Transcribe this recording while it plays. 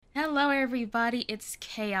Hello, everybody. It's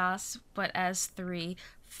Chaos, but as three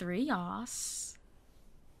os.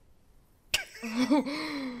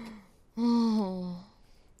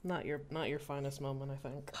 Not your finest moment, I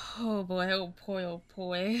think. Oh boy, oh boy, oh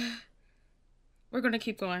boy. We're gonna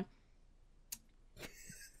keep going.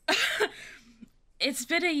 It's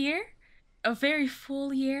been a year, a very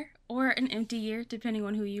full year, or an empty year, depending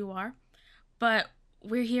on who you are. But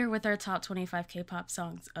we're here with our top 25 K-pop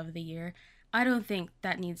songs of the year. I don't think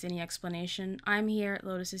that needs any explanation. I'm here,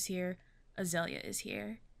 Lotus is here, Azalea is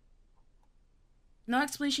here. No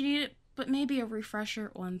explanation needed, but maybe a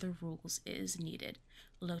refresher on the rules is needed.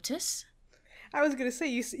 Lotus? I was gonna say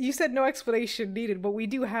you said no explanation needed, but we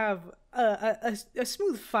do have a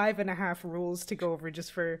smooth 5.5 rules to go over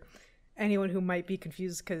just for anyone who might be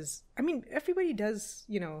confused. Because I mean, everybody does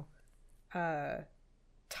uh,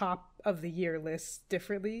 top of the year lists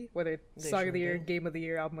differently, whether it's They song of sure the year, do. game of the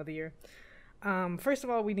year, album of the year. First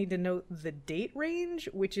of all, we need to note the date range,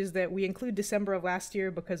 which is that we include December of last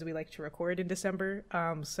year because we like to record in December.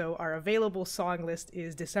 So our available song list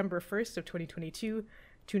is December 1st of 2022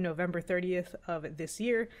 to November 30th of this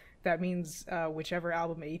year. That means whichever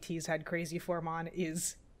album ATEEZ had Crazy Form on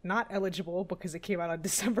is not eligible because it came out on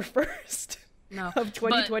December 1st No. of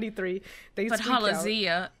 2023. They But squeaked out.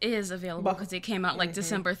 Halazia is available because it came out like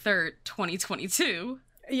December 3rd, 2022.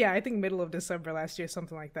 Yeah, I think middle of December last year,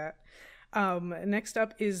 something like that. Next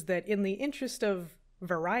up is that in the interest of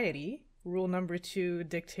variety, rule number 2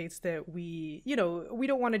 dictates that we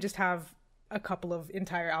don't want to just have a couple of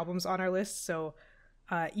entire albums on our list. So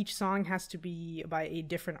each song has to be by a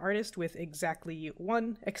different artist with exactly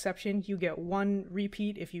one exception. You get one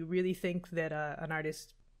repeat if you really think that an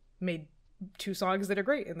artist made two songs that are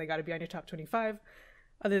great and they got to be on your top 25.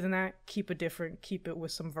 Other than that, keep it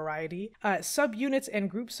with some variety. Subunits and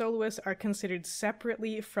group soloists are considered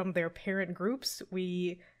separately from their parent groups.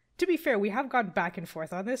 To be fair, we have gone back and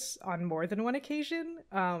forth on this on more than one occasion.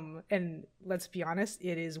 And let's be honest,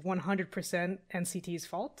 it is 100% NCT's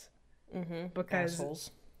fault. Because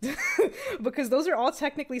Assholes. because those are all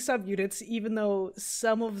technically subunits, even though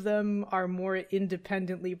some of them are more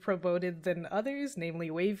independently promoted than others,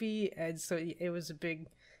 namely Wavy. And so it's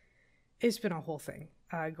been a whole thing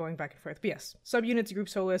going back and forth. But yes, subunits, group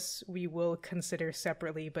soloists, we will consider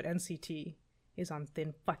separately, but NCT is on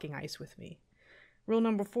thin fucking ice with me. Rule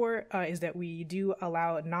number 4 is that we do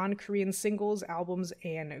allow non-Korean singles, albums,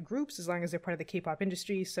 and groups as long as they're part of the K-pop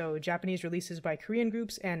industry. So Japanese releases by Korean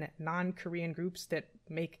groups and non-Korean groups that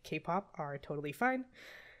make K-pop are totally fine.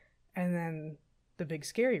 And then the big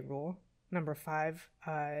scary rule, number 5,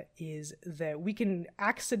 is that we can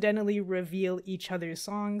accidentally reveal each other's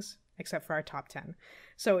songs except for our top 10.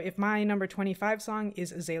 So if my number 25 song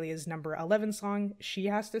is Azalea's number 11 song, she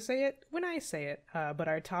has to say it when I say it, but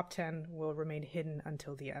our top 10 will remain hidden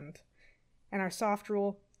until the end. And our soft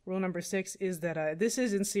rule, rule number 6, is that this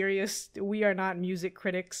isn't serious. We are not music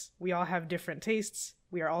critics. We all have different tastes.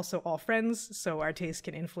 We are also all friends, so our tastes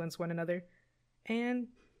can influence one another. And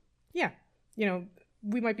yeah,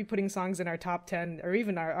 we might be putting songs in our top 10 or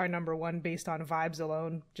even our number 1 based on vibes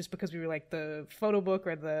alone, just because we were like the photo book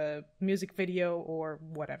or the music video or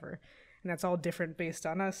whatever. And that's all different based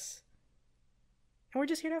on us. And we're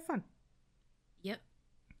just here to have fun. Yep.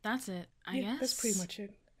 That's it, I guess. That's pretty much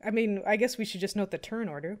it. I mean, I guess we should just note the turn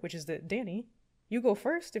order, which is that Danny, you go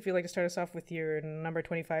first if you'd like to start us off with your number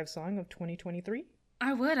 25 song of 2023.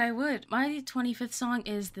 I would. My 25th song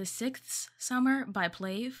is The Sixth Summer by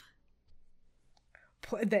Plave.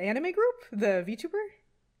 The anime group? The VTuber?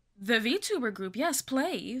 The VTuber group, yes,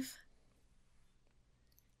 Plave.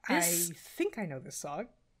 I think I know this song.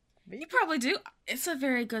 You probably do. It's a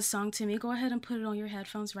very good song to me. Go ahead and put it on your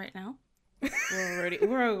headphones right now.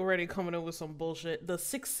 We're already coming up with some bullshit. The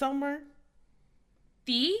sixth summer.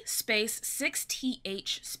 The space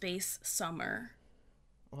 6th space summer.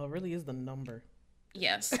 Well, it really is the number.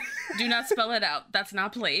 Yes. Do not spell it out. That's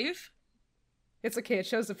not Plave. It's okay, it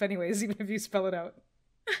shows up anyways, even if you spell it out.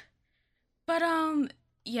 But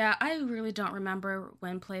yeah, I really don't remember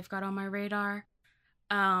when Plave got on my radar.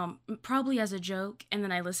 Probably as a joke, and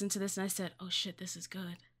then I listened to this and I said, "Oh shit, this is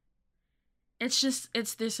good."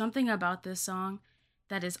 There's something about this song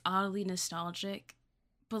that is oddly nostalgic,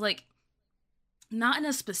 but like not in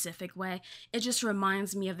a specific way. It just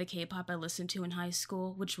reminds me of the K-pop I listened to in high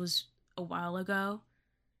school, which was a while ago.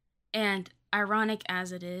 And ironic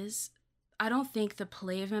as it is, I don't think the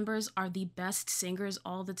Plave members are the best singers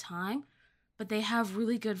all the time, but they have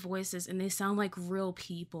really good voices and they sound like real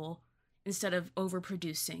people instead of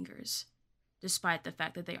overproduced singers, despite the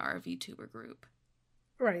fact that they are a VTuber group.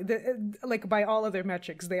 Right. Like by all other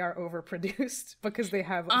metrics, they are overproduced because they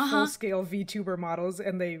have full-scale VTuber models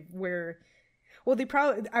and they wear. Well, they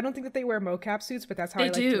probably. I don't think that they wear mocap suits, but that's how I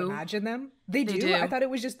like to imagine them. They do. I thought it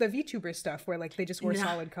was just the VTuber stuff where like they just wear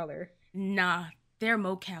solid color. Nah, they're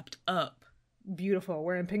mocapped up. Beautiful.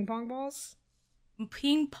 Wearing ping pong balls.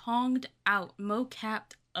 Ping ponged out,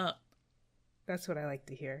 mocapped up. That's what I like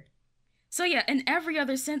to hear. So yeah, in every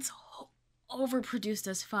other sense, overproduced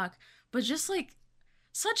as fuck, but just like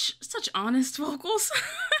such honest vocals.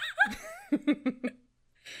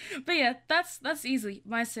 But yeah, that's easily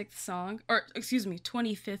my 6th song, or excuse me,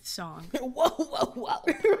 25th song. Whoa, whoa, whoa.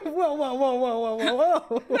 Whoa, whoa, whoa, whoa, whoa,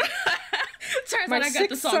 whoa. Turns out I got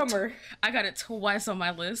the song. I got it twice on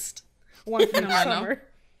my list. One for summer.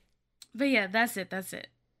 But yeah, that's it.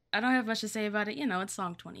 I don't have much to say about it. You know, it's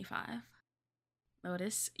song 25.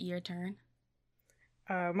 Lotus, your turn.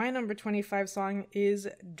 My number 25 song is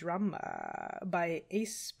Drama by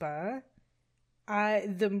aespa.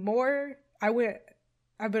 I've been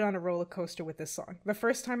on a roller coaster with this song. The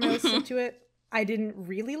first time I listened to it, I didn't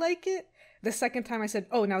really like it. The second time I said,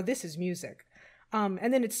 oh, now this is music.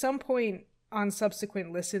 And then at some point on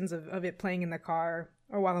subsequent listens of it playing in the car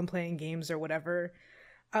or while I'm playing games or whatever,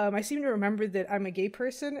 I seem to remember that I'm a gay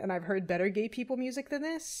person and I've heard better gay people music than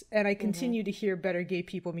this. And I continue to hear better gay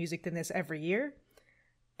people music than this every year.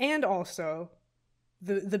 And also,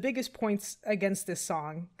 the biggest points against this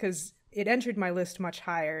song, because it entered my list much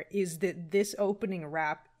higher, is that this opening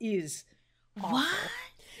rap is awful. What?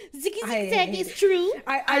 Ziggy zag is true.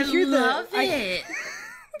 I hear love it.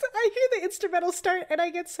 I hear the instrumental start and I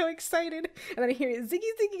get so excited, and then I hear ziggy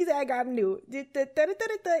ziggy zag I'm new.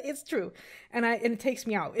 It's true, and it takes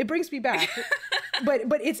me out. It brings me back,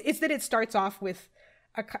 but it's that it starts off with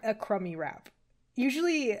a crummy rap.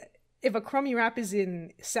 Usually, if a crummy rap is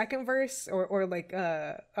in second verse or like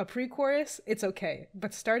a pre-chorus, it's okay.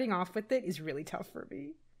 But starting off with it is really tough for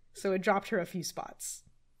me. So it dropped her a few spots.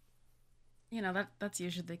 You know, that's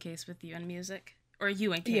usually the case with you in music. Or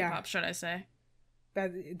you in K-pop, should I say.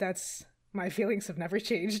 That's my feelings have never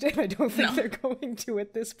changed, and I don't think they're going to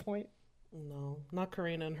at this point. No, not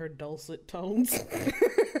Karina and her dulcet tones.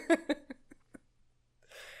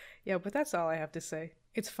 Yeah, but that's all I have to say.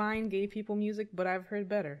 It's fine gay people music, but I've heard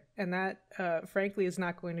better. And that, frankly, is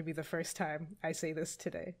not going to be the first time I say this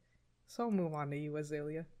today. So I'll move on to you,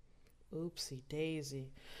 Azalea. Oopsie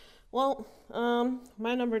daisy. Well,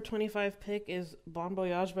 my number 25 pick is Bon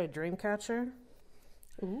Voyage by Dreamcatcher.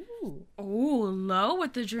 Ooh, low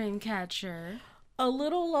with the Dreamcatcher. A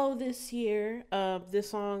little low this year.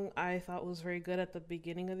 This song I thought was very good at the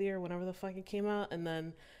beginning of the year, whenever the fuck it came out, and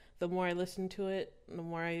then the more I listened to it, the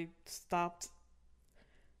more I stopped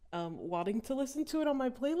wanting to listen to it on my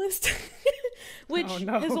playlist, which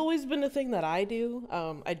has always been a thing that I do.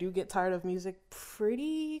 I do get tired of music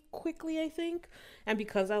pretty quickly, I think, and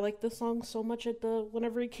because I like the song so much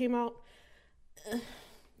whenever it came out,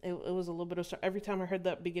 it was a little bit of every time I heard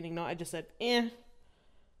that beginning note, I just said, eh.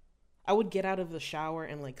 I would get out of the shower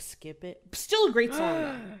and like skip it. Still a great song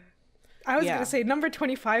though. I was gonna say number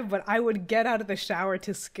 25, but I would get out of the shower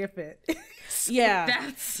to skip it.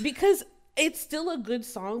 Because it's still a good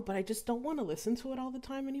song, but I just don't want to listen to it all the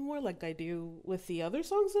time anymore like I do with the other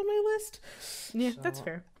songs on my list. Yeah, so that's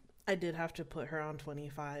fair. I did have to put her on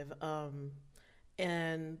 25.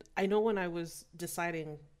 And I know when I was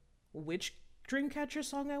deciding which Dreamcatcher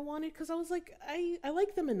song I wanted, because I was like, I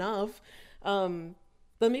like them enough.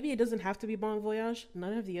 But maybe it doesn't have to be Bon Voyage.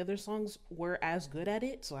 None of the other songs were as good at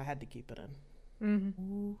it, so I had to keep it in.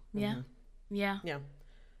 Mm-hmm. Yeah.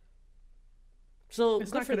 So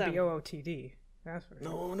it's not going to be OOTD. That's for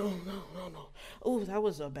sure. No. Oh, that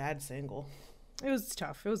was a bad single. It was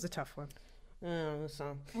tough. It was a tough one.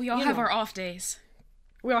 So we all have our off days.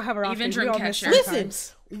 We all have our off days. Even Dreamcatcher. Listen,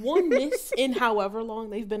 one miss in however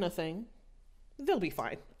long they've been a thing, they'll be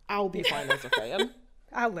fine. I'll be fine as a fan.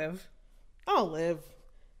 I'll live.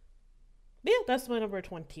 But yeah, that's my number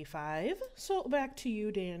 25. So back to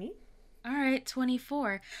you, Danny. All right,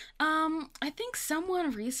 24. I think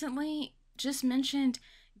someone recently just mentioned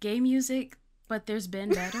gay music, but there's been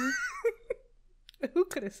better. Who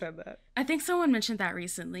could have said that? I think someone mentioned that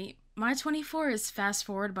recently. My 24 is Fast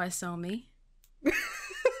Forward by Somi.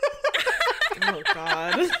 Oh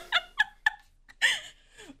God.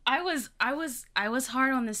 I was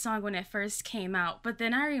hard on this song when it first came out, but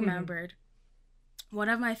then I remembered one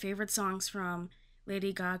of my favorite songs from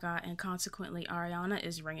Lady Gaga and consequently Ariana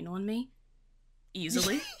is Rain on Me.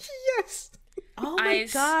 Easily. Yes. Oh my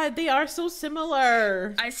God, they are so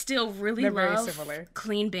similar. I still really love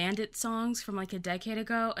Clean Bandit songs from like a decade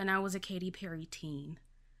ago, and I was a Katy Perry teen.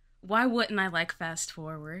 Why wouldn't I like Fast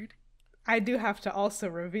Forward? I do have to also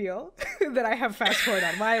reveal that I have Fast Forward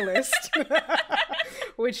on my list,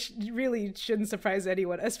 which really shouldn't surprise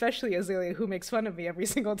anyone, especially Azalea, who makes fun of me every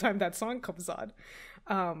single time that song comes on.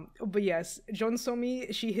 But yes, Jeon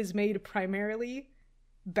So-mi, she has made primarily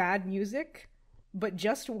bad music, but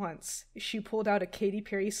just once she pulled out a Katy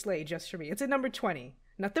Perry sleigh just for me. It's at number 20.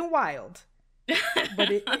 Nothing wild,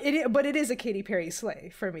 but it is a Katy Perry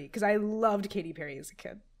sleigh for me because I loved Katy Perry as a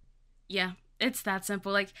kid. Yeah, it's that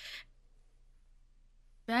simple. Like,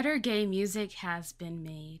 better gay music has been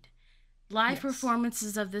made. Live Yes.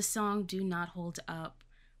 performances of this song do not hold up.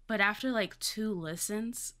 But after like 2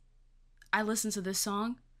 listens, I listen to this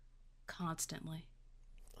song constantly.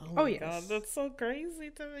 Oh yes. God, that's so crazy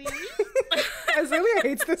to me. Azalea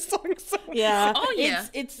hates this song so much. Yeah. Oh, yeah.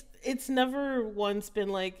 It's never once been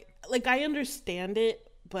like I understand it,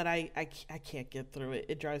 but I can't get through it.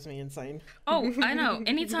 It drives me insane. Oh, I know.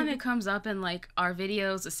 Anytime it comes up in like our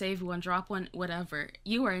videos, a save one, drop one, whatever,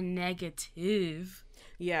 you are negative.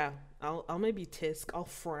 Yeah. I'll maybe tisk. I'll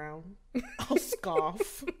frown. I'll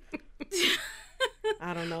scoff.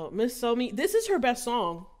 I don't know. Miss So-mi, this is her best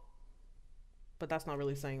song. But that's not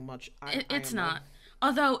really saying much. It's not.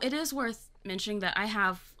 Although it is worth mentioning that I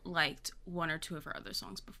have liked 1 or 2 of her other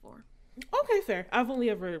songs before. Okay, fair. I've only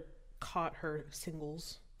ever caught her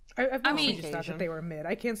singles. I've I mostly mean- just thought that they were mid.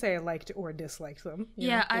 I can't say I liked or disliked them. you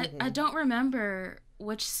Yeah, know? I don't remember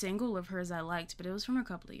which single of hers I liked, but it was from a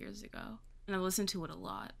couple of years ago. And I listened to it a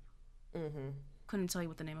lot. Mm-hmm. Couldn't tell you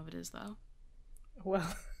what the name of it is, though.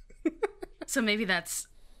 Well, So maybe that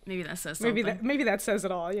says something. maybe that says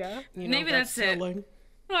it all. Yeah. Maybe that's it. telling.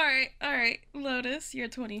 All right. Lotus, you're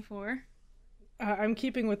 24. I'm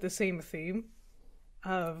keeping with the same theme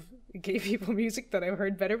of gay people music that I've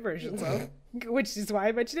heard better versions of, which is why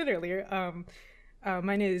I mentioned it earlier.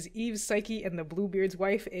 Mine is Eve Psyche and the Bluebeard's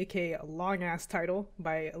Wife, aka long ass title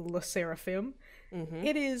by Le Seraphim. Mm-hmm.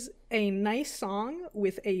 It is a nice song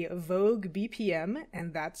with a Vogue BPM,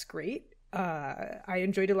 and that's great. I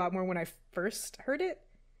enjoyed it a lot more when I first heard it.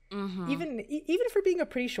 Mm-hmm. Even for being a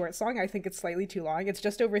pretty short song, I think it's slightly too long. It's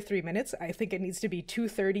just over 3 minutes. I think it needs to be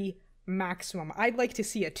 2:30 maximum. I'd like to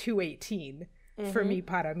see a 2:18 for me,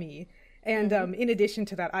 para me. And in addition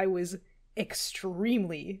to that, I was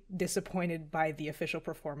extremely disappointed by the official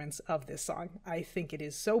performance of this song. I think it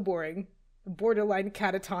is so boring, borderline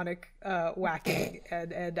catatonic whacking,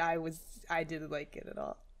 and I didn't like it at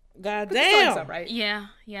all. God But the song's damn. up, right? Yeah,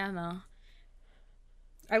 no.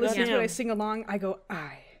 I listen to it, I Goddamn. sing along, I go,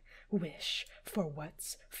 I wish for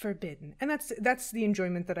what's forbidden. And that's the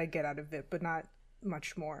enjoyment that I get out of it, but not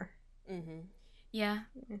much more. Yeah.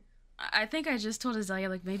 I think I just told Azalea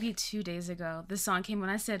like maybe 2 days ago, this song came when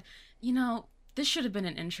I said, this should have been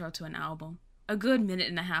an intro to an album. A good 1.5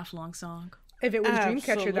 minute long song. If it was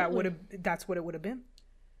Dreamcatcher, Absolutely. that's what it would have been.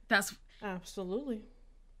 That's, Absolutely.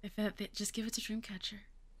 just give it to Dreamcatcher.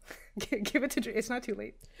 Give it to it's not too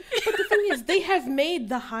late. But the thing is, they have made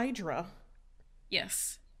the Hydra.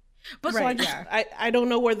 Yes. But So Right, I don't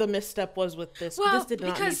know where the misstep was with this. well, This did not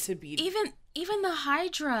need because to be. even the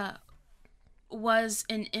Hydra was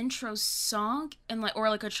an intro song and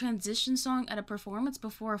like a transition song at a performance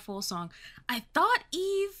before a full song. I thought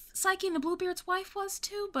Eve Psyche and the Bluebeard's Wife was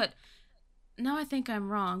too, but now I think I'm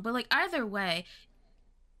wrong. But like either way,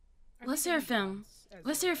 Le Seraphim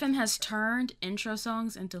has turned intro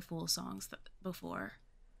songs into full songs before.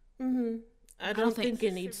 I don't think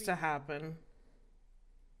it needs to happen.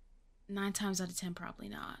 9 times out of 10, probably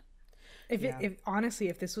not. If honestly,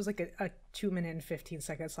 if this was like a 2 minute and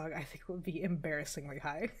 15-second song, I think it would be embarrassingly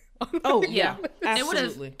high. Oh yeah, It would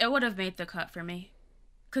absolutely. have made the cut for me,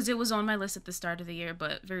 because it was on my list at the start of the year,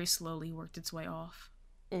 but very slowly worked its way off.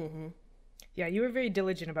 Yeah, you were very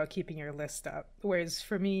diligent about keeping your list up. Whereas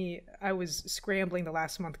for me, I was scrambling the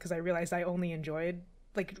last month because I realized I only enjoyed,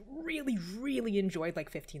 like, really, really enjoyed, like,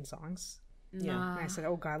 15 songs. Nah. And I said,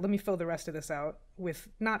 oh god, let me fill the rest of this out with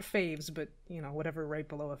not faves, but, whatever right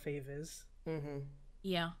below a fave is.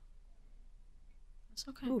 Yeah. It's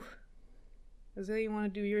okay. Ooh. Azalea, you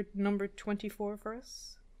want to do your number 24 for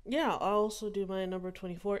us? Yeah, I'll also do my number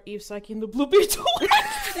 24, Eve Psyche and the Bluebeard's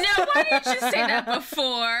Wife. Now, why didn't you say that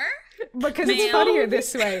before? Because it's Ma'am. funnier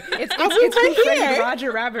this way. It's right who framed here.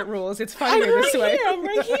 Roger Rabbit rules. It's I'm funnier this right way. here. I'm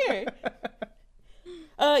right here.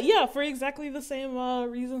 Yeah, for exactly the same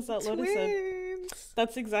reasons that Lotus said. Twins.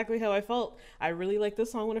 That's exactly how I felt. I really liked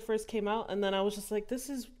this song when it first came out, and then I was just like, this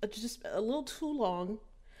is just a little too long.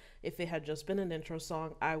 If it had just been an intro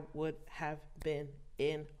song, I would have been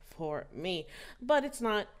in for me. But it's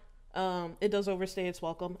not. It does overstay its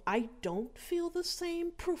welcome. I don't feel the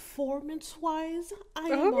same performance-wise. I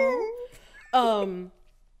know.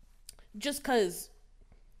 Just because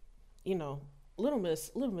you know, Little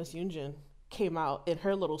Miss Yoonjin came out in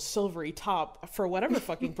her little silvery top for whatever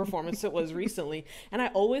fucking performance it was recently, and I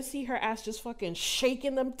always see her ass just fucking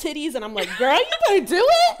shaking them titties, and I'm like, girl, you better do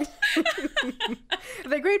it.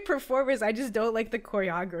 They're great performers. I just don't like the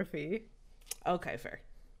choreography. Okay, fair.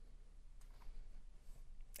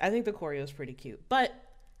 I think the choreo is pretty cute, but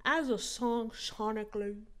as a song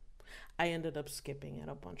sonically, I ended up skipping it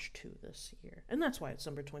a bunch too this year, and that's why it's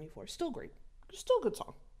number 24. Still great, still a good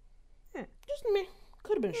song. Yeah. Just meh.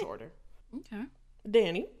 Could have been shorter. Okay.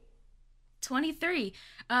 Danny. 23.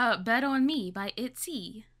 Bet on Me by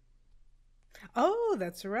ITZY. Oh,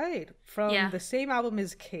 that's right. From Yeah. the same album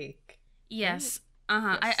as Cake. Yes.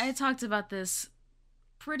 Yes. I talked about this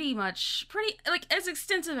pretty like as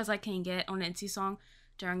extensive as I can get on an ITZY song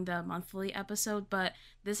during the monthly episode, but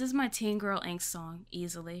this is my teen girl angst song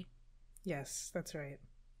easily. Yes, that's right.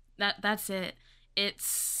 That's it.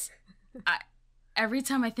 It's every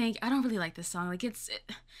time I think I don't really like this song, like it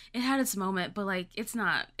had its moment, but like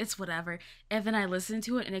it's whatever. And then I listen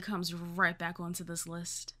to it and it comes right back onto this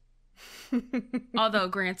list. Although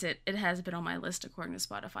granted, it has been on my list according to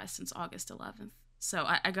Spotify since August 11th. So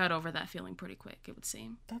I got over that feeling pretty quick, it would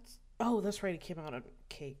seem. That's right, it came out on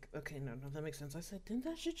Cake. Okay, no, that makes sense. I said, didn't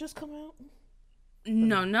that shit just come out?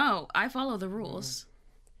 No, I follow the rules.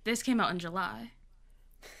 This came out in July.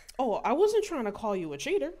 Oh, I wasn't trying to call you a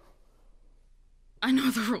cheater. I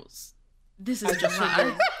know the rules. This is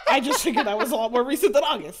July. I just figured that was a lot more recent than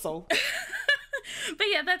August, so. But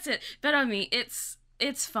yeah, that's it. Bet on Me. It's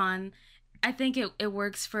fun. I think it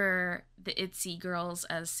works for the ITZY girls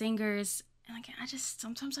as singers. And again,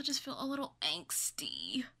 sometimes I just feel a little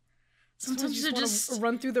angsty. Sometimes you just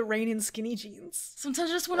run through the rain in skinny jeans.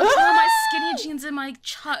 Sometimes I just want to throw my skinny jeans in my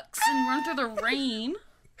chucks and run through the rain.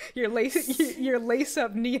 Your lace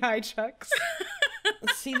up knee high chucks.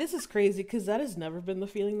 See, this is crazy because that has never been the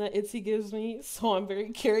feeling that ITZY gives me, so I'm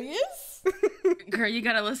very curious. Girl, you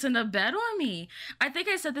gotta listen to Bet on Me. I think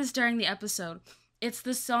I said this during the episode. It's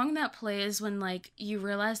the song that plays when like you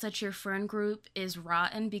realize that your friend group is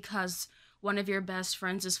rotten because one of your best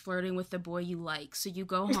friends is flirting with the boy you like. So you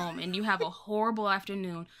go home and you have a horrible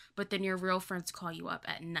afternoon, but then your real friends call you up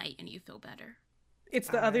at night and you feel better. It's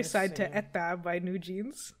the other side to Etta by New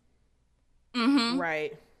Jeans. Mm-hmm.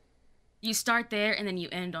 Right. You start there and then you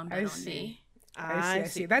end on Bet on Me. I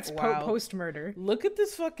see. That's post murder. Look at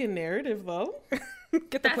this fucking narrative, though.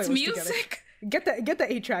 Get the That's playlist music. together. Get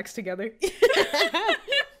the 8 tracks together.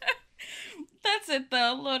 That's it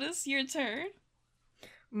though. Lotus, your turn.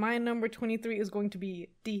 My number 23 is going to be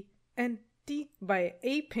DND by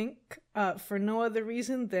A-Pink, for no other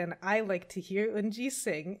reason than I like to hear Eunji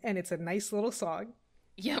sing, and it's a nice little song.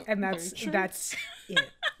 Yep. And that's it.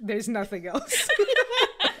 There's nothing else.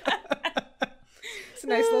 It's a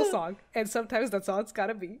nice little song, and sometimes that's all it's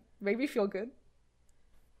gotta be. Make me feel good.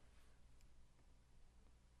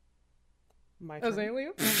 My turn.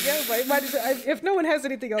 Azalea? Yeah, if no one has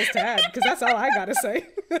anything else to add, because that's all I gotta say.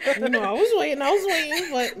 No, I was waiting,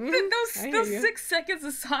 but those 6 seconds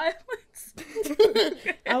of silence.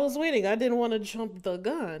 I was waiting. I didn't want to jump the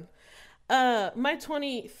gun. My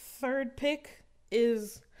 23rd pick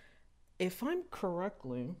is, if I'm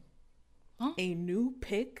correctly, a new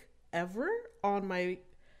pick ever on my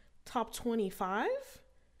top 25.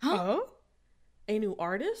 Oh? A new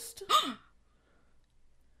artist.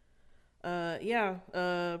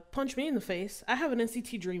 Punch Me in the Face. I have an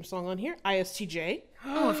NCT Dream song on here, ISTJ.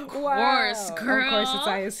 Oh, of course, Wow. girl. Of course, it's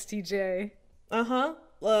ISTJ.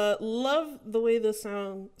 Love the way the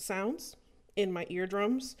song sounds in my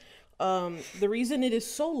eardrums. The reason it is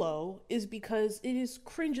so low is because it is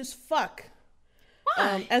cringe as fuck.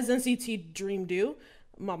 Why? As NCT Dream do.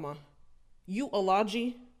 Mama, you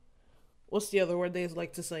Alaji. What's the other word they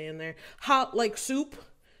like to say in there? Hot like soup.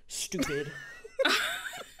 Stupid.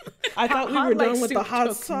 I thought we were done with the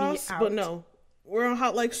hot sauce, but no. We're on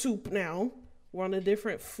hot like soup now. We're on a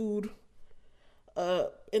different food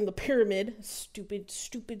in the pyramid. Stupid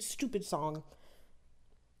song.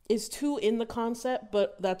 Is too in the concept,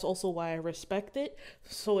 but that's also why I respect it.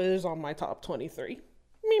 So it is on my top 23.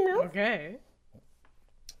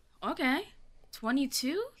 Okay.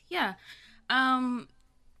 22? Yeah. I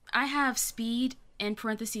have Speed in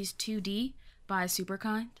parentheses 2D by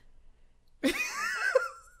Superkind. I'm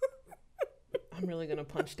really gonna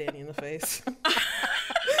punch Danny in the face.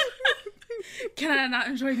 Can I not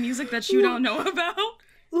enjoy music that you don't know about?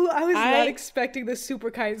 Ooh, I was I- not expecting the super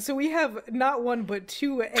kind. So we have not one but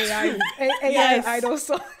two AI Yes. idol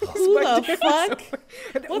songs. Who but the fuck?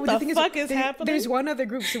 What the thing fuck is happening? There's one other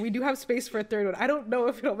group, so we do have space for a third one. I don't know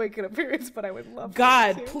if it'll make an appearance, but I would love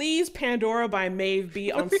God, it. please Pandora by Maeve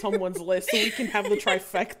be on someone's list so we can have the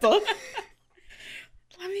trifecta.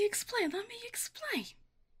 Let me explain.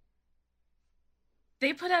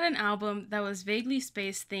 They put out an album that was vaguely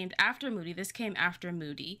space themed after Moody. This came after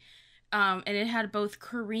Moody. And it had both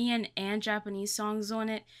Korean and Japanese songs on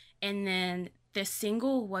it. And then the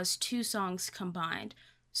single was 2 songs combined.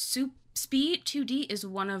 Speed 2D is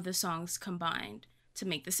one of the songs combined to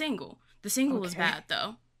make the single. The single was bad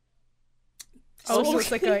though. Oh, so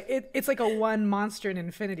it's like a one Monster and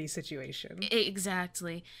Infinity situation.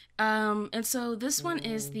 Exactly. And so this one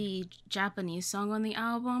is the Japanese song on the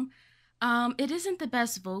album. It isn't the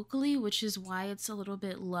best vocally, which is why it's a little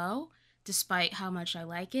bit low, despite how much I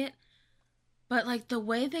like it. But like the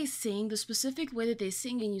way they sing, the specific way that they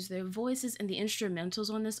sing and use their voices and the instrumentals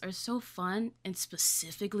on this are so fun and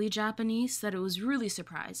specifically Japanese that it was really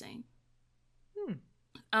surprising.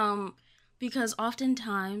 Because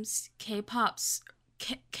oftentimes K-pop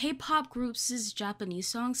groups' Japanese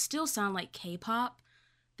songs still sound like K-pop.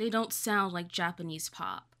 They don't sound like Japanese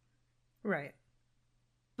pop. Right.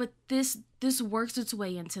 But this works its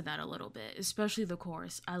way into that a little bit, especially the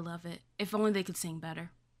chorus. I love it. If only they could sing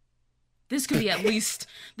better. This could be at least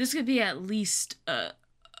a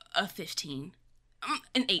 15.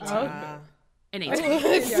 An 18. An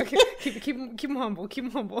 18. Yeah, okay. Keep him humble. Keep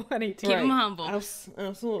him humble. An 18. Keep him humble.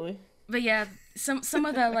 Absolutely. But yeah, some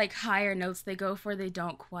of the like higher notes they go for, they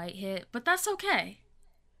don't quite hit. But that's okay.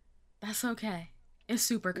 That's okay. It's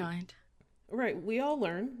super kind. Right, we all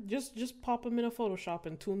learn. Just pop them in a Photoshop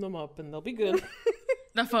and tune them up, and they'll be good.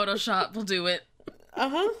 The Photoshop will do it.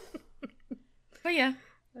 But yeah,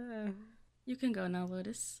 you can go now,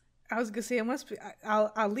 Lotus. I was gonna say it must be.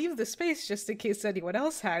 I'll leave the space just in case anyone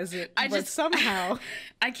else has it. But somehow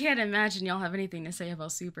I can't imagine y'all have anything to say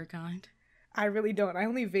about Super Kind. I really don't. I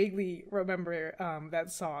only vaguely remember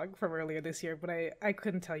that song from earlier this year, but I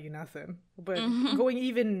couldn't tell you nothing. But going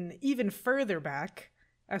even further back,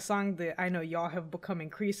 a song that I know y'all have become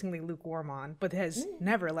increasingly lukewarm on, but has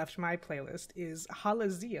never left my playlist, is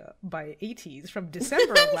Halazia by 80s from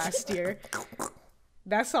December of last year.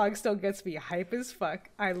 That song still gets me hype as fuck.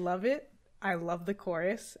 I love it. I love the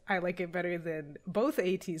chorus. I like it better than both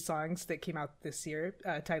 80s songs that came out this year,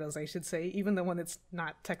 titles I should say, even the one that's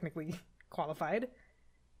not technically qualified.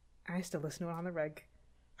 I still listen to it on the reg.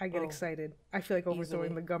 I get excited. I feel like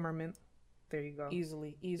overthrowing the government. There you go.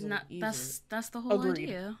 Easily. That's the whole Agreed.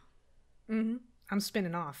 idea. I'm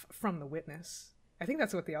spinning off from The Witness. I think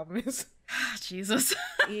that's what the album is. Jesus.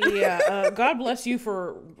 Yeah, God bless you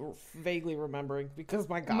for vaguely remembering, because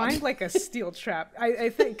my God. Mine's like a steel trap. I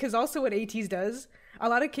think, because also what ATEEZ does, a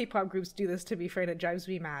lot of K-pop groups do this, to be fair, and it drives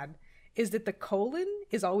me mad, is that the colon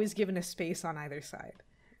is always given a space on either side.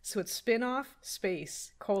 So it's spin-off,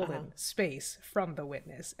 space, colon, space from The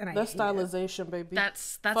Witness. And That's stylization, baby.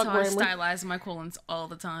 That's Fuck how I grammar. stylize my colons all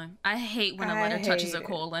the time. I hate when a letter touches a hate it.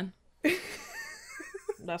 colon.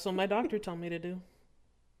 That's what my doctor told me to do.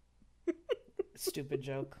 Stupid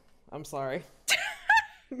joke. I'm sorry.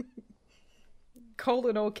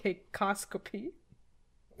 Colonoscopy.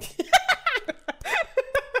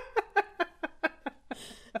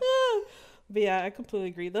 But yeah, I completely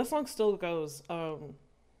agree. That song still goes. I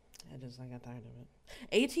got tired of it.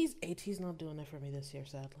 ATEEZ not doing it for me this year,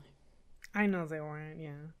 sadly. I know they weren't,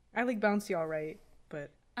 yeah. I like Bouncy all right,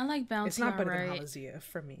 but I like Bouncy it's not better alright. than Halazia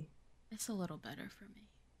for me. It's a little better for me.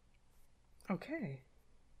 Okay.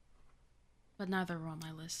 But neither are on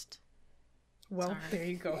my list. Well, Sorry. there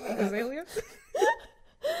you go. Azalea?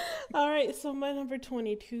 All right, so my number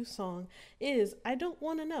 22 song is I Don't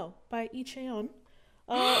Want to Know by Icheon.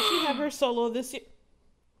 She had her solo this year.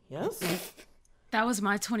 Yes? That was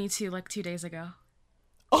my 22 like 2 days ago.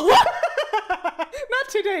 Not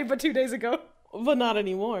today, but 2 days ago. But not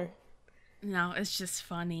anymore. No, it's just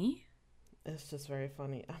funny. It's just very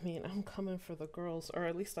funny. I mean, I'm coming for the girls, or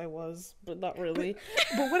at least I was, but not really.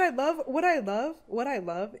 But what I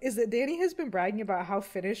love is that Danny has been bragging about how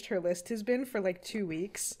finished her list has been for like 2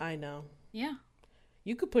 weeks. I know. Yeah.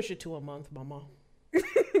 You could push it to a month, mama.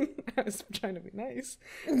 I was trying to be nice.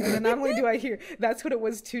 And then not only do I hear that's what it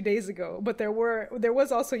was 2 days ago, but there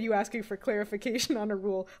was also you asking for clarification on a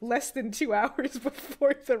rule less than 2 hours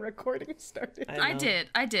before the recording started. I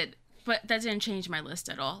did. But that didn't change my list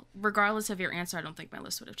at all. Regardless of your answer, I don't think my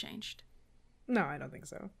list would have changed. No, I don't think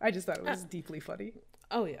so. I just thought it was deeply funny.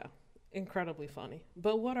 Oh yeah, incredibly funny.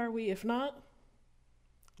 But what are we if not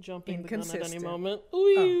jumping the gun at any Inconsistent. moment?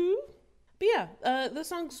 Ooh. But yeah, this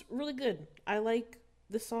song's really good. I like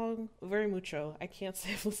this song very mucho. I can't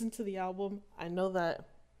say I've listened to the album. I know that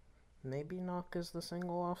maybe Knock is the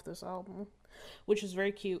single off this album, which is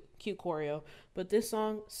very cute choreo. But this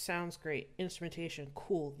song sounds great. Instrumentation,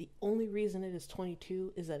 cool. The only reason it is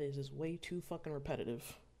 22 is that it is way too fucking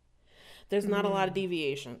repetitive. There's not a lot of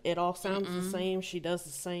deviation. It all sounds the same. She does the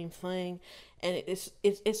same thing, and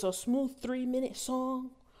it's a smooth 3-minute song.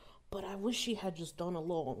 But I wish she had just done a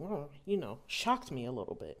little, shocked me a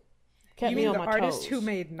little bit. Kept You me mean on the my artist toes. who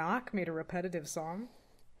made Knock made a repetitive song?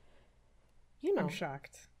 I'm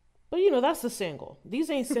shocked. But that's the single. These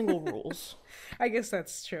ain't single rules. I guess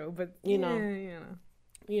that's true, but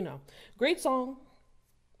Great song.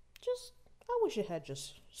 Just I wish it had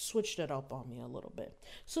just switched it up on me a little bit.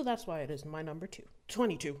 So that's why it is my number 2.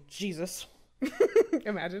 22. Jesus.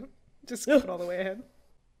 Imagine. Just skip it all the way ahead.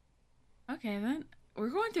 Okay, then we're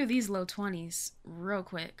going through these low 20s real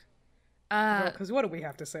quick. Because what do we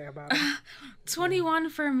have to say about it? 21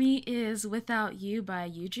 for me is Without You by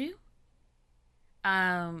Yuju.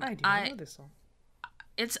 I do know this song.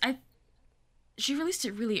 She released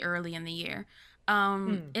it really early in the year.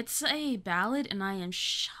 It's a ballad, and I am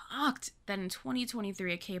shocked that in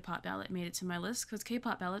 2023 a K-pop ballad made it to my list, because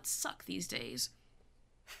K-pop ballads suck these days.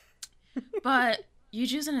 But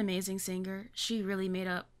Yuju's an amazing singer. She really made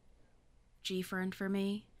up G-Friend for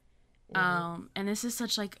me. And this is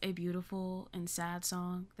such like a beautiful and sad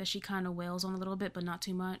song that she kind of wails on a little bit, but not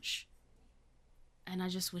too much. And I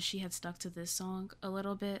just wish she had stuck to this song a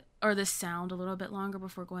little bit, or this sound a little bit longer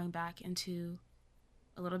before going back into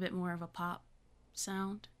a little bit more of a pop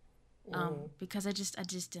sound. Because I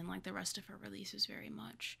just didn't like the rest of her releases very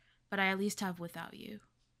much. But I at least have Without You.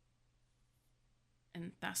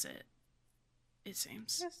 And that's it. It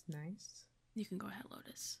seems. That's nice. You can go ahead,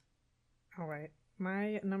 Lotus. All right.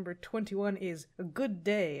 My number 21 is A Good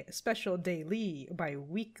Day, Special Daily by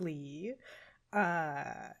Weekly.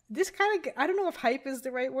 This kind of, I don't know if hype is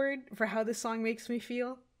the right word for how this song makes me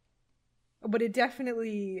feel, but it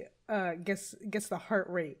definitely gets the heart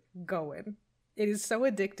rate going. It is so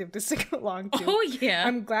addictive to sing along to. Oh, yeah.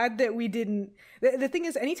 I'm glad that we didn't. The thing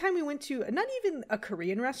is, anytime we went to, not even a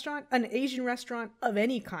Korean restaurant, an Asian restaurant of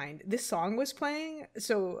any kind, this song was playing.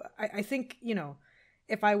 So I think,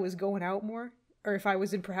 if I was going out more, or if I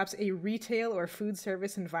was in perhaps a retail or food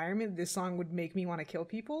service environment, this song would make me want to kill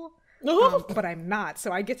people. But I'm not,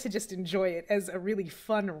 so I get to just enjoy it as a really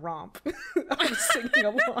fun romp of singing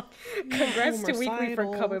along. Congrats to Weekly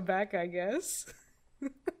for coming back, I guess.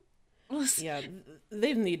 Yeah,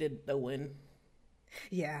 they've needed a win.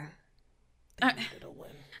 Yeah. They needed a win.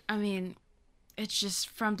 I mean, it's just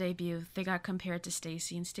from debut, they got compared to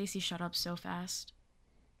STAYC, and STAYC shut up so fast.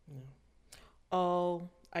 Yeah. Oh,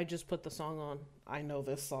 I just put the song on. I know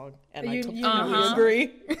this song, and I You totally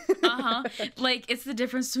agree. Like, it's the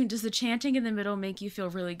difference between, does the chanting in the middle make you feel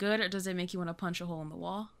really good, or does it make you want to punch a hole in the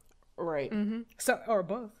wall? Right. Mm-hmm. So, or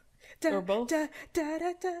both. Or both. Da, da,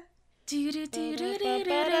 da, da.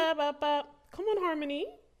 Come on, Harmony.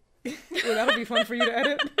 Well, that'll be fun for you to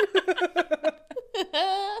edit.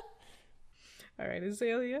 All right,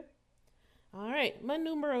 Azalea. All right, my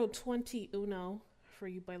numero 21 for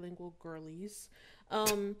you bilingual girlies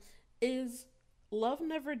is Love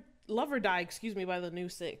or Die, by the New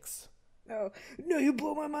Six. Oh, no, you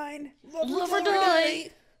blow my mind. Love or Die.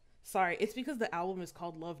 Sorry, it's because the album is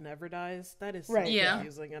called Love Never Dies. That is so Right. Yeah.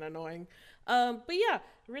 confusing and annoying. But yeah,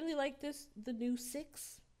 really like the New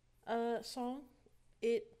Six song.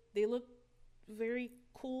 They look very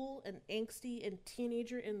cool and angsty and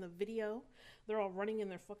teenager in the video. They're all running in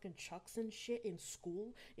their fucking chucks and shit in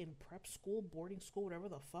school, in prep school, boarding school, whatever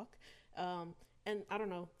the fuck. And I don't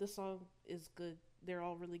know, this song is good. They're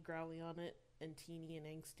all really growly on it and teeny and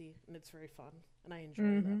angsty, and it's very fun, and I enjoy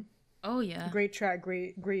them. Oh, yeah. Great track,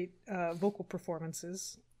 great vocal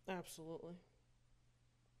performances. Absolutely.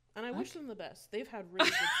 And I wish them the best. They've had really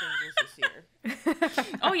good singles this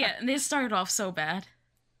year. Oh, yeah, and they started off so bad.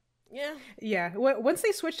 Yeah. Yeah, once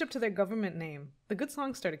they switched up to their government name, the good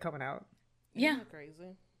songs started coming out. Yeah. Isn't that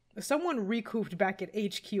crazy? Someone recouped back at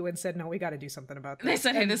HQ and said, no, we got to do something about They this.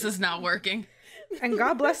 said, hey, this is not working. And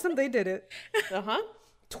God bless them, they did it.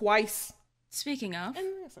 Twice. Speaking of,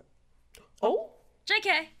 Oh?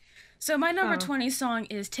 JK. So my number 20 song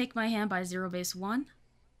is Take My Hand by Zero Base One.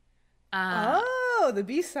 Oh, the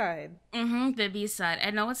B-side. The B-side.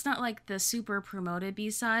 I know it's not like the super promoted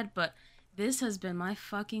B-side, but this has been my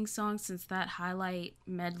fucking song since that Highlight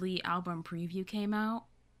Medley album preview came out.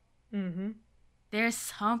 Mm-hmm. There's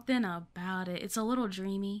something about it. It's a little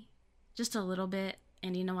dreamy, just a little bit.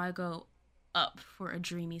 And I go up for a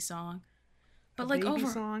dreamy song. But a like baby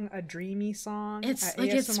song, a dreamy song, it's a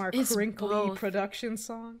like ASMR it's crinkly both. production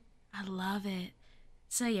song. I love it.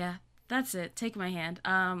 So yeah, that's it. Take my hand.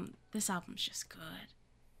 This album's just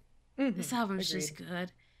good. This album's just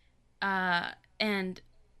good. And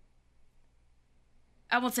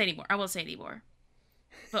I won't say anymore.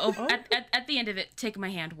 But at the end of it, Take My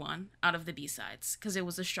Hand won out of the B-sides because it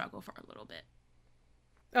was a struggle for a little bit.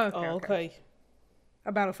 Okay.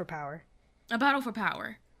 A battle for power. A battle for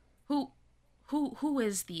power. Who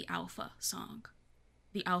is the alpha song?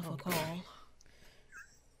 The alpha call.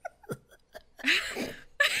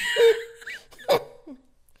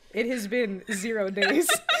 It has been 0 days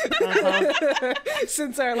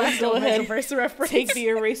since our last Omegaverse reference. Take the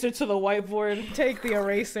eraser to the whiteboard. Take the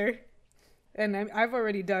eraser. And I've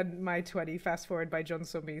already done my 20 Fast Forward by Jun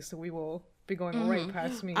So-mi, so we will be going right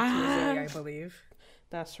past me to Zoe, I believe.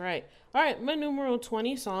 That's right. All right, my numero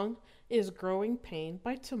 20 song is Growing Pain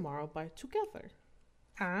by Tomorrow by Together.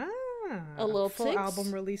 A little full text.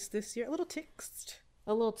 album released this year. A little text.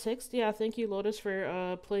 A little text. Yeah, thank you, Lotus,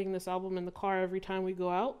 for playing this album in the car every time we go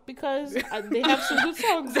out because they have some good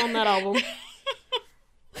songs on that album.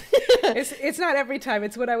 It's not every time.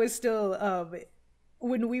 It's when I was still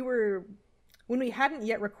when we hadn't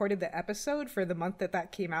yet recorded the episode for the month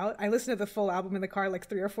that came out. I listened to the full album in the car like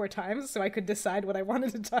 3 or 4 times so I could decide what I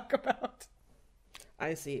wanted to talk about.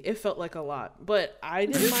 I see. It felt like a lot, but I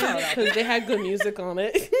didn't mind it because they had good music on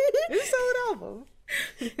it. It's a solid album.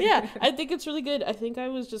 Yeah, I think it's really good. I think I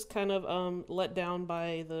was just kind of let down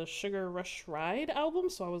by the Sugar Rush Ride album,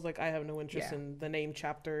 so I was like, I have no interest in the name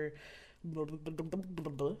chapter, blah, blah, blah, blah,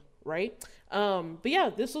 blah, blah, right? But yeah,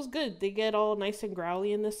 this was good. They get all nice and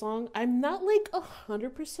growly in this song. I'm not like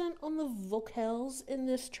 100% on the vocals in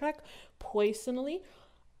this track, personally.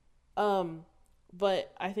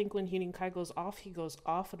 But I think when Hyunin Kai goes off, he goes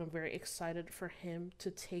off, and I'm very excited for him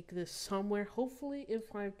to take this somewhere. Hopefully,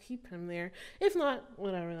 if I keep him there. If not,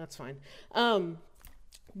 whatever, that's fine. But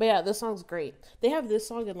yeah, this song's great. They have this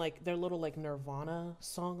song and like their little like Nirvana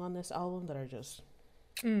song on this album that are just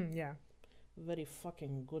very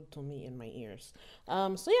fucking good to me in my ears.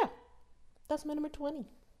 So yeah, that's my number 20.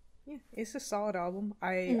 Yeah, it's a solid album.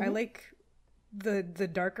 I like the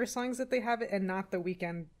darker songs that they have and not the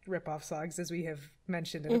Weeknd ripoff songs, as we have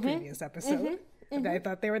mentioned in a previous episode. I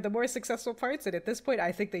thought they were the more successful parts, and at this point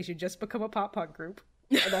I think they should just become a pop punk group.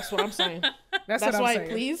 That's what I'm saying. That's what I'm why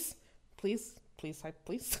saying. please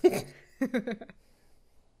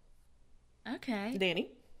Okay.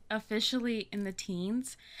 Danny, officially in the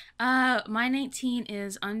teens. My 19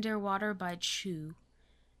 is Underwater by Chu.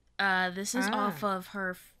 This is off of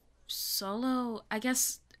her solo, I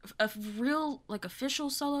guess, a real like official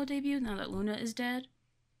solo debut now that Luna is dead.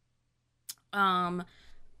 I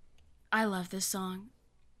love this song.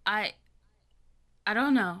 I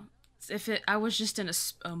don't know if I was just in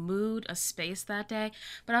a mood, a space that day,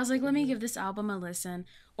 but I was like, let me give this album a listen.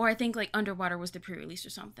 Or I think like Underwater was the pre-release or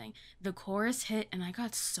something. The chorus hit and I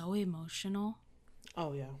got so emotional.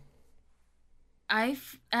 oh yeah,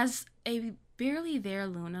 As a barely there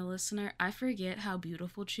Luna listener, I forget how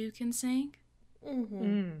beautiful Chu can sing.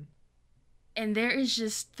 And there is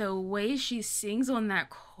just the way she sings on that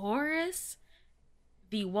chorus,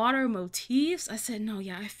 the water motifs. I said, no,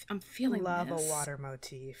 yeah, I'm feeling Love this. a water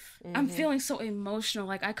motif. I'm feeling so emotional,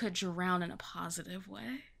 like I could drown in a positive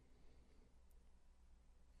way.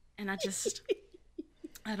 And I just,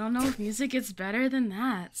 I don't know if music gets better than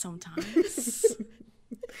that sometimes.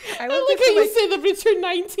 I like how you say that but you're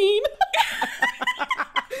 19.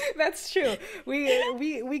 That's true.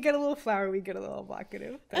 We get a little flower, we get a little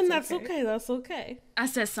evocative. That's okay. That's okay. I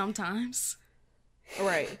said sometimes.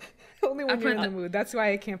 Right. Only when you're in the mood. That's why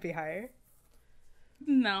it can't be higher.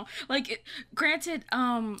 No, like, granted,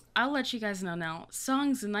 I'll let you guys know now.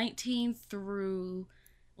 Songs 19 through,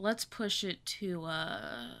 let's push it to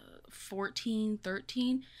 14,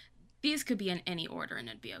 13. These could be in any order and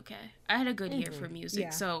it'd be okay. I had a good year for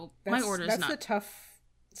music, so my order's that's not. the tough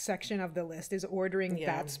section of the list, is ordering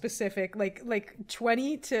that specific, like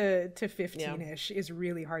 20 to 15-ish is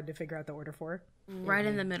really hard to figure out the order for. Right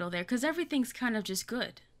in the middle there, because everything's kind of just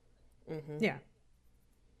good. Yeah.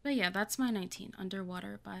 But yeah, that's my 19,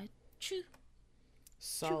 Underwater by Chu.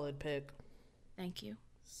 Solid pick. Thank you.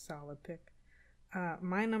 Solid pick.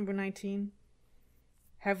 My number 19,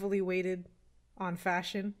 heavily weighted on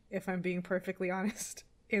fashion, if I'm being perfectly honest,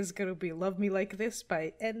 is gonna be Love Me Like This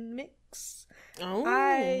by NMIXX. Oh.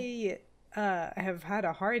 I have had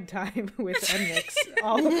a hard time with NMIXX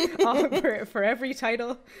all for every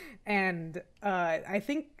title, and I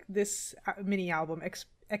think this mini album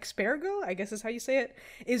Expergo, I guess is how you say it,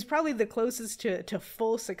 is probably the closest to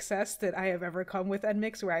full success that I have ever come with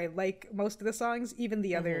NMIXX, where I like most of the songs, even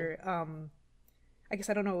the other, I guess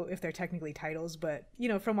I don't know if they're technically titles, but, you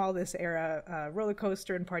know, from all this era, Roller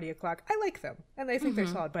Coaster and Party O'Clock, I like them, and I think they're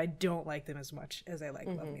solid, but I don't like them as much as I like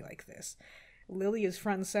Love Me Like This. Lily is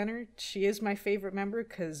front and center. She is my favorite member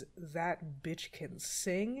because that bitch can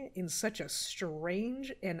sing in such a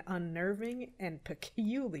strange and unnerving and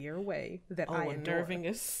peculiar way that I adore. Unnerving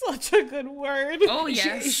is such a good word. Oh,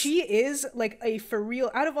 yes. She is like a for real,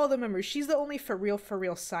 out of all the members, she's the only for real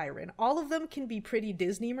siren. All of them can be pretty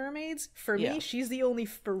Disney mermaids. For me, she's the only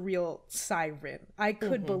for real siren. I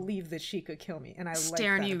could believe that she could kill me, and I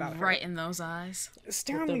staring like that you about right her. in those eyes.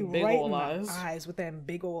 Staring me right in the eyes with them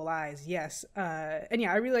big old eyes. Yes. And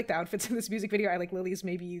yeah, I really like the outfits in this music video. I like Lily's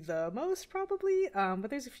maybe the most, probably.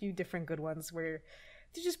 But there's a few different good ones where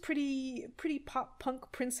they're just pretty pop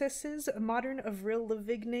punk princesses, modern Avril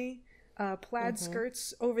Lavigne, plaid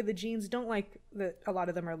skirts over the jeans. Don't like that a lot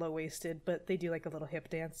of them are low waisted, but they do like a little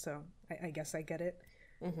hip dance, so I guess I get it.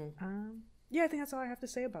 Yeah, I think that's all I have to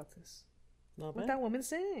say about this. Let that woman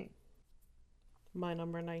sing. My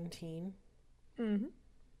number 19.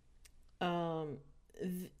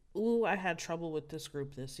 Ooh, I had trouble with this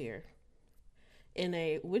group this year.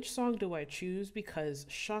 Which song do I choose? Because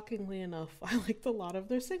shockingly enough, I liked a lot of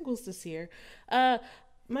their singles this year. My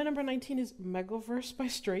number 19 is Megaverse by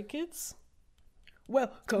Stray Kids.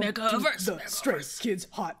 Welcome Megaverse, to the Stray Kids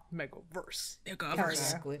Hot Megaverse.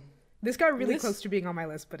 Exactly. This got really close to being on my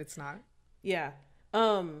list, but it's not. Yeah.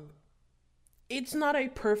 It's not a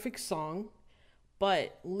perfect song,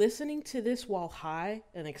 but listening to this while high,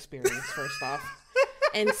 an experience, first off.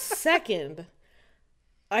 And second,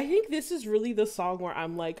 I think this is really the song where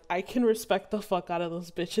I'm like, I can respect the fuck out of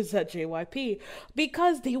those bitches at JYP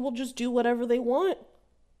because they will just do whatever they want.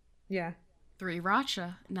 Yeah. 3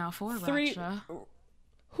 Racha, now 4 Racha.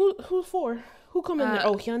 Who for? Who come in there?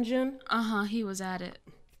 Oh, Hyunjin? He was at it.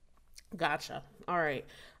 Gotcha. All right.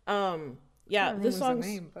 Yeah,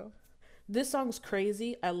 this song's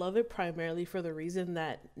crazy. I love it primarily for the reason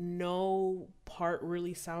that no part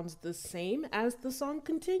really sounds the same as the song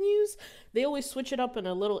continues. They always switch it up in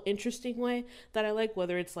a little interesting way that I like,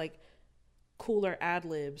 whether it's like cooler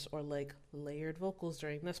ad-libs or like layered vocals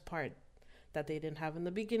during this part that they didn't have in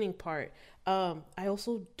the beginning part. I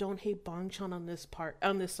also don't hate Bangchan on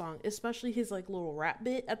this song, especially his like little rap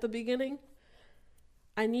bit at the beginning.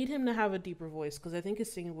 I need him to have a deeper voice because I think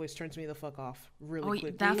his singing voice turns me the fuck off really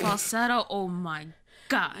quickly. That falsetto, oh my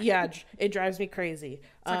god. Yeah, it drives me crazy.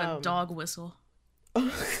 It's like a dog whistle.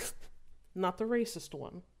 Not the racist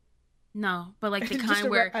one. No, but like the kind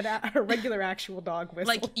where a regular actual dog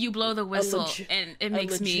whistle. Like you blow the whistle and it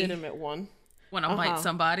makes me legitimate one. Want to bite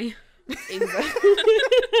somebody. Exactly.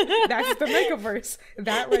 That's the Megaverse.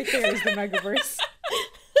 That right there is the Megaverse.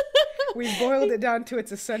 We boiled it down to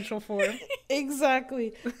its essential form.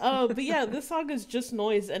 Exactly. But yeah, this song is just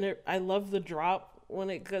noise, and I love the drop when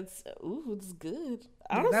it gets. Ooh, it's good.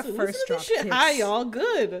 Honestly, that first drop shit hits. high, y'all.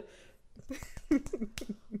 Good.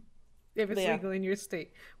 If it's legal in your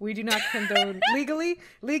state, we do not condone legally.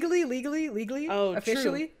 Oh,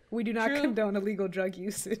 officially, true. We do not condone illegal drug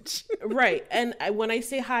usage. Right, and when I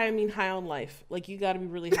say high, I mean high on life. Like you got to be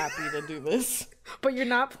really happy to do this. But you're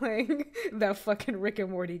not playing that fucking Rick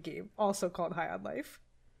and Morty game, also called High on Life.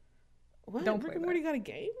 What? Don't Rick play and that. Morty got a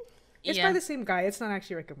game? It's by the same guy. It's not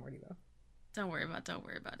actually Rick and Morty though. Don't worry about it. Don't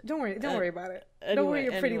worry about it. Anyway, don't worry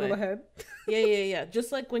your pretty little head. Yeah.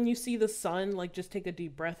 Just like when you see the sun, like just take a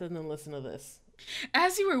deep breath and then listen to this.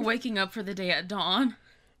 As you were waking up for the day at dawn,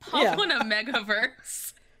 pop on a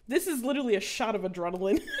Megaverse. This is literally a shot of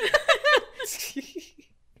adrenaline.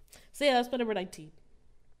 So yeah, that's my number 19.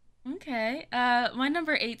 Okay. My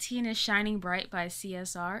number 18 is Shining Bright by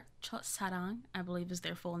CSR. Chosarang, I believe is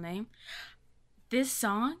their full name. This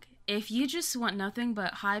song, if you just want nothing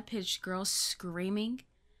but high-pitched girls screaming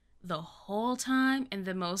the whole time in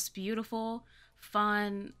the most beautiful,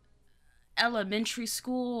 fun, elementary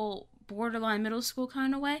school, borderline middle school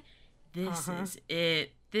kind of way, this is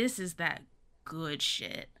it. This is that good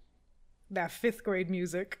shit. That 5th grade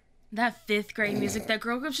music. That 5th grade music that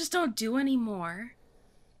girl groups just don't do anymore.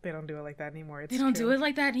 They don't do it like that anymore. They don't do it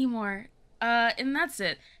like that anymore. And that's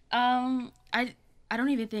it. I don't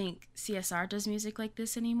even think CSR does music like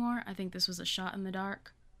this anymore. I think this was a shot in the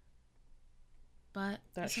dark. But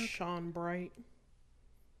that's Sean Bright.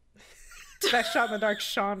 That shot in the dark,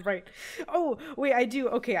 Sean Bright. Oh, wait, I do.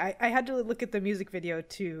 Okay, I had to look at the music video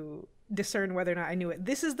to discern whether or not I knew it.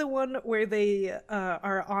 This is the one where they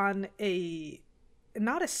are on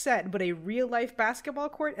not a set, but a real life basketball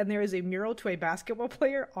court, and there is a mural to a basketball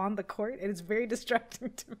player on the court, and it's very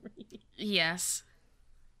distracting to me. Yes.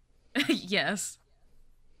 Yes.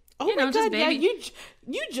 Oh You my know, just god, yeah, baby-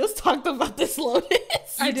 you just talked about this,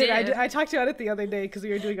 Lotus. I did. did. I talked about it the other day because we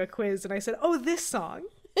were doing a quiz, and I said, "Oh, this song."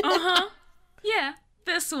 Uh-huh. Yeah,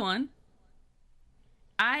 this one.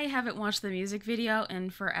 I haven't watched the music video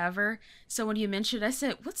in forever, so when you mentioned it, I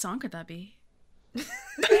said, what song could that be? But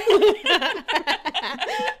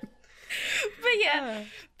yeah,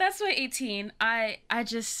 that's my 18. I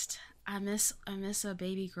miss a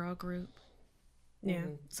baby girl group. Yeah.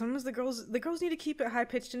 Sometimes the girls need to keep it high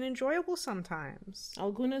pitched and enjoyable. Sometimes.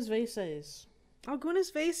 Algunas veces.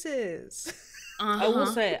 Algunas Vases. I will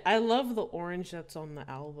say, I love the orange that's on the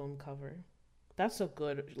album cover. That's a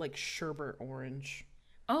good, like, sherbet orange.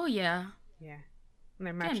 Oh yeah, Yeah. And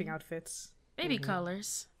they're matching outfits. baby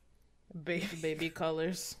colors. Baby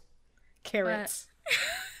colors. Carrots.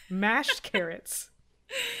 Mashed carrots.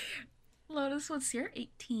 Lotus, what's your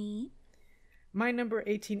 18? My number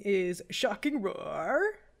 18 is Shocking Roar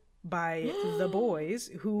by The Boys,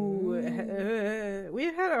 who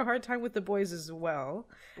we've had a hard time with The Boys as well.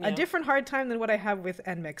 Yeah. A different hard time than what I have with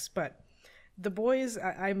NMIX, but The Boys,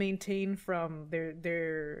 I maintain from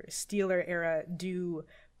their Steeler era, do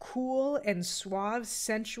cool and suave,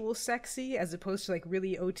 sensual sexy, as opposed to like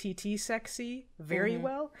really OTT sexy very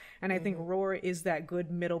well. And I think Roar is that good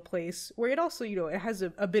middle place where it also, you know, it has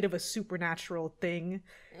a bit of a supernatural thing.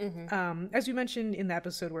 As we mentioned in the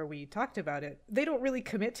episode where we talked about it, they don't really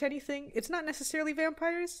commit to anything. It's not necessarily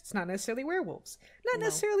vampires. It's not necessarily werewolves. Not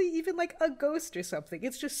necessarily even like a ghost or something.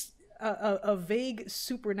 It's just a vague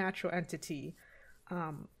supernatural entity,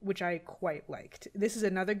 which I quite liked. This is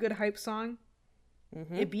another good hype song.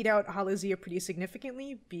 It beat out Halazia pretty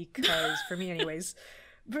significantly because, for me anyways,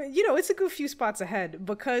 but you know, it's a good few spots ahead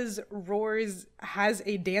because Roars has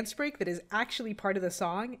a dance break that is actually part of the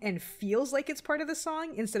song and feels like it's part of the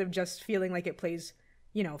song instead of just feeling like it plays,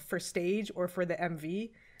 you know, for stage or for the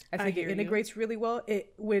MV. I think it integrates really well.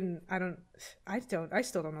 I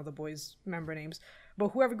still don't know the boys' member names, but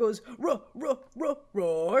whoever goes roar, roar, roar,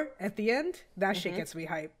 roar at the end, that shit gets me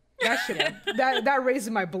hype. That shit, that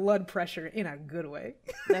raises my blood pressure in a good way.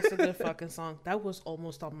 That's a good fucking song. That was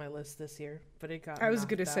almost on my list this year, but it got I was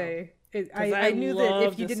knocked gonna out. say, I I knew that if love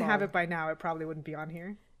you this didn't have song. it by now, it probably wouldn't be on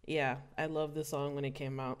here. Yeah, I love this song when it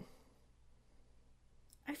came out.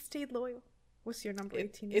 I stayed loyal. What's your number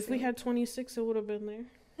 18? If we had 26, it would have been there.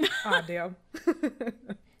 Ah, damn.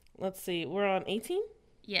 Let's see, we're on 18?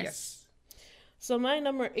 Yes. So my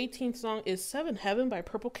number 18 song is Seven Heaven by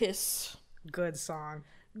Purple Kiss. Good song.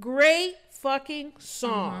 Great fucking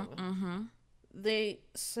song. They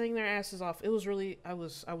sang their asses off. It was really, I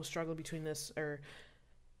was struggling between this or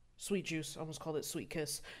Sweet Juice. I almost called it Sweet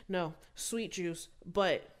Kiss. No, Sweet Juice.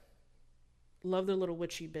 But love their little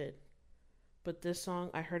witchy bit. But this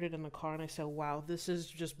song, I heard it in the car and I said, wow, this is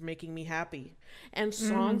just making me happy. And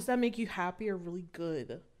songs that make you happy are really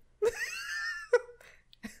good.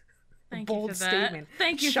 Thank Bold you for that. statement.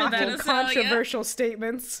 Thank you Shocking, for that, Azalea. controversial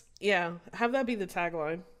statements. Yeah, have that be the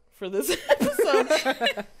tagline for this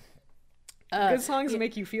episode. Good songs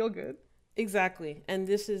make you feel good. Exactly. And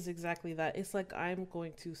this is exactly that. It's like I'm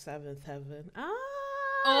going to seventh heaven.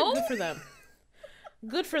 Oh. Good for them.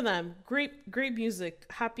 Good for them. Great music.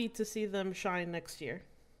 Happy to see them shine next year.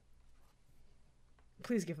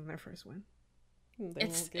 Please give them their first win. They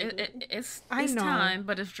It's won't get it. it's I know. time,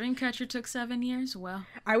 but if Dreamcatcher took 7 years, well,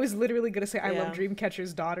 I was literally gonna say I Yeah. love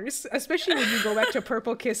Dreamcatcher's Daughters, especially when you go back to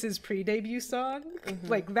Purple Kiss's pre-debut song.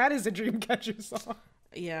 Like that is a Dreamcatcher song.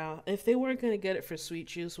 Yeah, if they weren't going to get it for Sweet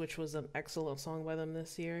Juice, which was an excellent song by them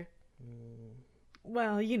this year.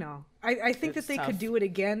 Well, you know, I think It's that they tough. could do it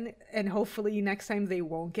again, and hopefully next time they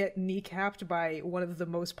won't get kneecapped by one of the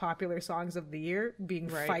most popular songs of the year, being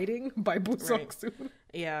Right. Fighting by Busok Right. Soon.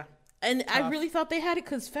 Yeah. And I really thought they had it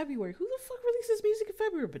because February. Who the fuck releases music in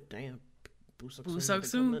February? But damn, Busok Busok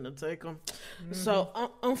Soon. Soon. To take them.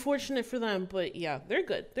 So unfortunate for them, but yeah, they're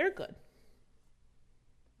good. They're good.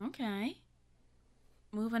 okay.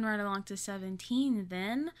 Moving right along to 17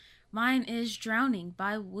 then. Mine is Drowning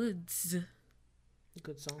by Woods.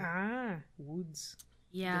 Good song. Ah, Woods.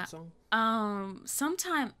 Yeah. Good song.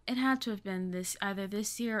 Sometime it had to have been either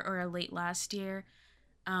this year or late last year.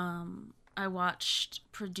 I watched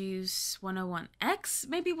Produce 101X,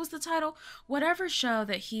 maybe was the title. Whatever show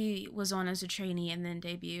that he was on as a trainee and then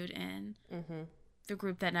debuted in the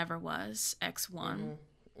group that never was, X1.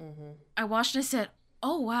 I watched and I said,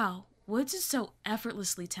 oh wow, Woods is so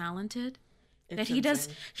effortlessly talented that It's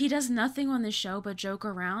he does nothing on the show but joke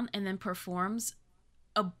around and then performs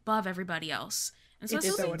above everybody else. And so It's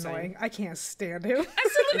it's so insane. annoying. I can't stand him. I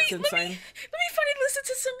said, It's insane. let me finally listen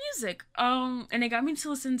to some music. And it got me to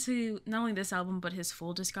listen to not only this album but his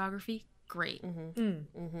full discography. Great,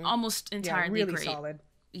 almost entirely really great. solid.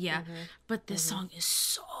 Yeah, but this song is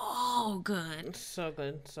so good. It's so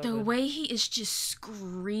good. So The good. way he is just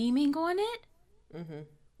screaming on it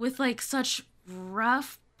with like such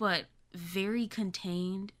rough but very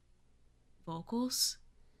contained vocals.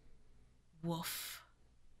 Woof.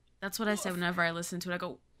 That's what I say whenever I listen to it. I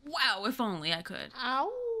go, wow, if only I could. Ow.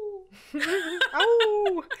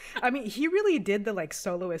 Oh, I mean, he really did the like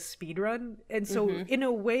soloist speed run, and so in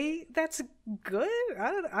a way, that's good.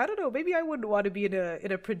 I don't know. Maybe I wouldn't want to be in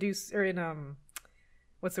a produce or in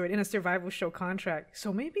what's the word, in a survival show contract.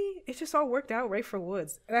 So maybe it just all worked out right for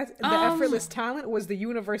Woods. That's the effortless talent was the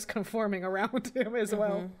universe conforming around him as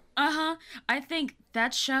well. I think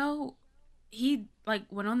that show, he like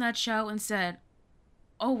went on that show and said,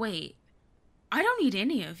 "Oh wait, I don't need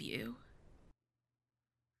any of you."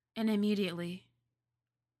 And immediately,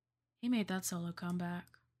 he made that solo comeback.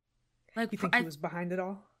 Like You think he was behind it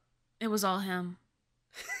all? it was all him.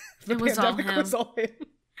 The It was all pandemic him. was all him.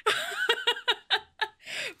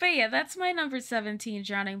 But yeah, that's my number 17,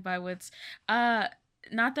 Drowning by Woods.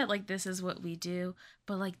 Not that like this is what we do,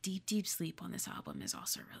 but like Deep Deep Sleep on this album is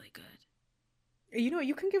also really good. You know,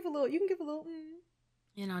 you can give a little.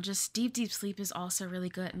 You know, just Deep Deep Sleep is also really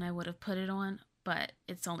good, and I would have put it on, but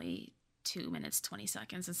it's only 2 minutes 20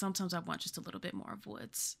 seconds, and sometimes I want just a little bit more of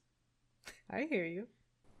Woods. I hear you.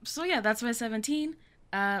 So yeah, that's my 17.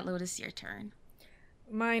 Lotus, your turn.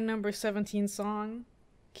 My number 17 song,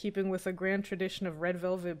 keeping with a grand tradition of Red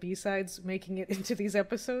Velvet B-sides making it into these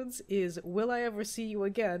episodes, is Will I Ever See You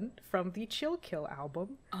Again from the Chill Kill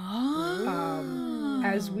album.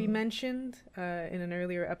 As we mentioned in an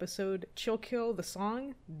earlier episode, Chill Kill, the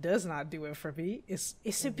song, does not do it for me. It's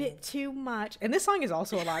a bit too much. And this song is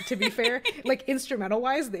also a lot, to be fair. Like,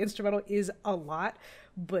 instrumental-wise, the instrumental is a lot,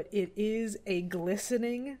 but it is a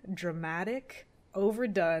glistening, dramatic,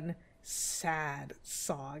 overdone, sad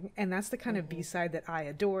song. And that's the kind of B-side that I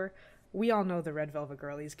adore. We all know the Red Velvet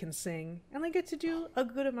Girlies can sing, and they get to do a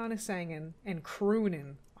good amount of singing and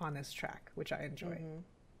crooning on this track, which I enjoy.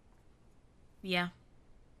 Yeah.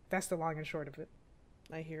 That's the long and short of it.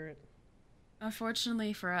 I hear it.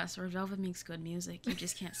 Unfortunately for us, Red Velvet makes good music. You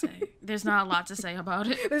just can't say. There's not a lot to say about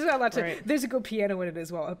it. There's not a lot to. Right. There's a good piano in it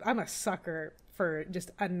as well. I'm a sucker for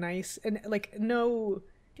just a nice and like no.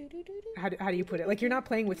 How do you put it? Like you're not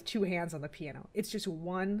playing with two hands on the piano. It's just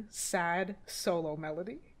one sad solo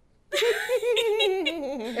melody.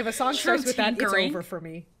 If a song starts with that, it's tinkering. over for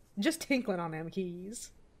me. Just tinkling on them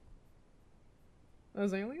keys.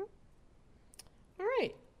 Azalea? All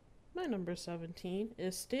right. My number 17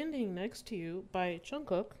 is Standing Next to You by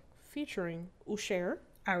Jungkook featuring Usher.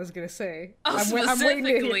 I was gonna say. Oh, I'm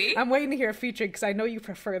specifically? I'm waiting to hear a feature because I know you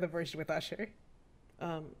prefer the version with Usher.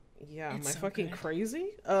 Yeah, It's am I so fucking good.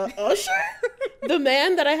 crazy? Usher? The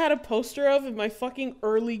man that I had a poster of in my fucking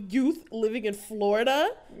early youth living in Florida?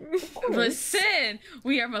 Listen,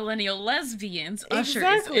 we are millennial lesbians. Usher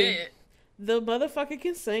Exactly. is it. The motherfucker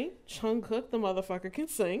can sing. Jungkook, the motherfucker can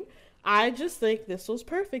sing. I just think this was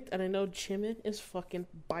perfect. And I know Jimin is fucking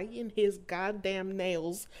biting his goddamn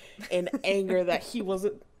nails in anger that he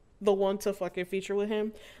wasn't the one to fucking feature with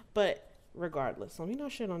him. But regardless, let me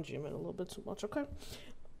not shit on Jimin a little bit too much, okay?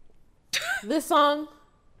 This song,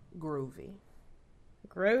 groovy.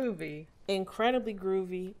 Groovy. Incredibly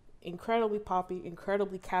groovy, incredibly poppy,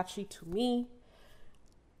 incredibly catchy to me.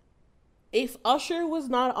 If Usher was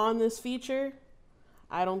not on this feature,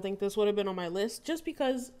 I don't think this would have been on my list, just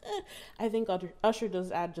because I think Usher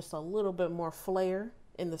does add just a little bit more flair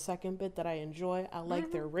in the second bit that I enjoy. I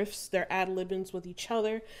like their riffs, their ad-libbings with each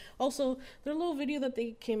other. Also, their little video that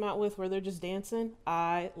they came out with where they're just dancing,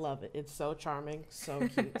 I love it. It's so charming, so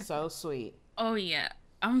cute, so sweet. Oh yeah.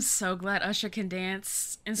 I'm so glad Usher can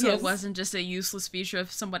dance, and so Yes. it wasn't just a useless feature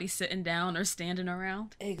of somebody sitting down or standing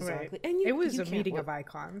around. Exactly. Right. And It was you a can't meeting win. of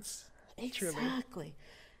icons. Truly. Exactly.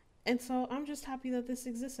 And so I'm just happy that this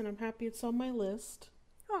exists, and I'm happy it's on my list.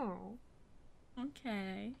 Oh.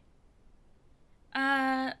 Okay.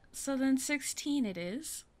 So then 16 it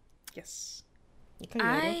is. Yes. Okay,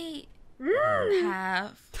 I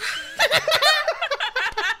have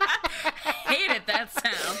hated that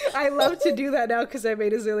sound. I love to do that now because I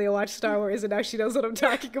made Azalea watch Star Wars and now she knows what I'm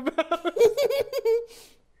talking about.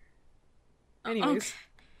 Anyways,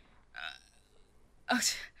 Okay.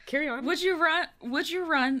 carry on. Would you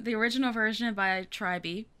run the original version by Tribe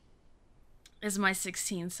is my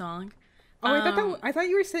 16 song. Oh, I thought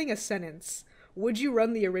you were saying a sentence. Would you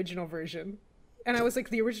run the original version? And I was like,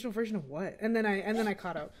 the original version of what? And then I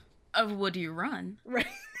caught up. of Would You Run. Right.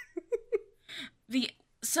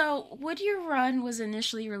 So Would You Run was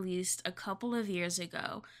initially released a couple of years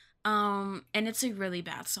ago. And it's a really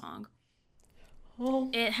bad song.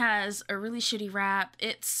 Oh. It has a really shitty rap.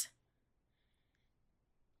 It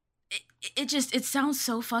sounds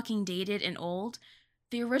so fucking dated and old.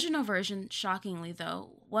 The original version, shockingly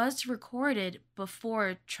though, was recorded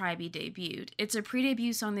before Tribe debuted. It's a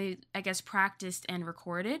pre-debut song they, I guess, practiced and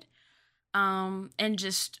recorded, and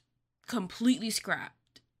just completely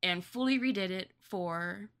scrapped and fully redid it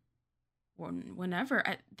for whenever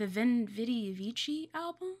at the Vin Vidi Vici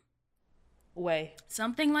album,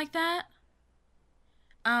 something like that.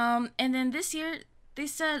 And then this year they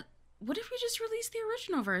said, what if we just release the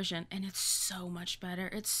original version? And it's so much better.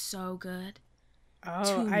 It's so good.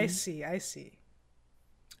 Oh, I see. It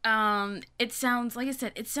sounds, like I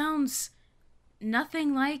said, it sounds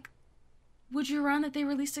nothing like Would You Run that they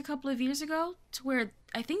released a couple of years ago, to where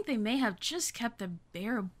I think they may have just kept the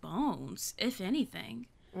bare bones, if anything.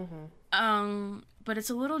 But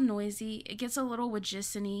it's a little noisy. It gets a little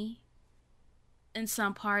Wajissany in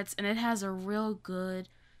some parts, and it has a real good,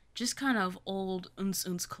 just kind of old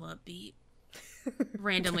uns club beat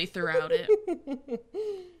randomly throughout it.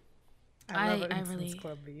 I love an really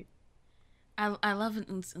club beat. I love an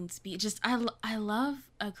uns beat. Just I love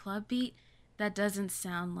a club beat that doesn't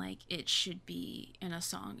sound like it should be in a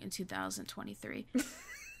song in 2023.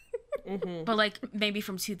 But like maybe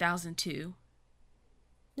from 2002.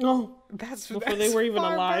 No, that's before they were even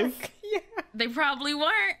alive. Yeah, they probably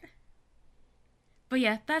weren't. But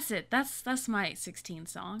yeah, that's it. That's my 16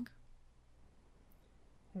 song.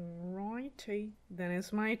 Righty, then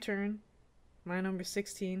it's my turn. My number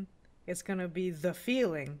 16. It's gonna be "The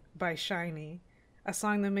Feeling" by SHINee, a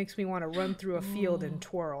song that makes me want to run through a field and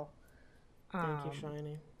twirl. Thank you,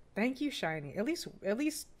 SHINee. Thank you, SHINee. At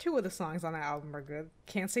least two of the songs on that album are good.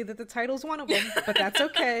 Can't say that the title's one of them, but that's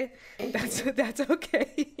okay. That's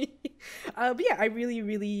okay. But yeah, I really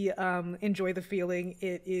enjoy "The Feeling."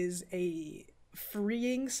 It is a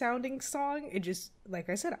freeing sounding song. It just, like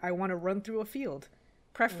I said, I want to run through a field,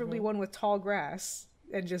 preferably one with tall grass,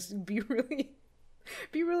 and just be really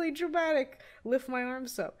dramatic, lift my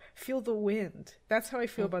arms up, feel the wind. That's how I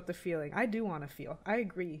feel about "The Feeling." I do want to feel. I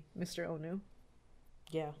agree, Mr. Onu.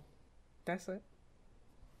 Yeah, that's it.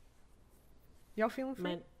 Y'all feeling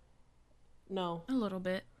free? No, a little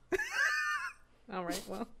bit. All right,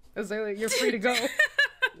 well, you're free to go.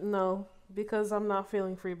 No, because I'm not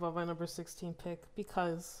feeling free about my number 16 pick,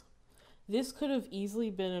 because this could have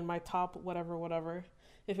easily been in my top whatever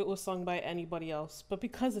if it was sung by anybody else, but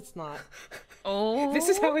because it's not. Oh, this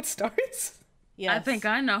is how it starts? Yes. I think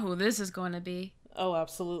I know who this is going to be. Oh,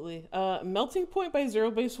 absolutely. Melting Point by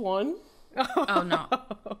Zero Base One. Oh no,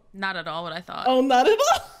 not at all what I thought. Oh, not at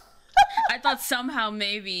all. I thought somehow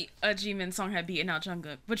maybe a Jimin song had beaten out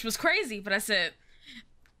Jungkook, which was crazy, but I said,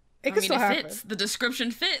 it could still happen. Fits. The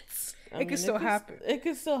description fits. It could still happen. It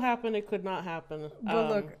could still happen. It could not happen. But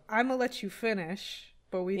look, I'm gonna let you finish.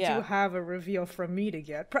 But we do have a reveal from me to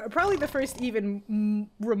get. Probably the first even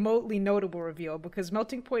remotely notable reveal, because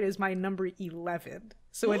Melting Point is my number 11.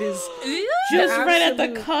 So it is just right at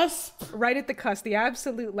the cusp. Right at the cusp. The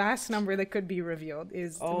absolute last number that could be revealed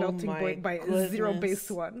is Melting Point by Zero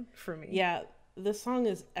Base One for me. Yeah, the song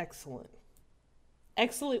is excellent.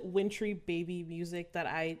 Excellent wintry baby music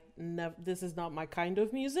that this is not my kind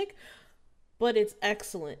of music, but it's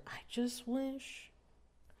excellent. I just wish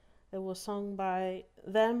it was sung by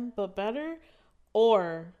them, but better,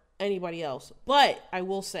 or anybody else. But I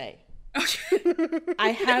will say,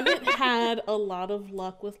 I haven't had a lot of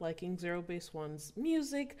luck with liking Zero Base One's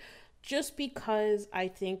music, just because I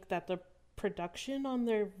think that the production on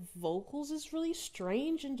their vocals is really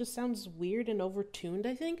strange and just sounds weird and overtuned.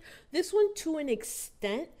 I think this one, to an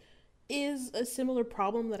extent, is a similar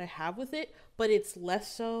problem that I have with it, but it's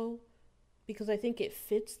less so, because I think it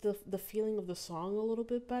fits the feeling of the song a little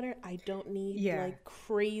bit better. I don't need like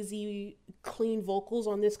crazy clean vocals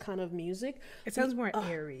on this kind of music. It sounds more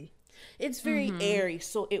airy. It's very airy,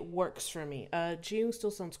 so it works for me. Jung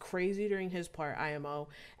still sounds crazy during his part, IMO.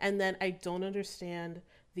 And then I don't understand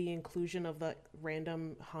the inclusion of the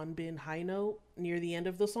random Hanbin high note near the end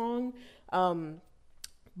of the song.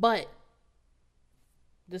 But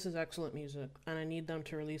this is excellent music, and I need them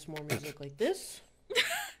to release more music like this.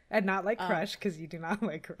 And not like Crush, because you do not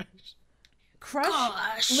like Crush.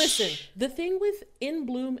 Crush. Listen, the thing with In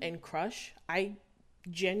Bloom and Crush, I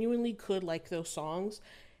genuinely could like those songs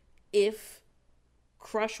if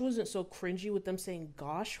Crush wasn't so cringy with them saying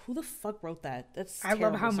 "gosh." Who the fuck wrote that? That's I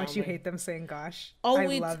love how much you hate them saying "gosh." Oh,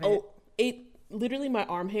 I love it. It literally my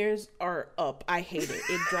arm hairs are up. I hate it.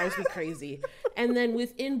 It drives me crazy. And then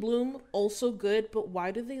with In Bloom, also good, but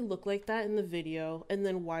why do they look like that in the video? And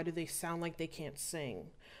then why do they sound like they can't sing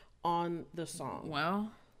on the song?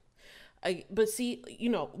 Well, but see,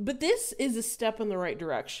 but this is a step in the right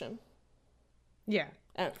direction. Yeah,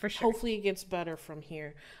 for sure. Hopefully it gets better from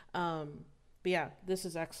here. But yeah, this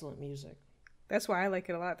is excellent music. That's why I like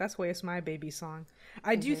it a lot. That's why it's my baby song.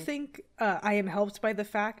 I do think I am helped by the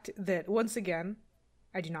fact that, once again,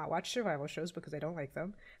 I do not watch survival shows because I don't like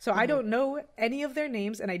them. So I don't know any of their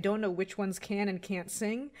names, and I don't know which ones can and can't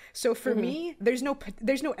sing. So for me, there's no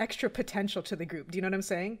extra potential to the group. Do you know what I'm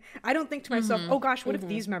saying? I don't think to myself, oh gosh, what if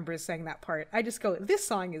these members sang that part? I just go, this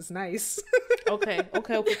song is nice. Okay.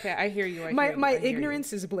 I hear you. My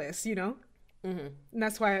ignorance is bliss, And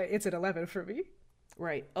that's why it's at 11 for me.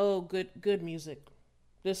 Right. Oh, good music.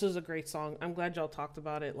 This is a great song. I'm glad y'all talked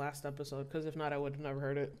about it last episode, because if not, I would have never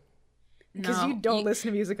heard it. Because you don't listen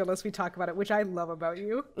to music unless we talk about it, which I love about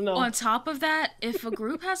you. No. On top of that, if a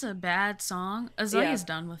group has a bad song, Azalea's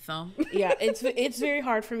done with them. Yeah, it's very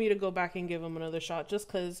hard for me to go back and give them another shot, just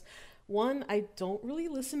because, one, I don't really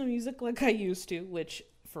listen to music like I used to, which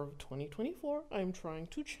for 2024, I'm trying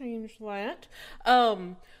to change that.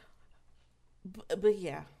 But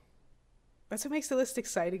yeah. That's what makes the list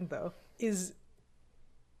exciting, though, is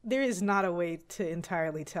there is not a way to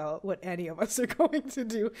entirely tell what any of us are going to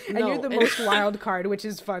do. And you're the most wild card, which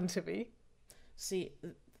is fun to me. See,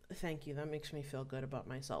 thank you. That makes me feel good about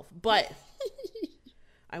myself. But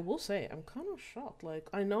I will say, I'm kind of shocked. Like,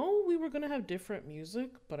 I know we were going to have different music,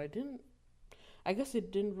 but I guess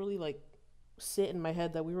it didn't really, sit in my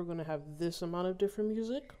head that we were going to have this amount of different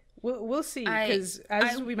music. We'll see, because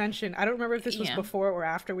as we mentioned, I don't remember if this was before or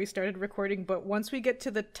after we started recording, but once we get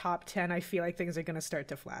to the top 10, I feel like things are going to start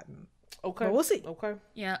to flatten. Okay. But we'll see. Okay.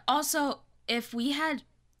 Yeah. Also, if we had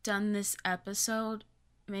done this episode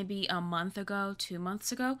maybe a month ago, 2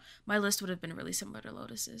 months ago, my list would have been really similar to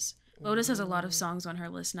Lotus's. Lotus has a lot of songs on her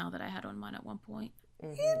list now that I had on mine at one point.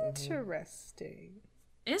 Interesting.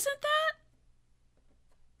 Isn't that?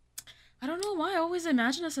 I don't know why I always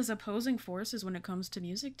imagine us as opposing forces when it comes to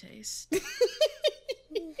music taste.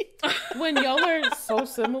 When y'all are so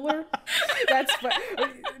similar. That's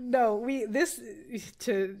no,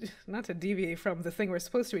 not to deviate from the thing we're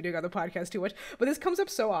supposed to be doing on the podcast too much, but this comes up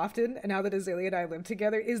so often, and now that Azalea and I live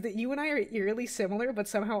together, is that you and I are eerily similar, but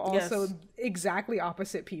somehow also exactly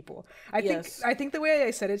opposite people. I think the way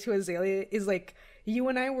I said it to Azalea is like, you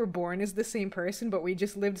and I were born as the same person, but we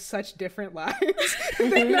just lived such different lives.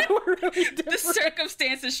 They now we're really different. The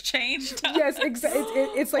circumstances changed. Yes, exactly.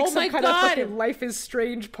 It's like some kind of fucking Life is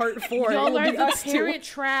Strange Part 4. Y'all are the Parent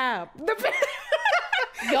Trap.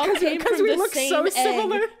 Y'all came from the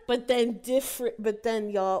same egg, but then different. But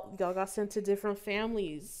then y'all got sent to different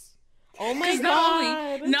families. Oh my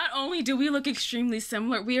god! Not only do we look extremely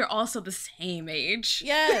similar, we are also the same age.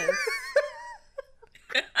 Yes.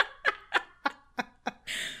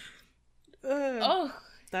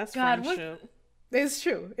 That's God, friendship. It's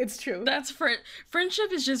true. It's true. That's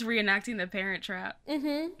friendship is just reenacting the Parent Trap.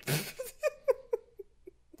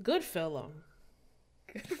 Good film.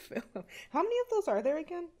 Good film. How many of those are there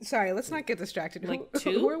again? Sorry, let's not get distracted. Like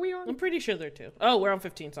 2? Who are we on? I'm pretty sure there are 2. Oh, we're on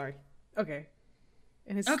 15. Sorry. Okay.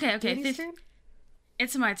 And it's okay. turn?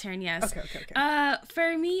 It's my turn. Yes. Okay.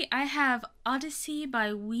 For me, I have Odyssey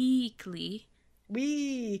by Weekly.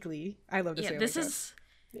 I love to say this is.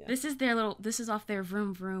 Yeah. This is off their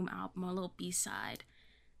Vroom Vroom album, a little B-side.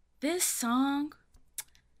 This song,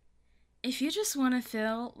 if you just want to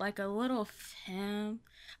feel like a little femme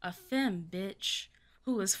bitch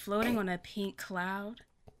who is floating on a pink cloud,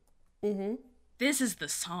 this is the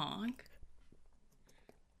song.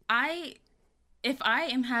 If I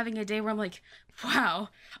am having a day where I'm like, wow,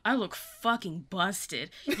 I look fucking busted.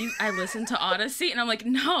 I listen to Odyssey and I'm like,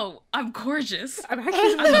 no, I'm gorgeous. I'm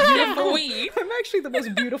actually the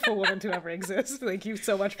most beautiful woman to ever exist. Thank you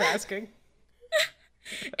so much for asking.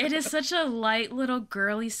 It is such a light little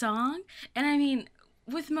girly song. And I mean,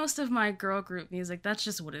 with most of my girl group music, that's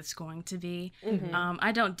just what it's going to be.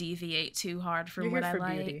 I don't deviate too hard from what I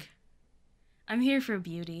like. Beauty. I'm here for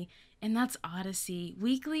beauty. And that's Odyssey.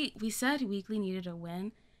 We said Weekly needed a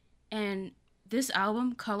win. And this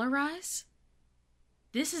album, Colorize,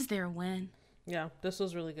 this is their win. Yeah, this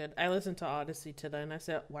was really good. I listened to Odyssey today and I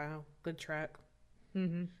said, wow, good track.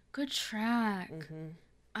 Good track.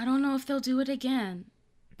 I don't know if they'll do it again.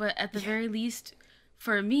 But at the very least,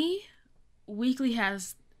 for me, Weekly had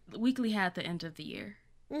the end of the year.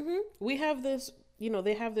 We have this,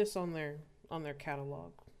 they have this on their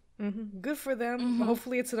catalog. Good for them.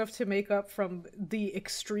 Hopefully it's enough to make up from the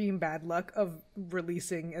extreme bad luck of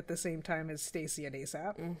releasing at the same time as Stacey and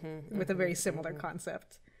ASAP with a very similar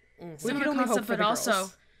concept. Similar concept, but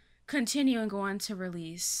also continuing on to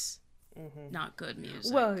release not good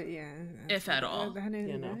music. Well, yeah. If at all. That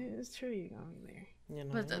is true, you're going there.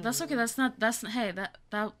 But that's okay.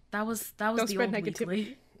 That was Don't the spread old negativity.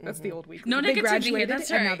 weekly. That's the old weekly. No They negativity here, graduated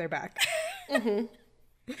that's and now right. they're back.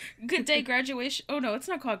 Good Day Graduation. Oh no, it's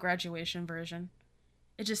not called Graduation Version.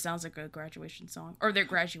 It just sounds like a graduation song, or they're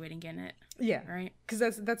graduating in it. Yeah, Right.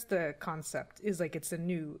 because that's the concept. Is like it's a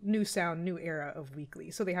new sound, new era of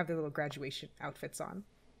weekly. So they have their little graduation outfits on.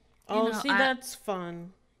 Oh, know, that's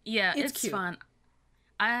fun. Yeah, It's it's cute. fun.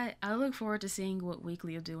 I look forward to seeing what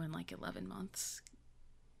Weekly will do in like 11 months,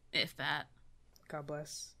 if that. God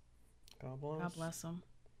bless. God bless them.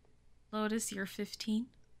 Lotus, you're 15.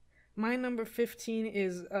 My number 15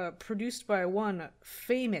 is produced by one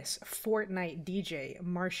famous Fortnite DJ,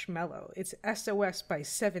 Marshmello. It's SOS by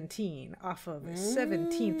 17 off of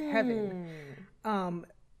 17th Heaven.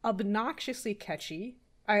 Obnoxiously catchy.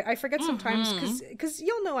 I forget sometimes because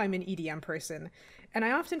you'll know I'm an EDM person, and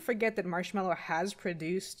I often forget that Marshmello has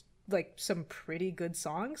produced like some pretty good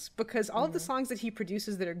songs, because all of the songs that he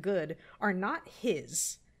produces that are good are not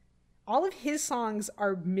his. All of his songs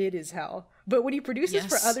are mid as hell, but when he produces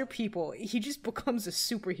for Yes. other people, he just becomes a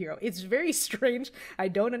superhero. It's very strange. I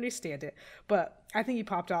don't understand it, but I think he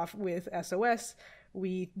popped off with SOS.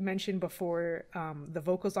 We mentioned before, the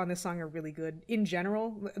vocals on this song are really good. In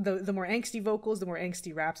general, the more angsty vocals, the more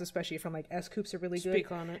angsty raps, especially from like S Coops, are really good.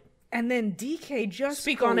 Speak on it. And then DK just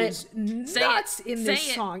Speak on goes it. nuts in this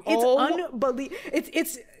Say it. song. It's Oh. unbelievable.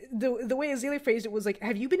 It's the way Azalea phrased it was like,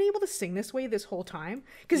 have you been able to sing this way this whole time?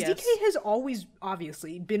 Because Yes. DK has always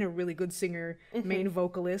obviously been a really good singer, main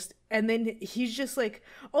vocalist, and then he's just like,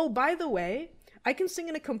 oh, by the way, I can sing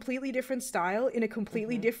in a completely different style, in a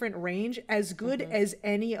completely different range, as good as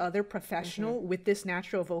any other professional with this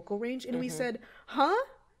natural vocal range. And we said, huh?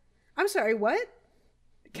 I'm sorry, what?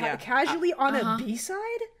 Yeah. Casually on a B-side?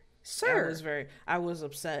 Sir. I was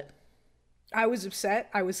upset. I was upset.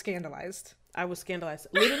 I was scandalized. I was scandalized.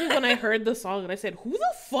 Literally, when I heard the song and I said, "Who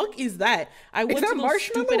the fuck is that?" I went that to those Marshmello?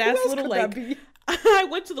 stupid Who ass else little could that like. be? I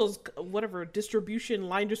went to those whatever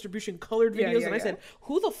line distribution colored Yeah, videos, yeah, and I yeah. said,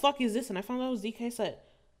 "Who the fuck is this?" And I found out it was DK. Said,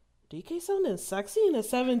 "DK sounding sexy in a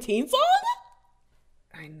 17 song."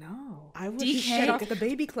 I know. I was DK Shut off shook. the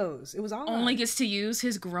baby clothes. It was all Only on. gets to use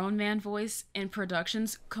his grown man voice in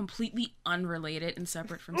productions completely unrelated and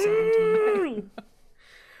separate from 17.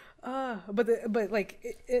 But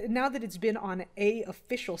now that it's been on a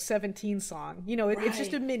official 17 song, you know, it's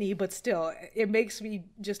just a Right. mini, but still, it makes me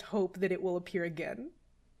just hope that it will appear again.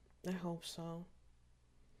 I hope so.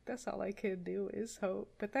 That's all I can do is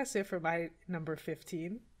hope. But that's it for my number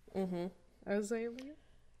 15. Azalea.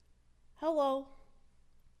 Hello.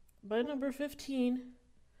 My number 15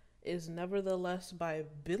 is Nevertheless by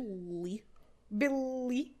Billy.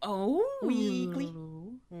 Billy. Oh. Weekly.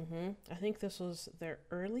 I think this was their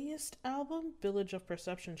earliest album, Village of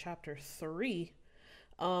Perception Chapter 3.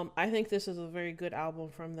 I think this is a very good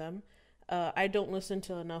album from them. I don't listen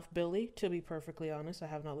to enough Billy, to be perfectly honest. I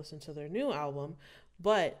have not listened to their new album,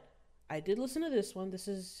 but I did listen to this one. This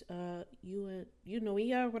is You Know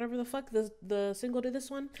Ya, whatever the fuck the single to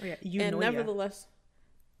this one. Oh, yeah. You And Know Ya.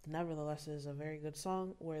 Nevertheless is a very good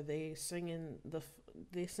song where they sing in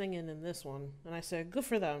in this one, and I said good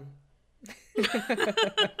for them. Because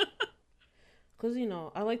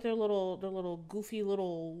I like their little goofy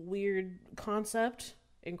little weird concept,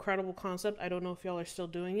 incredible concept. I don't know if y'all are still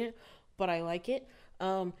doing it, but I like it.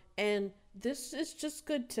 And this is just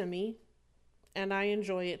good to me, and I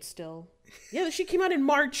enjoy it still. Yeah, she came out in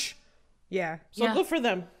March, Yeah. so Yeah. good for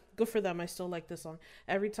them. Good for them. I still like this song.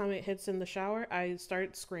 Every time it hits in the shower, I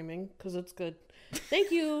start screaming because it's good.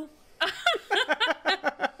 Thank you.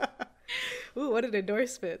 Ooh, what an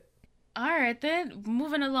endorsement. All right, then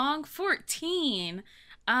moving along, 14.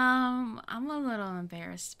 I'm a little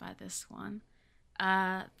embarrassed by this one.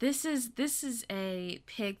 This is a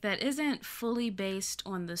pick that isn't fully based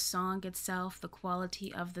on the song itself, the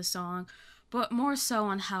quality of the song, but more so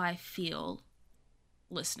on how I feel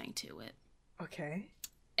listening to it. Okay.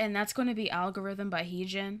 And that's going to be Algorithm by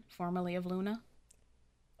Heejin, formerly of Luna.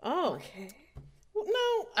 Oh. Okay.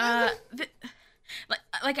 No.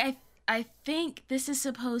 I think this is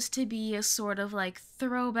supposed to be a sort of like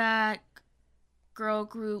throwback girl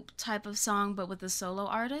group type of song, but with a solo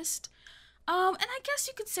artist. And I guess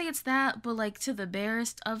you could say it's that, but like to the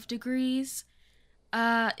barest of degrees.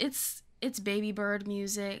 It's Baby Bird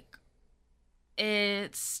music.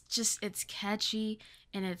 It's catchy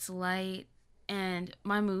and it's light and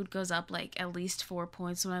my mood goes up like at least 4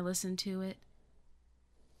 points when I listen to it.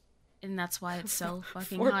 And that's why it's so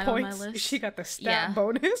fucking 4 high points. on my list. She got the stat Yeah.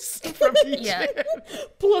 bonus from each. Yeah.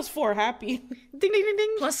 Plus 4 happy. Ding ding ding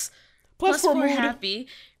ding. Plus Plus 4 4 mood. happy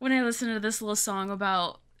when I listen to this little song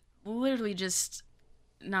about literally just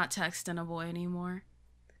not texting a boy anymore.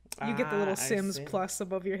 You get the little I Sims see. plus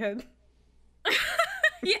above your head.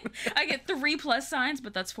 Yeah, I get 3 plus signs,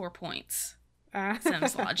 but that's 4 points.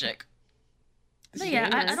 Sims logic. But yeah,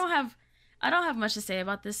 I don't have much to say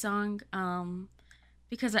about this song,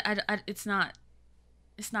 because it's not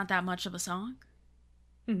that much of a song.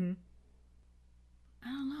 Mm-hmm. I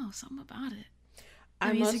don't know, something about it. The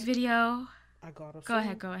I music must- video. I gotta Go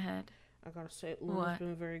ahead. I gotta say, Luna's What?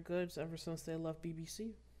 been very good ever since they left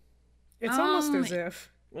BBC. It's almost Um, as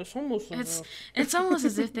if. It's almost It's almost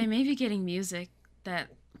as if they may be getting music that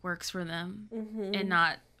works for them and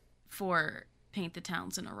not for Paint the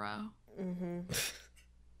Towns in a Row.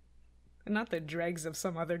 Not the dregs of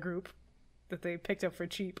some other group that they picked up for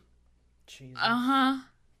cheap. Jesus.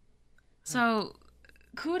 So,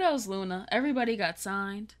 kudos, Luna. Everybody got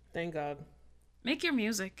signed. Thank God. Make your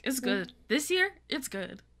music. It's good. This year, it's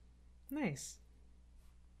good. Nice.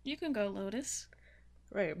 You can go, Lotus.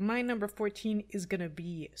 Right, my number 14 is gonna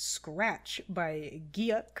be Scratch by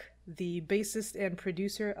Gyuk, the bassist and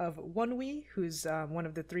producer of Onewee, who's one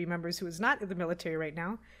of the 3 members who is not in the military right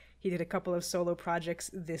now. He did a couple of solo projects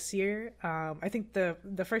this year. I think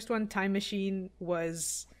the first one, Time Machine,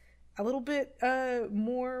 was a little bit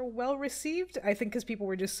more well received. I think because people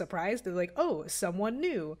were just surprised. They're like, "Oh, someone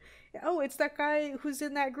new. Oh, it's that guy who's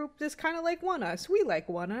in that group that's kind of like One Us. We like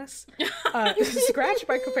One Us." Scratch,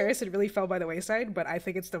 by comparison, really fell by the wayside, but I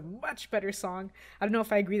think it's the much better song. I don't know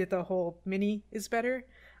if I agree that the whole mini is better.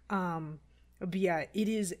 But yeah, it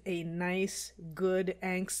is a nice, good,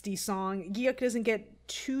 angsty song. Gyuk doesn't get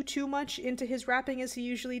too much into his rapping as he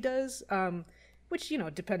usually does, which, you know,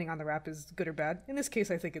 depending on the rap is good or bad. In this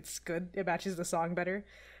case, I think it's good. It matches the song better.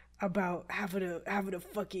 About having a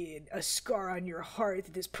fucking a scar on your heart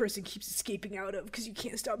that this person keeps escaping out of because you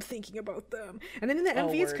can't stop thinking about them. And then in the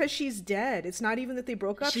MV, it's word. because she's dead. It's not even that they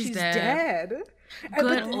broke up. She's She's dead. dead.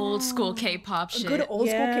 Good old school K-pop shit. Good old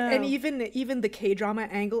school, Yeah. and even the K-drama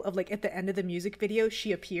angle of like at the end of the music video,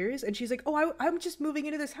 she appears and she's like, "Oh, I'm just moving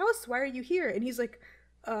into this house. Why are you here?" And he's like,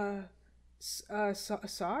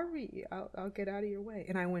 sorry, I'll get out of your way."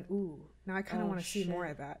 And I went, "Ooh, now I kind of Oh, want to see more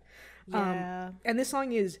shit. of that." Yeah. And this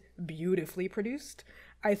song is beautifully produced.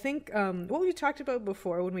 I think what we talked about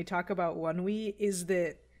before when we talk about Onewee is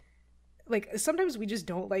that, like, sometimes we just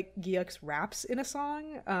don't like Gyuk's raps in a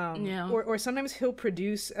song. Yeah. Or sometimes he'll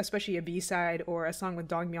produce, especially a B-side or a song with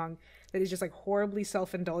Dongmyeon that is just like horribly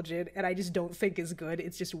self-indulgent and I just don't think is good.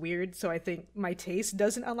 It's just weird. So I think my taste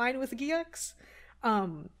doesn't align with Gyuk's.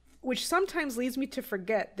 Which sometimes leads me to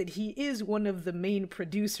forget that he is one of the main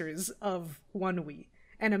producers of Onewee.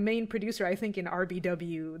 And a main producer, I think, in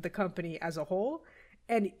RBW, the company as a whole.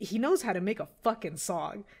 And he knows how to make a fucking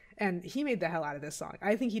song. And he made the hell out of this song.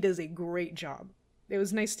 I think he does a great job. It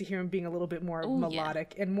was nice to hear him being a little bit more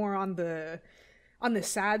melodic and more on the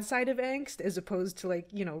sad side of angst as opposed to, like,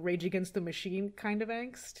 you know, Rage Against the Machine kind of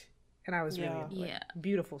angst. And I was really into it. Yeah.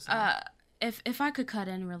 Beautiful song. If I could cut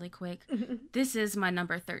in really quick, this is my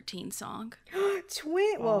number 13 song.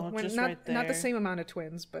 Twin. Well, just not right not the there. same amount of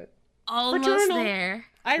twins, but Almost Fraternal. there.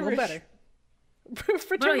 a little Irish. better.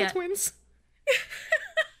 Fraternal yeah. twins.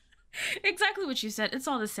 Exactly what you said. It's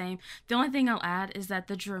all the same. The only thing I'll add is that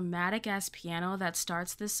the dramatic ass piano that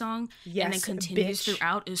starts this song and then Yes, continues bitch.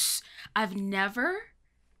 throughout is I've never,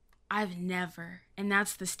 and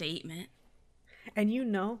that's the statement. And you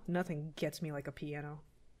know, nothing gets me like a piano.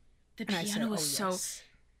 The And I said, piano "Oh, was so. yes."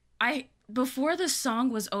 Before the song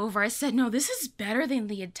was over, I said, no, this is better than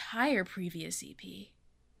the entire previous EP.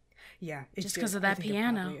 Yeah, it's Just 'cause of I that think it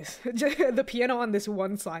piano. probably is. The piano on this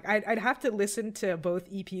one song. I'd have to listen to both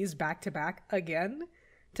EPs back to back again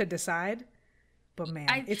to decide. But man,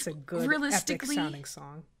 it's a good, epic realistically- sounding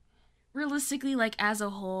song. Realistically, like as a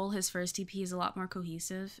whole, his first EP is a lot more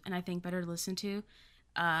cohesive and I think better to listen to.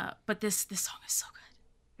 But this song is so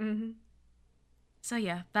good. Mm-hmm. So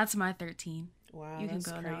yeah, that's my 13. Wow, You can that's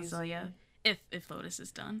go crazy. now, Zoya. If Lotus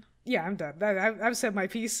is done. Yeah, I'm done. I've said my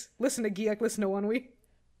piece. Listen to Gyuk, listen to Onewee.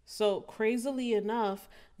 So crazily enough,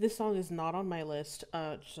 this song is not on my list.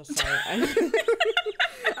 Just sorry.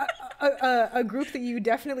 A group that you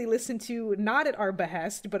definitely listen to, not at our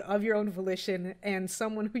behest, but of your own volition, and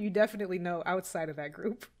someone who you definitely know outside of that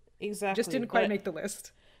group. Exactly. Just didn't quite but make the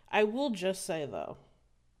list. I will just say though,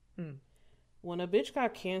 when a bitch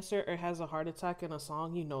got cancer or has a heart attack in a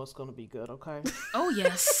song, you know it's gonna be good. Okay. Oh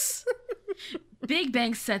yes. Big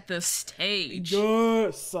Bang set the stage.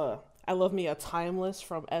 Yes. I love me a Timeless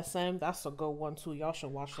from SM. That's a good one too. Y'all should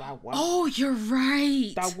watch that one. Oh, you're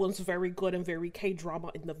right. That one's very good and very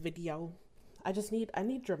K-drama in the video. I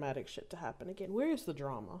need dramatic shit to happen again. Where is the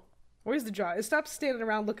drama? Where's the draw? Stop standing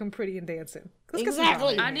around looking pretty and dancing. Let's get some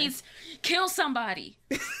Exactly. drama I in here. need kill somebody.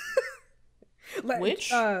 Like,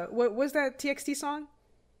 Which? what was that TXT song?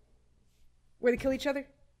 Where they kill each other?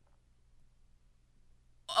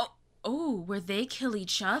 Oh, where they kill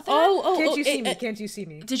each other? Can't you see me? Can't you see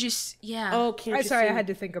me? Did you? Yeah. Oh, can't I'm you sorry, see? I had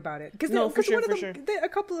to think about it. Because No, for sure, a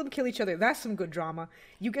couple of them kill each other. That's some good drama.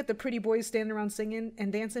 You get the pretty boys standing around singing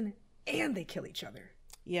and dancing, and they kill each other.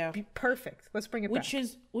 Yeah. Be perfect. Let's bring it back.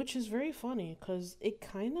 Which is very funny because it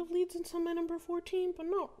kind of leads into my number 14, but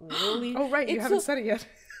not really. Oh right, you haven't said it yet.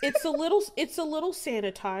 It's a little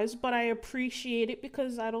sanitized, but I appreciate it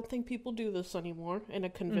because I don't think people do this anymore in a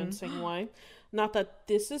convincing way. Not that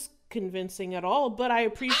this is convincing at all, but I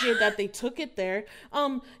appreciate that they took it there.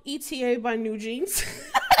 ETA by New Jeans.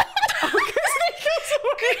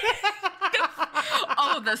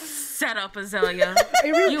 Oh, the setup, Azalea.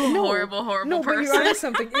 You horrible No, but person. you're onto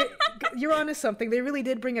something. You're onto something. They really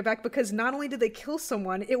did bring it back because not only did they kill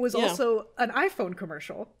someone, it was also an iPhone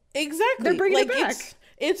commercial. Exactly. They're bringing it back.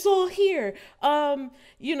 It's all here.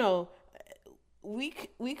 You know, we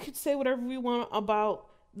could say whatever we want about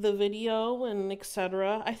the video and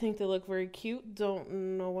etc. I think they look very cute. Don't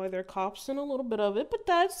know why they're cops in a little bit of it, but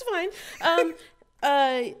that's fine.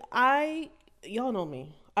 Y'all know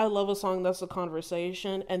me. I love a song that's a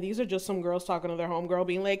conversation, and these are just some girls talking to their homegirl,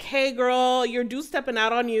 being like, "Hey, girl, your dude's stepping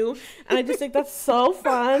out on you," and I just think that's so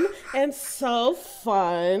fun and so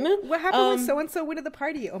fun. What happened when so and so went to the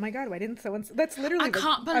party? Oh my god, why didn't so and so? That's literally. I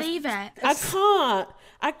can't believe it.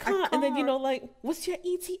 I can't. And then, you know, like, what's your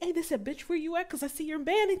ETA? They said, bitch, where you at? Because I see your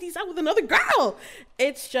man and he's out with another girl.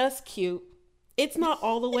 It's just cute. It's not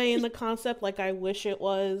all the way in the concept like I wish it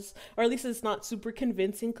was. Or at least it's not super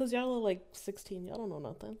convincing because y'all are like 16. Y'all don't know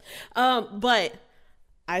nothing. But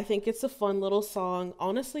I think it's a fun little song.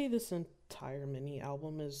 Honestly, this entire mini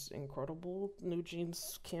album is incredible. New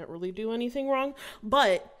Jeans can't really do anything wrong.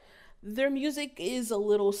 But their music is a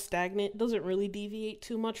little stagnant. Doesn't really deviate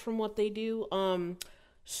too much from what they do.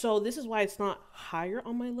 So this is why it's not higher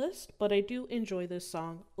on my list, but I do enjoy this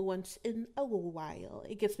song once in a while.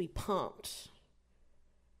 It gets me pumped.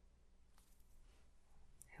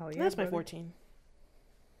 Hell yeah, That's my brother. 14.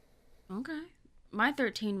 Okay. My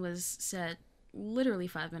 13 was set literally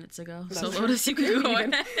 5 minutes ago. So That's Lotus, you can go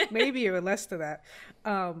Even- ahead. maybe or less to that.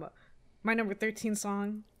 My number 13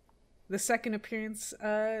 song, the second appearance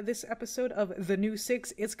this episode of The New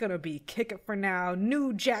Six, it's gonna be Kick It For Now,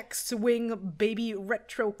 New Jack Swing Baby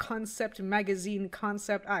Retro Concept Magazine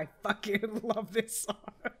Concept. I fucking love this song.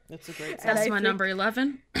 It's a great song. That's I my think- number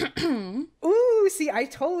 11. Ooh, see, I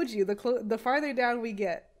told you, the farther down we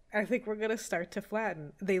get, I think we're gonna start to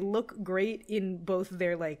flatten. They look great in both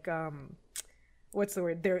their like what's the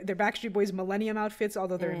word? Their Backstreet Boys Millennium outfits,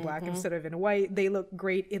 although they're in black instead of in white. They look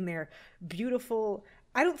great in their beautiful,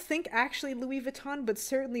 I don't think actually Louis Vuitton, but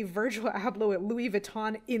certainly Virgil Abloh at Louis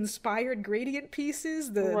Vuitton inspired gradient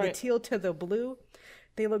pieces, the teal to the blue.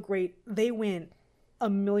 They look great. They went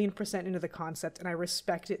 1,000,000% into the concept, and I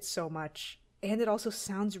respect it so much. And it also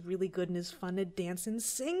sounds really good and is fun to dance and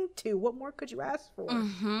sing to. What more could you ask for?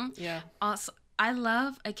 Yeah. Also, I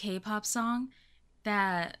love a K-pop song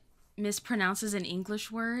that mispronounces an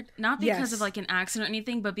English word, not because Yes. of like an accent or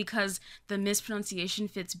anything, but because the mispronunciation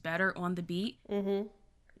fits better on the beat.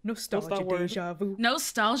 Nostalgia, that word? deja vu.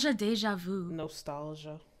 Nostalgia Deja Vu.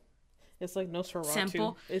 Nostalgia. It's like Nosferatu.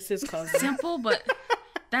 Simple. It's his cousin. Simple, but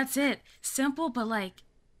that's it. Simple, but like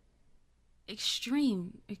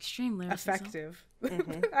extreme lyricism. Effective.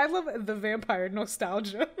 I love the vampire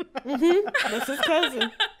nostalgia. That's his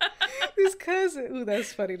cousin. His cousin. Ooh,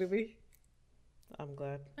 that's funny to me. I'm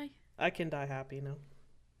glad. Bye. I can die happy now.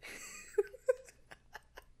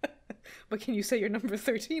 But can you say you're number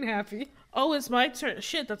 13 happy? Oh, it's my turn.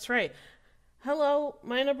 Shit, that's right. Hello,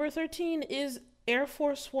 my number 13 is Air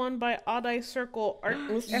Force One by Adai Circle.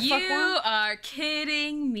 You are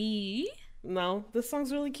kidding me. No, this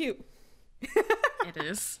song's really cute. It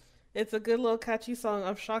is. It's a good little catchy song.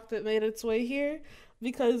 I'm shocked it made its way here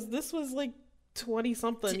because this was like 20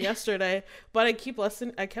 something yesterday, but I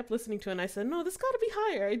kept listening to it and I said, no, this gotta be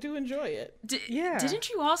higher. I do enjoy it. Yeah. Didn't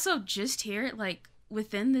you also just hear it like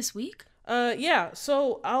within this week? Yeah,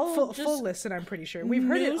 so I'll Full listen, I'm pretty sure. We've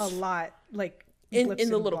heard it a lot, like in blips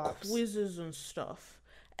the and little bops. quizzes and stuff.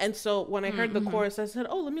 And so when I heard the chorus, I said,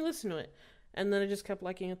 oh, let me listen to it. And then I just kept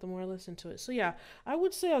liking it the more I listened to it. So yeah, I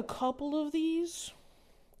would say a couple of these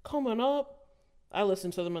coming up. I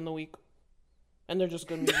listen to them in the week. and they're just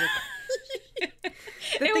good music.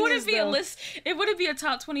 It wouldn't be a list. It wouldn't be a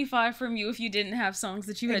top 25 from you if you didn't have songs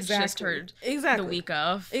that you had just heard the week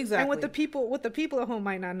of. Exactly. And what the people at home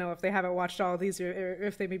might not know, if they haven't watched all of these, or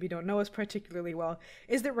if they maybe don't know us particularly well,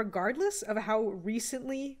 is that regardless of how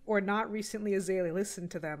recently or not recently Azalea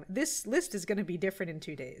listened to them, this list is going to be different in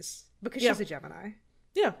 2 days because she's a Gemini.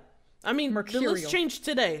 Yeah, I mean, Mercurial. the list changed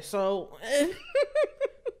today, so.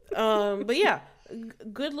 But yeah.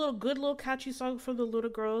 Good little catchy song from the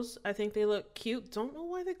Luda Girls. I think they look cute. Don't know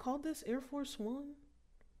why they called this Air Force One.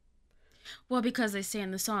 Well, because they say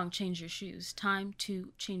in the song, "Change your shoes." Time to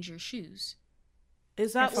change your shoes.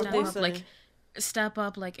 Is that what they say? Step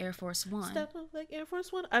up like Air Force One. Step up like Air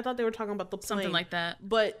Force One. I thought they were talking about the plane. Something like that.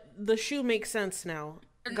 But the shoe makes sense now.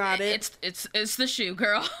 Got it. It's the shoe,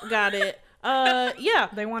 girl. Got it. Yeah.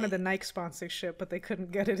 They wanted the Nike sponsorship, but they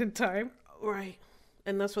couldn't get it in time. Right.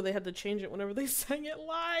 And that's why they had to change it whenever they sang it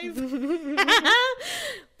live.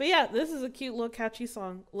 But yeah, this is a cute little catchy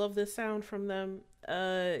song. Love this sound from them.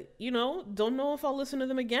 Don't know if I'll listen to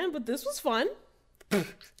them again, but this was fun. And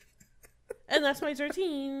that's my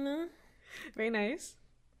 13. Very nice.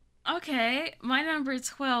 Okay, my number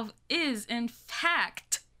 12 is in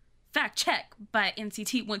fact check by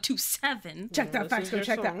NCT 127. Check that fact, go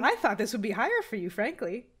check that. I thought this would be higher for you,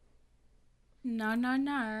 frankly. No,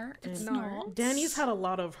 it's not. Danny's had a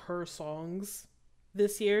lot of her songs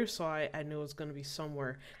this year, so I knew it was going to be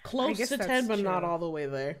somewhere close to 10, but not all the way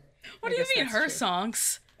there. What do you mean her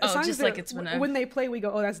songs? Oh, just like it's been when they play, we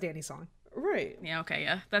go, oh, that's Danny's song. Right. Yeah, okay,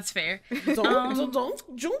 yeah, that's fair.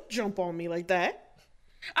 Don't jump on me like that.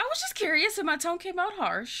 I was just curious if my tone came out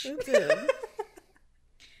harsh. It did.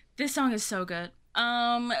 This song is so good.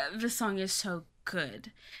 This song is so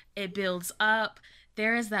good. It builds up.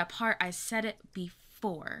 There is that part, I said it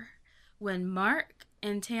before, when Mark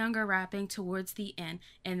and Taeyong are rapping towards the end,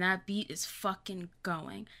 and that beat is fucking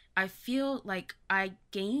going. I feel like I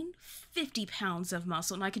gained 50 pounds of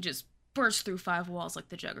muscle, and I could just burst through 5 walls like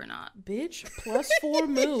the Juggernaut. Bitch, +4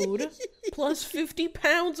 mood, plus 50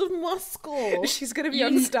 pounds of muscle. She's gonna be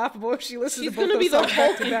unstoppable if she listens to both those songs. She's gonna be the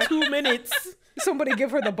Hulk in 2 minutes. Somebody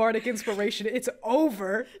give her the bardic inspiration. It's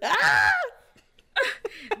over. Ah!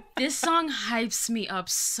 This song hypes me up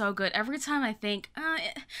so good. Every time I think,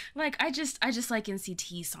 I just like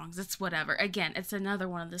NCT songs. It's whatever. Again, it's another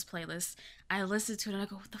one of this playlist. I listen to it and I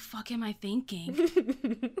go, what the fuck am I thinking?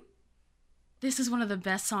 This is one of the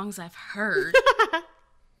best songs I've heard.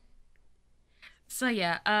 So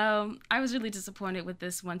yeah, I was really disappointed with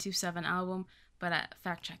this 127 album, but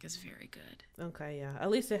Fact Check is very good. Okay, yeah.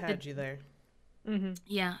 At least it had you there. Mm-hmm.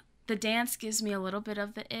 Yeah. The dance gives me a little bit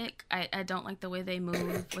of the ick. I don't like the way they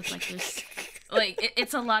move with like this, like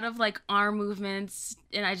it's a lot of like arm movements,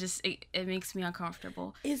 and it makes me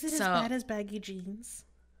uncomfortable. Is it as bad as Baggy Jeans?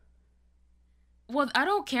 Well, I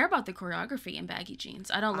don't care about the choreography in Baggy Jeans.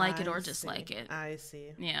 I don't like it or dislike it. I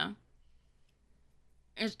see. Yeah.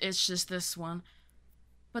 It's just this one,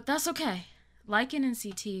 but that's okay. Liking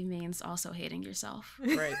NCT means also hating yourself.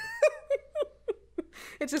 Right.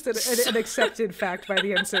 It's just an accepted fact by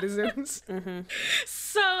the end citizens. Mm-hmm.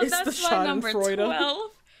 So that's my number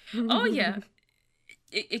 12. Oh yeah,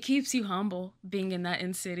 it keeps you humble being in that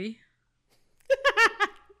in city.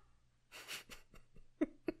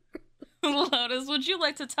 Lotus, would you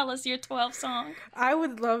like to tell us your 12th song? I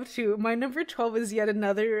would love to. My number 12 is yet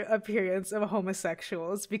another appearance of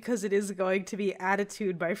homosexuals because it is going to be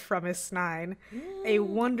Attitude by Fromis9. A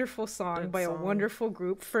wonderful song by a wonderful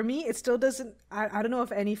group. For me, it still doesn't... I don't know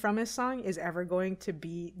if any Fromis song is ever going to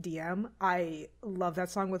be DM. I love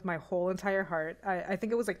that song with my whole entire heart. I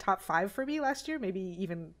think it was like top 5 for me last year, maybe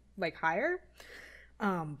even like higher.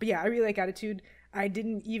 But yeah, I really like Attitude. I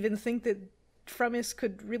didn't even think that Fromis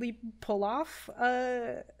could really pull off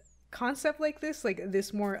a concept like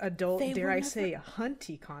this more adult, say,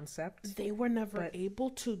 hunty concept. They were never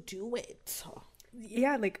able to do it.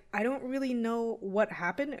 Yeah, like, I don't really know what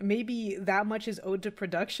happened. Maybe that much is owed to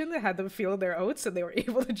production that had them feel their oats and they were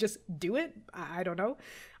able to just do it. I don't know.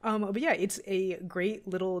 But yeah, it's a great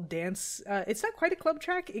little dance. It's not quite a club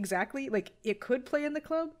track exactly. Like, it could play in the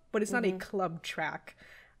club, but it's not a club track.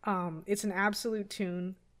 It's an absolute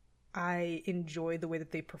tune. I enjoy the way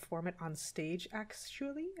that they perform it on stage,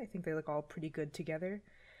 actually. I think they look all pretty good together.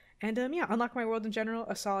 And yeah, Unlock My World in general,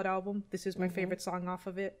 a solid album. This is my favorite song off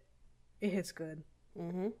of it. It hits good.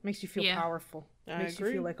 Makes you feel powerful. Makes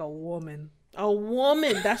you feel like a woman. A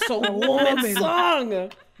woman! That's a woman song!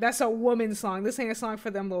 That's a woman song. This ain't a song for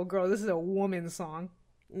them little girls. This is a woman song.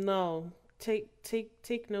 No. Take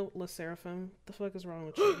note, La Seraphim. The fuck is wrong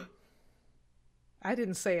with you? I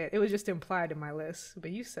didn't say it. It was just implied in my list,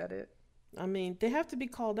 but you said it. I mean, they have to be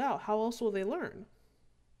called out. How else will they learn?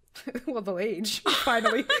 Well, they'll age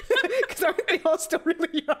finally, because aren't they all still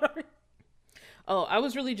really young? Oh, I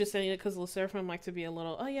was really just saying it because LeSeraphim like to be a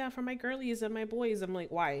little, oh yeah, for my girlies and my boys. I'm like,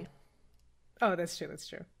 why? Oh, that's true. That's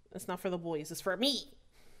true. It's not for the boys. It's for me.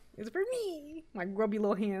 It's for me. My grubby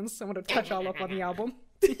little hands. I want to touch all up on the album.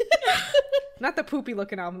 Not the poopy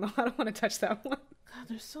looking album though. I don't want to touch that one. God,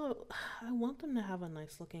 they're so. I want them to have a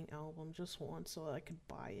nice looking album just once so I could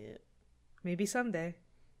buy it. Maybe someday.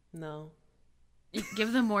 No. You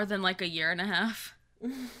give them more than like a year and a half.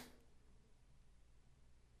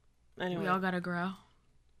 Anyway, We all gotta grow.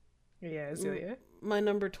 Yeah, Azealia. my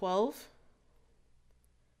number 12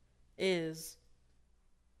 is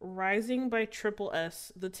Rising by Triple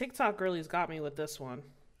S. The TikTok girlies got me with this one.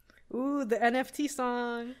 Ooh, the NFT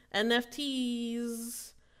song.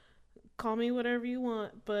 NFTs. Call me whatever you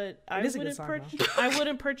want, but I is a good wouldn't song, I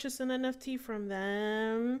wouldn't purchase an NFT from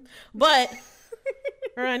them. But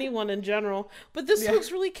or anyone in general. But this Yeah.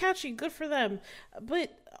 looks really catchy. Good for them.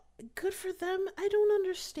 But good for them. I don't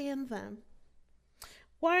understand them.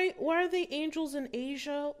 Why are they angels in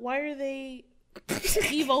Asia? Why are they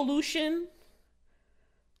evolution?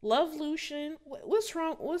 Love Lucian? What's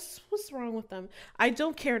wrong? What's wrong with them? I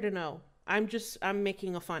don't care to know. I'm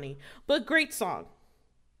making a funny. But great song.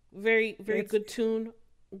 Very good tune.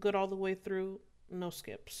 Good all the way through. No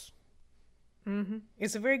skips. Mm-hmm.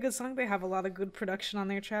 It's a very good song. They have a lot of good production on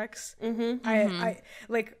their tracks. Mm-hmm.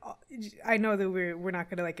 I know that we're not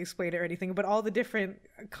gonna like explain it or anything, but all the different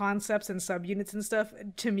concepts and subunits and stuff,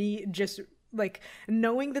 to me, just like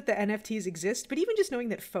knowing that the NFTs exist, but even just knowing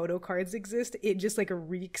that photo cards exist, it just like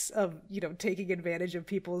reeks of, taking advantage of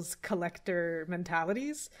people's collector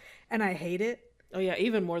mentalities, and I hate it. Oh yeah,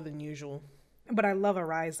 even more than usual. But I love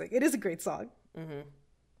Arise. Like, it is a great song. Mm-hmm.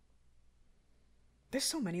 There's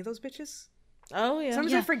so many of those bitches. Oh yeah.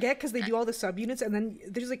 Sometimes I forget because they do all the subunits, and then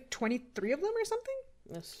there's like 23 of them or something.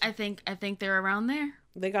 Yes. I think they're around there.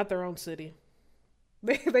 They got their own city.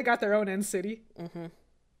 They got their own end city. Mm-hmm.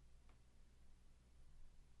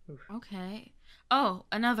 Okay. Oh,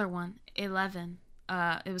 another one. 11.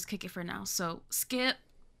 It was Kick It For Now. So skip.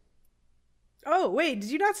 Oh wait,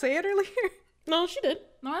 did you not say it earlier? No, she did.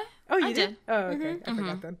 What? Oh, you I did? did. Oh, okay. I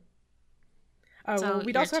forgot then. Oh, So, well,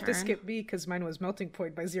 we'd your also have to turn. skip B because mine was Melting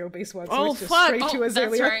Point by Zero Base One. So Oh, it's just fuck. straight Oh, to that's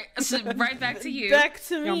Azealia. right. So right back to you. Back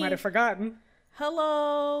to me. Y'all might have forgotten.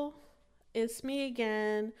 Hello, it's me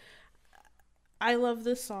again. I love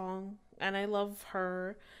this song and I love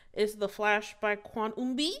her. It's The Flash by Quan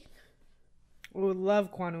Umbi. Ooh,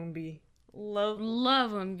 love Kwanumbi. Love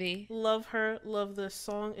Umbi. Love her. Love this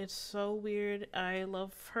song. It's so weird. I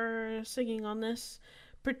love her singing on this,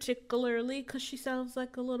 particularly because she sounds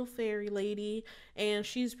like a little fairy lady and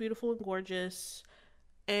she's beautiful and gorgeous.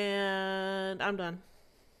 And I'm done.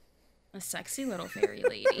 A sexy little fairy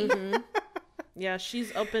lady. Yeah,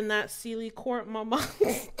 she's up in that Sealy court, mama.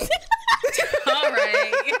 All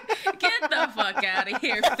right. Get the fuck out of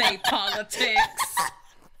here, fake politics.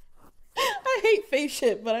 I hate fake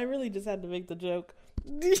shit, but I really just had to make the joke.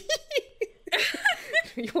 You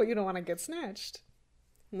don't want to get snatched.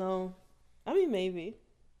 No. I mean, maybe.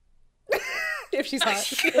 If she's hot.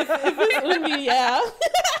 If it's Umi, yeah.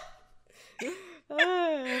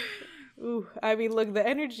 Ooh, I mean, look, the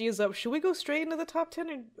energy is up. Should we go straight into the top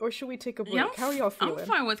 10 or should we take a break? Yeah, How are y'all feeling? I'm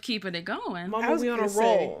fine with keeping it going. Mama, I was we on a gonna say,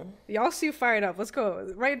 roll. y'all seem fired up. Let's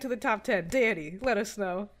go right into the top 10. Danny, let us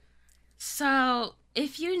know. So,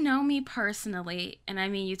 if you know me personally, and I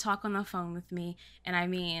mean you talk on the phone with me, and I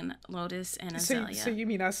mean Lotus and Azealia, So you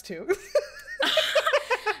mean us too?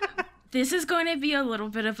 this is going to be a little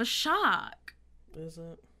bit of a shock. Is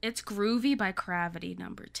it? It's Groovy by Gravity,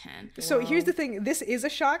 number 10. So here's the thing. This is a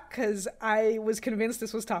shock because I was convinced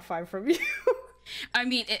this was top 5 from you. I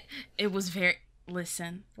mean, it was very.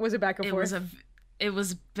 Listen, Was it back and forth? it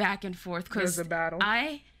was back and forth It was because a battle.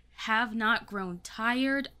 I have not grown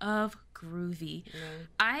tired of Groovy.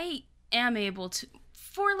 I am able to,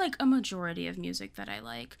 for like a majority of music that I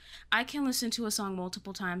like, I can listen to a song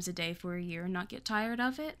multiple times a day for a year and not get tired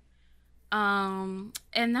of it. And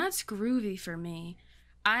that's Groovy for me.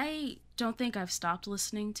 I don't think I've stopped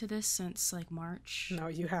listening to this since like March. No,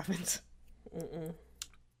 you haven't.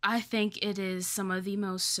 I think it is some of the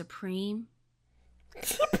most supreme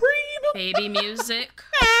Supreme. baby music.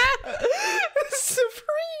 Supreme.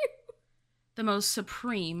 The most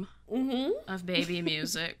supreme of baby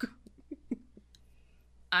music.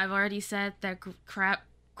 I've already said that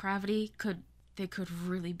Gravity could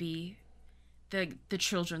really be the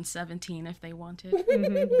children's 17 if they wanted.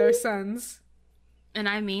 Their sons. And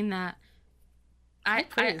I mean that.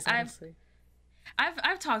 Praise, I've honestly.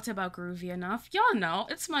 I've talked about Groovy enough. Y'all know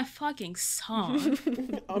it's my fucking song.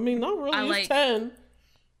 I mean, not really. I It's like- 10.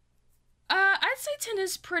 I'd say 10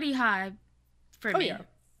 is pretty high for me. Yeah.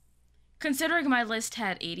 Considering my list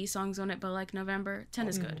had 80 songs on it by like November, 10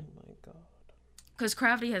 is good. Oh my god. Because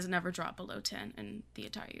Gravity has never dropped below 10 in the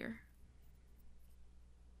entire year.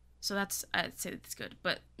 So I'd say it's good.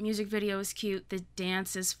 But music video is cute. The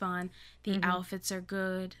dance is fun. The outfits are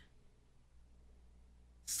good.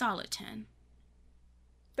 Solid 10.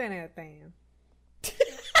 Bam.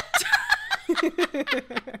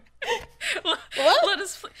 Let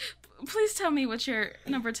us please tell me what your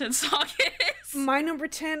number 10 song is. My number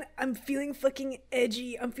 10, I'm feeling fucking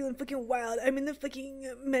edgy. I'm feeling fucking wild. I'm in the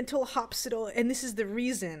fucking mental hospital. And this is the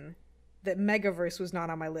reason that Megaverse was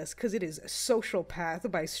not on my list, because it is Social Path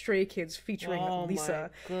by Stray Kids featuring Oh my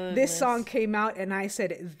Lisa. goodness. This song came out and I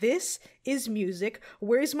said, this is music.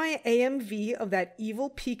 Where's my AMV of that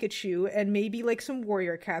evil Pikachu and maybe like some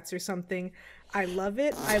Warrior Cats or something? I love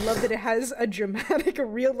it. I love that it has a dramatic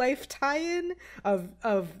real life tie-in of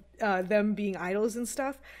them being idols and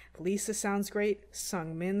stuff. Lisa sounds great.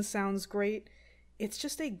 Sungmin sounds great. It's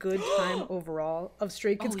just a good time overall of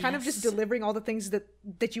Stray Kids kind of just yes. delivering all the things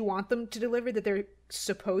that you want them to deliver, that they're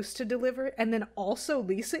supposed to deliver. And then also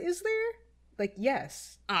Lisa is there. Like,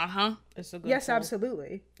 yes. Uh-huh. It's a good Yes, pull.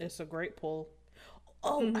 absolutely. It's a great pull.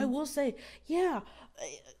 Oh, I will say, yeah,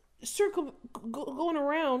 going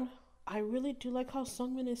around, I really do like how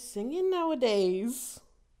Sungmin is singing nowadays.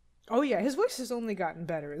 Oh yeah, his voice has only gotten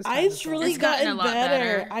better. As time It's has gone really It's gotten gotten a lot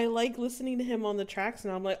better. better. I like listening to him on the tracks,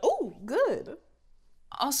 and I'm like, oh, good.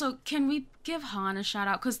 Also, can we give Han a shout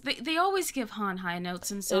out? Because they always give Han high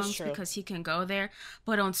notes in songs true. because he can go there.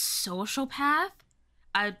 But on Social Path,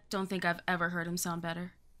 I don't think I've ever heard him sound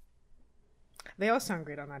better. They all sound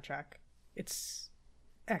great on that track. It's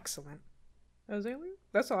excellent.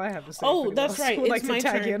 That's all I have to say. Oh, if anyone that's else right. would It's my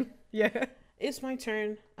turn. in. Yeah. It's my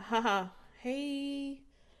turn. Haha. Hey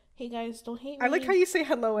guys, don't hate me. I like how you say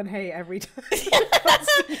hello and hey every time.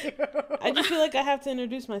 I just feel like I have to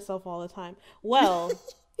introduce myself all the time. Well,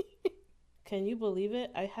 can you believe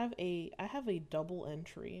it? I have a double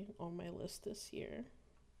entry on my list this year.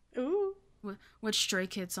 Ooh. Which Stray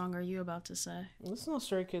Kid song are you about to say? It's not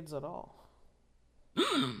Stray Kids at all.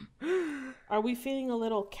 Are we feeling a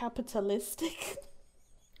little capitalistic?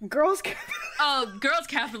 Girls. Oh, Girls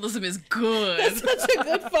Capitalism is good. Such a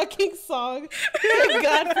good fucking song. Thank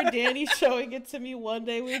God for Danny showing it to me one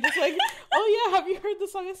day. We were just like, oh yeah, have you heard the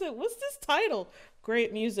song? I said, what's this title?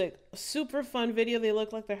 Great music. Super fun video. They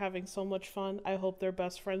look like they're having so much fun. I hope they're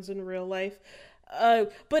best friends in real life.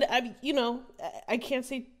 But I can't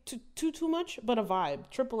say too much, but a vibe.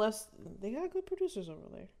 Triple S, they got good producers over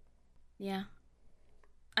there. Yeah.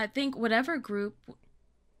 I think whatever group...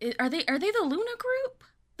 Are they the Luna group?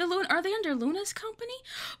 Are they under Luna's company?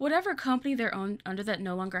 Whatever company they're on under that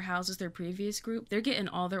no longer houses their previous group, they're getting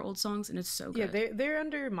all their old songs and it's so Yeah, good. they're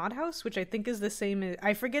under Mod House, which I think is the same as,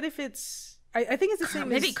 I forget if it's I think it's the same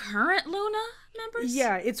Maybe as current Luna members?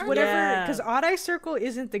 yeah, it's Are whatever Yeah. because Odd Eye Circle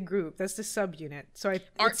isn't the group, that's the subunit. So it's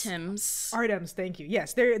Artems. Artems, thank you.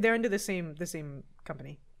 Yes, they're under the same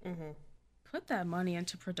company. Put that money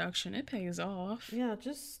into production. It pays off. Yeah,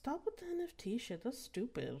 just stop with the NFT shit. That's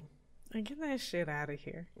stupid. Like, get that shit out of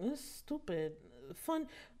here. That's stupid. Fun.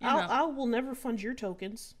 You know. I will never fund your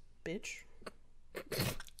tokens, bitch.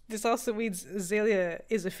 This also means Azalea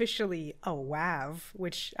is officially a WAV,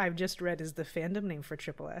 which I've just read is the fandom name for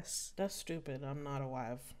Triple S. That's stupid. I'm not a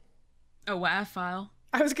WAV. A WAV file.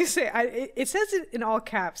 I was gonna say it says it in all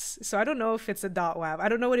caps, so I don't know if it's a .wav. I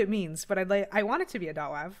don't know what it means, but I want it to be a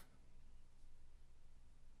 .wav.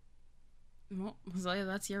 Well, Azalea,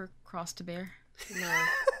 that's your cross to bear. No.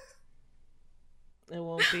 It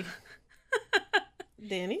won't be.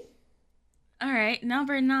 Danny? All right,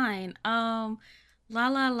 number 9. La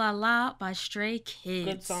La La La by Stray Kids.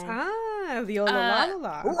 Good song. Ah, the old la la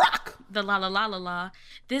la. Rock! The La La La La La.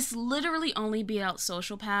 This literally only beat out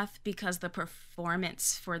Social Path because the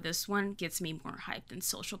performance for this one gets me more hyped than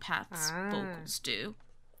Social Path's vocals do.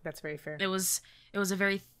 That's very fair. It was a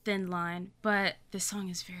very thin line, but this song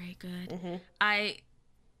is very good.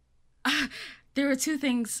 There are 2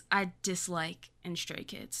 things I dislike in Stray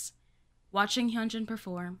Kids. Watching Hyunjin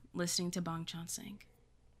perform, listening to Bang Chan sing.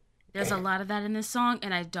 There's a lot of that in this song,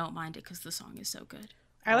 and I don't mind it because the song is so good.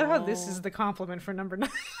 I love how this is the compliment for number 9.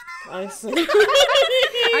 I see.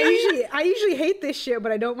 I usually hate this shit,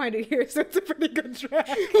 but I don't mind it here, so it's a pretty good track.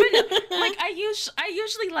 But no, like I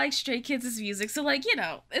usually like Stray Kids' music, so like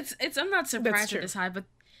it's I'm not surprised true. at this high, but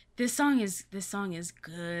this song is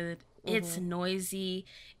good. It's noisy.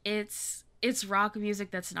 It's rock music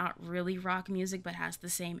that's not really rock music, but has the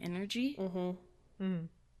same energy. Mm.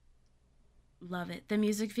 Love it. The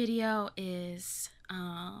music video is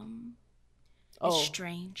it's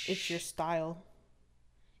strange. It's your style.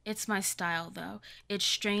 It's my style though. It's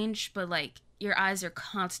strange, but like your eyes are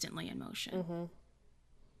constantly in motion. Mm-hmm.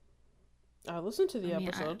 I listened to the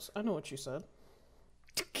episodes. I know what you said.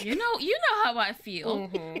 You know how I feel.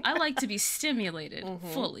 Mm-hmm. I like to be stimulated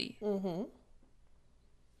fully. Mm-hmm.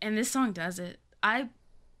 And this song does it. I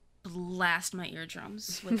blast my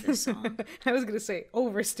eardrums with this song. I was going to say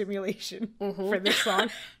overstimulation for this song.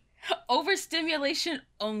 Overstimulation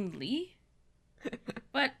only.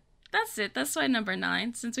 But that's it. That's my number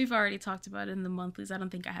 9. Since we've already talked about it in the monthlies, I don't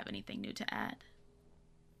think I have anything new to add.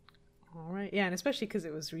 All right. Yeah, and especially because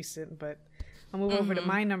it was recent, but I'll move over to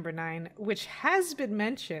my number 9, which has been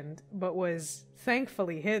mentioned, but was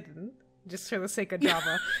thankfully hidden, just for the sake of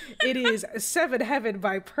drama. It is Seven Heaven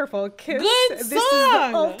by Purple Kiss. Good song! This is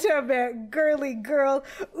the ultimate girly girl.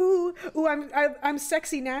 Ooh, I'm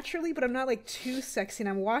sexy naturally, but I'm not like too sexy, and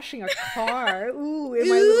I'm washing a car. Ooh, in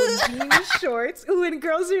my little jean shorts. Ooh, and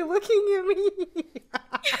girls are looking at me.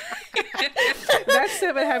 That's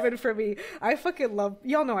Seven Heaven for me. I fucking love,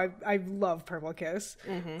 y'all know I love Purple Kiss.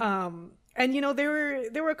 And you know, there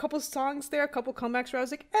were a couple songs there, a couple comebacks where I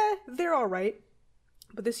was like, they're all right.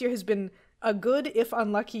 But this year has been a good, if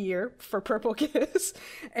unlucky, year for Purple Kiss.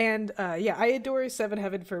 And yeah, I adore Seven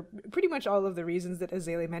Heaven for pretty much all of the reasons that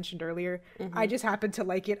Azalea mentioned earlier. I just happen to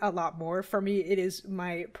like it a lot more. For me, it is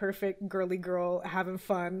my perfect girly girl having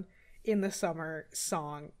fun in the summer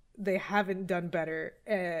song. They haven't done better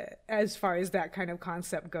as far as that kind of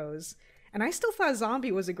concept goes. And I still thought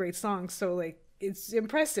Zombie was a great song, so like it's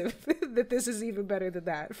impressive that this is even better than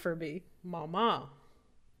that for me. Mama.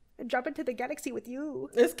 Drop into the galaxy with you.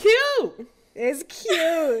 It's cute. It's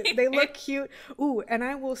cute. They look cute. Ooh, and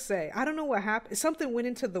I will say, I don't know what happened. Something went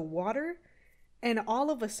into the water, and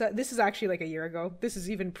all of a sudden, this is actually like a year ago. This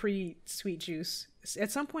is even pre-Sweet Juice.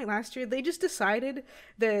 At some point last year, they just decided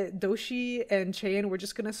that Doshi and Chaeyeon were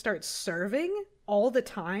just going to start serving all the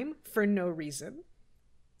time for no reason.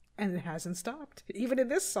 And it hasn't stopped. Even in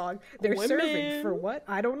this song, they're serving for what?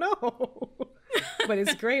 I don't know. But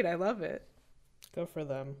it's great. I love it. Go for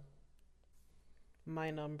them.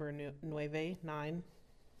 My number 9.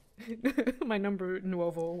 My number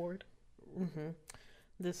Nuevo award.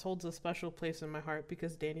 This holds a special place in my heart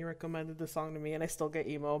because Danny recommended the song to me and I still get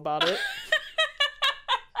emo about it.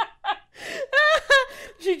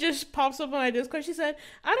 She just pops up on my Discord. She said,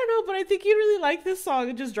 I don't know, but I think you'd really like this song.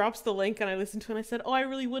 And just drops the link and I listened to it and I said, oh, I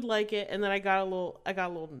really would like it. And then I got a little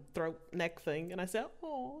throat neck thing and I said,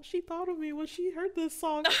 oh, she thought of me when she heard this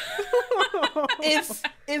song.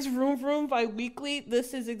 It's Vroom Vroom by Weekly.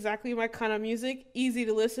 This is exactly my kind of music. Easy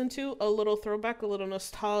to listen to, a little throwback, a little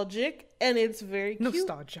nostalgic, and it's very cute.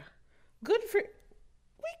 Nostalgia. Good for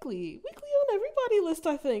Weekly. Weekly on everybody list,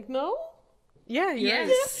 I think, no? Yeah,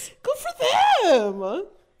 yes. Yeah, good for them.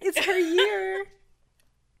 It's her year.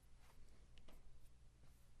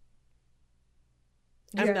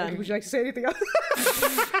 I'm done. Would you like to say anything else?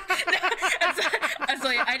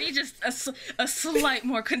 I need just a slight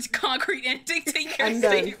more concrete ending to your I'm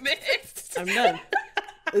done. statement. I'm done.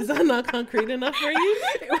 Is that not concrete enough for you?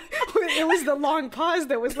 It was the long pause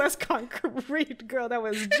that was less concrete, girl. That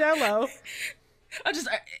was Jello.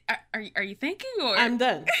 Are you thinking or? I'm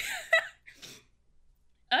done.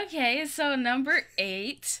 Okay, so number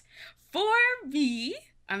 8 for me,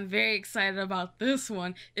 I'm very excited about this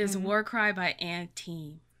one, is War Cry by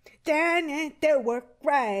Anteam. Down at the work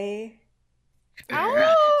cry.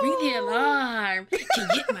 Ring the alarm. Can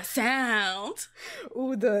you get my sound?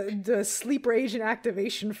 Ooh, the sleeper agent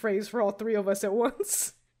activation phrase for all three of us at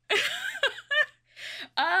once.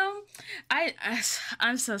 I'm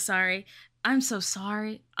so sorry. I'm so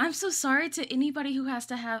sorry. I'm so sorry to anybody who has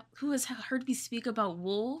heard me speak about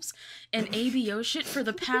wolves and ABO shit for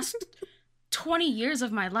the past 20 years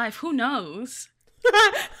of my life. Who knows?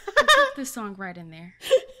 I put this song right in there.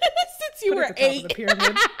 Since you were 8. Of the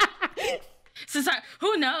pyramid.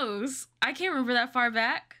 Who knows? I can't remember that far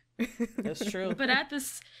back. That's true. But add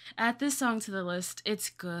this song to the list. It's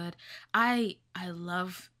good. I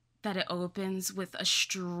love that it opens with a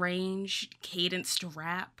strange cadenced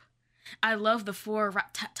rap. I love the 4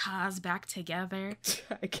 rat-tat-tas back together.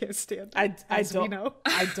 I can't stand it. I don't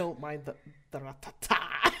mind the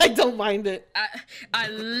rat-tat-ta. I don't mind it. I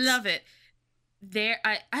love it.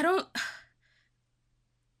 I don't,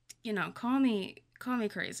 call me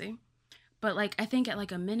crazy. But like I think at like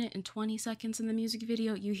 1minute and 20 seconds in the music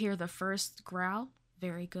video, you hear the first growl.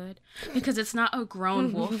 Very good. Because it's not a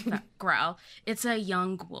grown wolf growl. It's a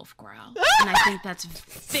young wolf growl. And I think that's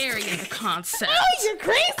very in the concept. Oh, you're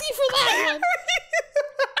crazy for that one.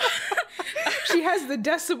 She has the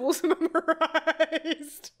decibels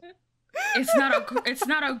memorized. It's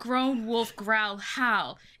not a grown wolf growl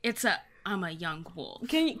howl. It's a I'm a young wolf.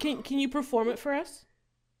 Can you perform it for us?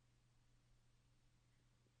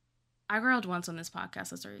 I growled once on this podcast.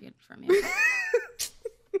 That's already good for me.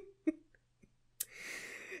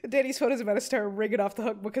 Danny's phone is about to start ringing off the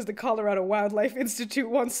hook because the Colorado Wildlife Institute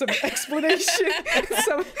wants some explanation.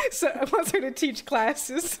 Wants her to teach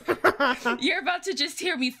classes. You're about to just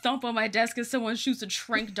hear me thump on my desk as someone shoots a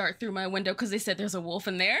trank dart through my window because they said there's a wolf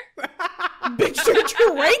in there. Bitch, they're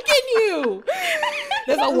tranking you.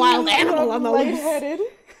 There's a wild animal on the lightheaded.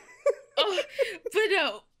 But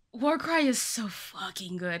no, Warcry is so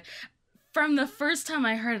fucking good. From the first time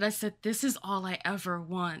I heard it, I said, this is all I ever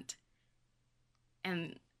want.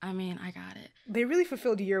 And I mean, I got it. They really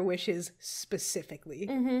fulfilled your wishes specifically.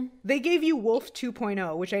 Mm-hmm. They gave you Wolf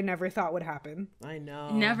 2.0, which I never thought would happen. I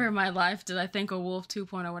know. Never in my life did I think a Wolf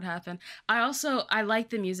 2.0 would happen. I like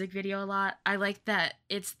the music video a lot. I like that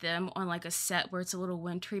it's them on like a set where it's a little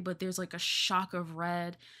wintry, but there's like a shock of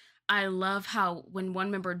red. I love how when one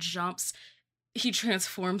member jumps, he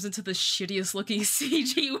transforms into the shittiest looking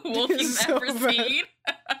CG wolf you've So ever bad. seen.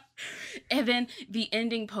 And then the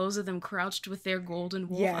ending pose of them crouched with their golden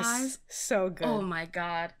wolf eyes. So good. Oh my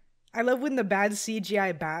god. I love when the bad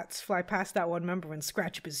CGI bats fly past that one member and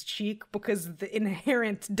scratch up his cheek because the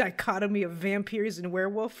inherent dichotomy of vampires and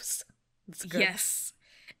werewolves. It's good. Yes.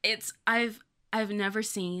 I've never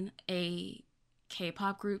seen a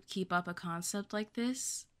K-pop group keep up a concept like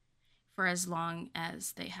this for as long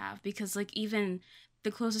as they have, because like even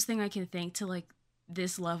the closest thing I can think to like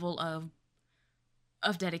this level of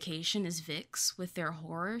dedication is VIX with their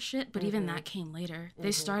horror shit, but even that came later.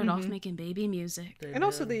 They started off making baby music. And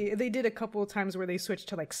also they did a couple of times where they switched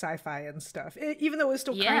to like sci-fi and stuff. Even though it was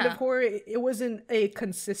still kind of horror, it wasn't a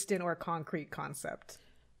consistent or concrete concept.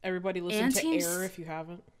 Everybody listen to Air if you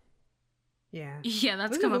haven't. Yeah. Yeah,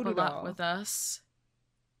 that's Listen come to up a lot Voodoo with us.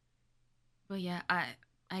 But yeah,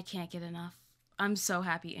 I can't get enough. I'm so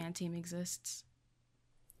happy Anteam exists.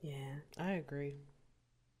 Yeah, I agree.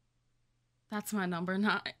 That's my number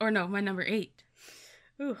 9. Or no, my number 8.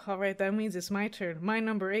 Ooh, all right, that means it's my turn. My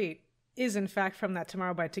number 8 is in fact from that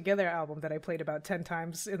Tomorrow by Together album that I played about 10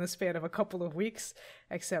 times in the span of a couple of weeks,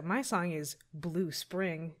 except my song is Blue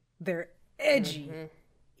Spring. They're edgy,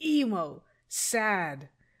 emo, sad,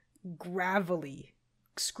 gravelly,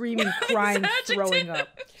 screaming, crying, throwing up.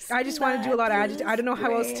 I just want to do a lot of adjectives. I don't know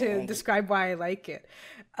how else to describe why I like it.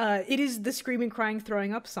 It is the screaming, crying,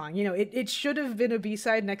 throwing up song. You know, it should have been a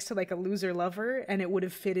B-side next to like a Loser Lover, and it would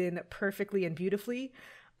have fit in perfectly and beautifully.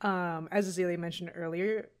 As Azalea mentioned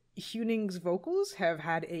earlier, Huning's vocals have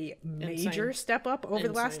had a major step up over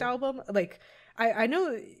the last album. Like, I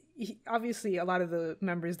know, obviously, a lot of the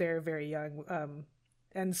members there are very young,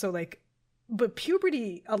 and so like, but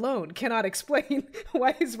puberty alone cannot explain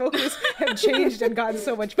why his vocals have changed and gotten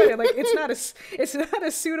so much better. Like, it's not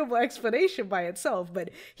a suitable explanation by itself, but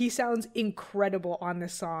he sounds incredible on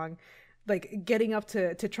this song. Like, getting up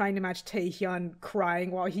to trying to match Taehyun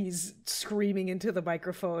crying while he's screaming into the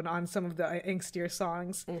microphone on some of the angstier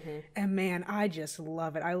songs. And man, I just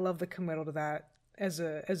love it. I love the committal to that as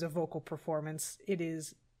a vocal performance. It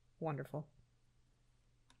is wonderful.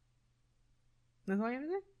 That's all I have to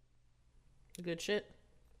say? Good shit.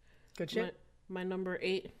 Good shit. My number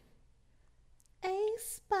 8.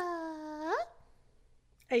 aespa.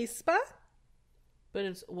 aespa? But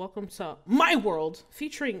it's Welcome to My World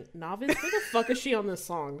featuring Navis. Where the fuck is she on this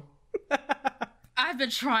song? I've been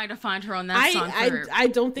trying to find her on that song for I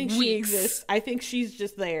don't think she weeks. exists. I think she's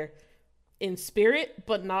just there in spirit,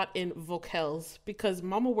 but not in vocals. Because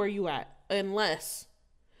Mama, where you at? Unless...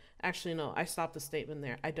 Actually, no, I stopped the statement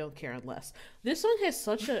there. I don't care unless. This song has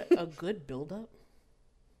such a good build-up.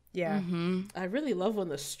 Yeah. I really love when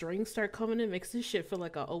the strings start coming in. Makes this shit feel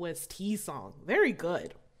like a OST song. Very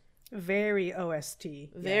good. Very OST.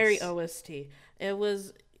 Very yes. OST. It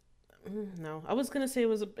was... No, I was going to say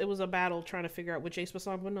it was a battle trying to figure out which aespa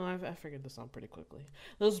song, but no, I figured the song pretty quickly.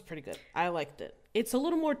 This was pretty good. I liked it. It's a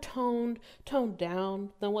little more toned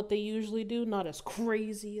down than what they usually do. Not as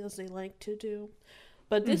crazy as they like to do.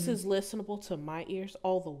 But this is listenable to my ears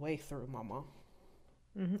all the way through, Mama.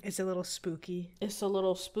 It's a little spooky. It's a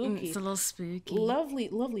little spooky. It's a little spooky. Lovely,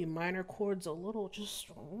 lovely minor chords. A little just,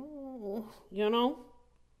 you know?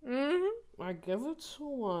 I give it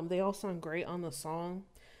to them. They all sound great on the song.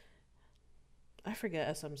 I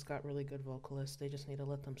forget SM's got really good vocalists. They just need to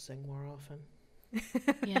let them sing more often.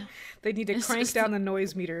 Yeah. They need to crank down the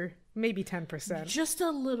noise meter, maybe 10%. Just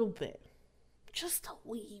a little bit. Just a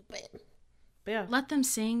wee bit. But yeah. Let them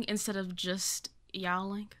sing instead of just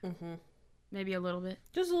yowling. Maybe a little bit.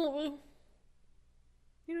 Just a little bit.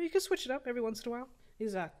 You know, you can switch it up every once in a while.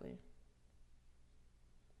 Exactly.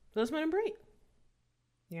 That's my number 8.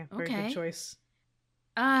 Yeah, very Okay. good choice.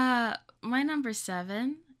 My number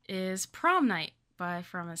 7 is Prom Night by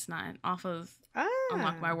From-Is-9 off of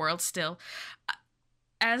Unlock My World still.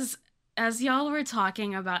 As y'all were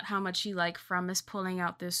talking about how much you like From-Is pulling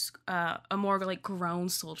out this a more like grown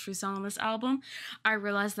sultry song on this album, I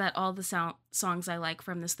realized that all the songs I like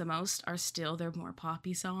from this the most are still their more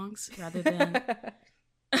poppy songs rather than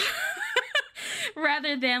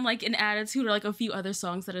rather than like an attitude or like a few other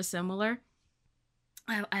songs that are similar.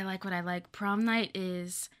 I like what I like. Prom Night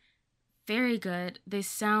is very good. They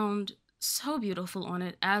sound so beautiful on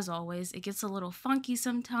it, as always. It gets a little funky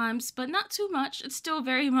sometimes, but not too much. It's still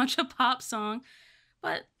very much a pop song,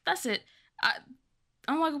 but that's it.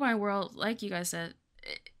 Unlock My World, like you guys said,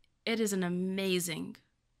 it is an amazing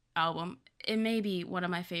album. It may be one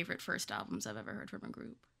of my favorite first albums I've ever heard from a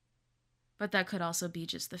group. But that could also be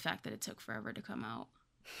just the fact that it took forever to come out.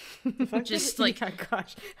 Just like, oh my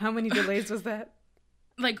gosh, how many delays was that?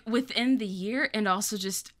 Like within the year, and also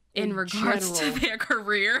just in regards general. to their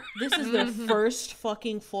career. This is their first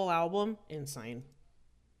fucking full album. Insane.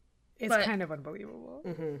 It's kind of unbelievable.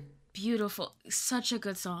 Beautiful. Such a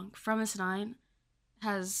good song. From-Is-9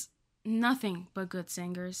 has nothing but good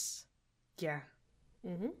singers. Yeah.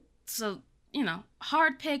 So, you know,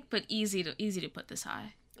 hard pick, but easy to put this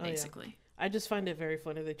high, basically. I just find it very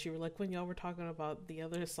funny that you were like, when y'all were talking about the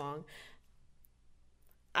other song,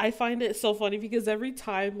 I find it so funny because every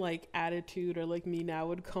time like Attitude or like Me Now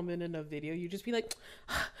would come in a video, you'd just be like,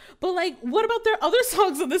 but like, what about their other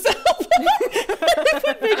songs on this album? It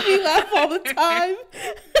would make me laugh all the time.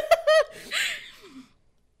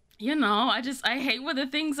 You know, I hate when the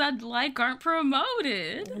things I'd like aren't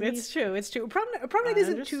promoted. It's true. Prom Night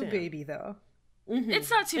isn't too understand. baby though. It's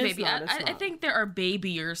not too It's baby. not, it's I not. think there are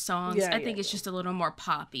babyier songs. Yeah, I think yeah, it's just a little more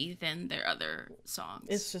poppy than their other songs.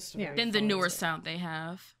 It's just Yeah. very than the fun. newer sound they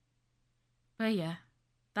have. But yeah,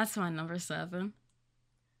 that's my number 7.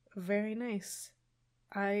 Very nice.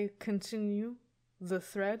 I continue the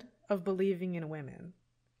thread of believing in women.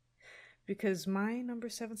 Because my number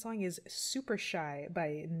 7 song is Super Shy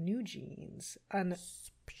by New Jeans. An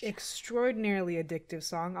extraordinarily addictive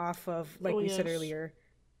song off of, like we said earlier,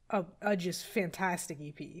 a just fantastic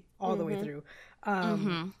EP all the way through.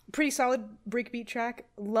 Pretty solid breakbeat track.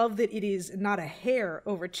 Love that it is not a hair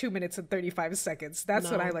over 2 minutes and 35 seconds.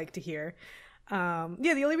 That's what I like to hear.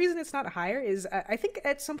 The only reason it's not higher is I think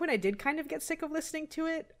at some point I did kind of get sick of listening to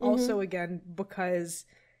it. Also, again, because,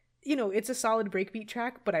 you know, it's a solid breakbeat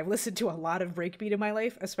track, but I've listened to a lot of breakbeat in my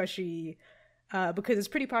life, especially because it's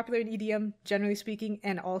pretty popular in EDM, generally speaking,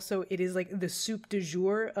 and also it is like the soup du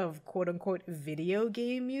jour of quote unquote video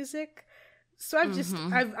game music. So I've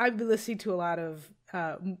been listening to a lot of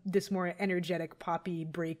this more energetic, poppy,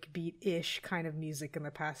 breakbeat-ish kind of music in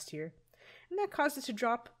the past year. And that caused it to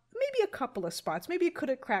drop maybe a couple of spots. Maybe it could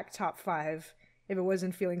have cracked top 5 if it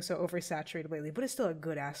wasn't feeling so oversaturated lately, but it's still a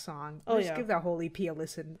good-ass song. Just give that whole EP a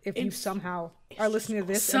listen if you somehow are listening to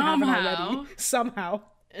this and haven't already. Somehow.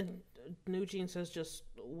 And New Jeans says just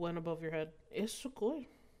went above your head. It's so good.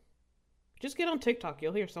 Just get on TikTok.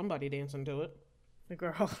 You'll hear somebody dancing to it.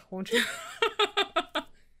 Girl, won't you?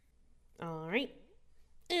 All right.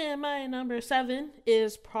 And my number 7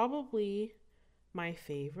 is probably my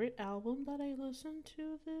favorite album that I listened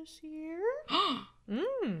to this year.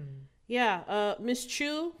 Yeah, Miss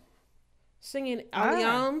Chu singing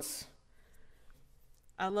Alliance.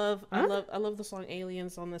 I love the song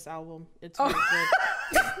Aliens on this album. It's very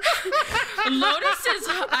good. Lotus is.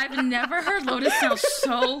 I've never heard Lotus sound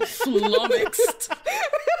so flummoxed.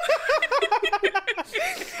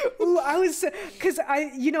 Ooh, I was, because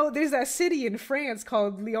there's that city in France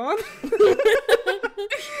called Lyon.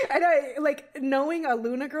 And I, like, knowing a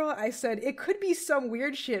Luna girl, I said, it could be some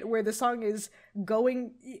weird shit where the song is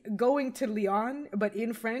going to Lyon, but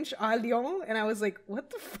in French, à Lyon. And I was like, what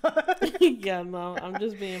the fuck? Yeah, no, I'm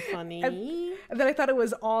just being funny. And then I thought it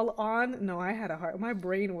was all on. No, I had a heart. My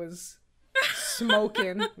brain was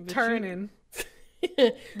smoking, turning.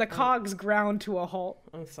 The cogs ground to a halt.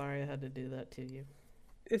 I'm sorry I had to do that to you.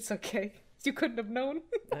 It's okay. You couldn't have known.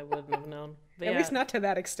 I wouldn't have known. But At least not to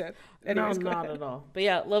that extent. Anyways, no, not at all. But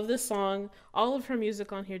yeah, love this song. All of her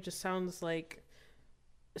music on here just sounds like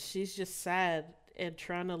she's just sad and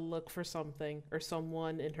trying to look for something or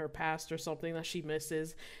someone in her past or something that she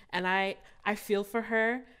misses. And I feel for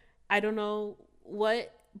her. I don't know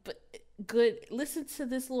what, but good. Listen to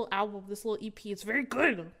this little album, this little EP. It's very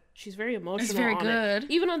good. She's very emotional. It's very on good.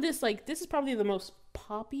 It. Even on this, like, this is probably the most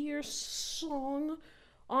poppier song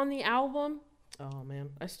on the album. Oh man,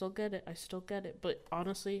 I still get it. But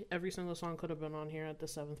honestly, every single song could have been on here at the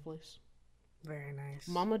 7th place. Very nice.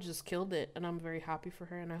 Mama just killed it, and I'm very happy for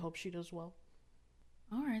her, and I hope she does well.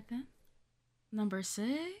 All right then. Number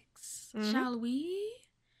 6. Mhm. Shall we?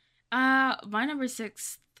 My number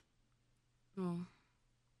 6.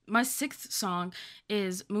 My 6th song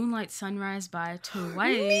is "Moonlight Sunrise" by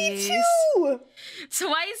Twice. Me too.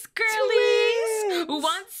 Twice girlies.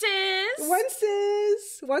 Oncelers.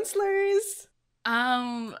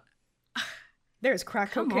 There's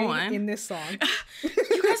crack Come cocaine on. in this song.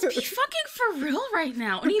 You guys be fucking for real right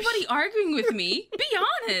now. Anybody arguing with me? Be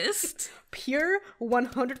honest. Pure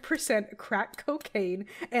 100% crack cocaine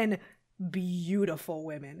and beautiful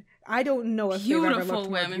women. I don't know if they've ever Beautiful looked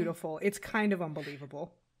more women. beautiful. It's kind of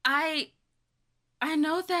unbelievable. I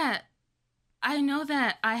know that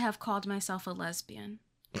I have called myself a lesbian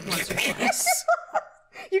once or twice.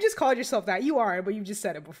 You just called yourself that. You are, but you just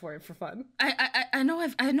said it before for fun. I know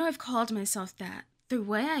I've called myself that. The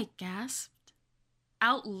way I gasped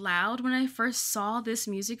out loud when I first saw this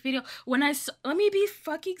music video, let me be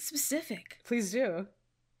fucking specific. Please do.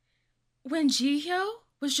 When Jihyo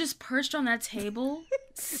was just perched on that table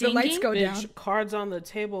singing, The lights go down. Bitch, cards on the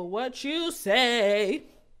table. What you say?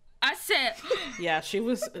 I said, Yeah, she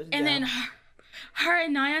was. and then her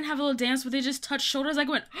and Nyan have a little dance where they just touch shoulders. I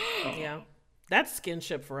went, yeah, that's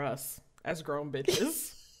skinship for us as grown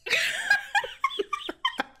bitches.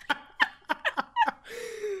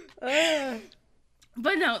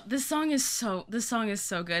 But no, this song is so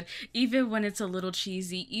good. Even when it's a little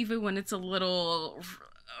cheesy, even when it's a little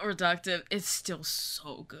reductive, it's still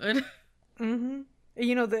so good. Mm-hmm.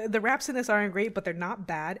 You know, the raps in this aren't great, but they're not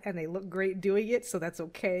bad, and they look great doing it, so that's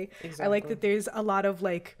okay. Exactly. I like that there's a lot of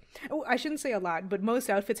I shouldn't say a lot, but most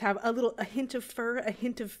outfits have a hint of fur, a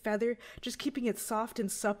hint of feather, just keeping it soft and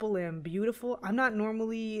supple and beautiful. I'm not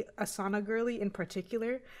normally a Sana girly in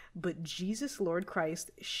particular, but Jesus Lord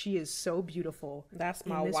Christ, she is so beautiful. That's in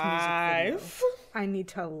my this music video. wife. I need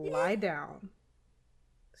to lie down.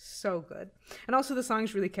 So good. And also the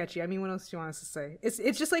song's really catchy. I mean, what else do you want us to say? It's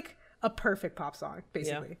just like a perfect pop song,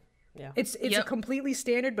 basically. Yeah. It's a Yep. completely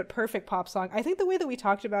standard but perfect pop song. I think the way that we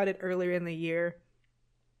talked about it earlier in the year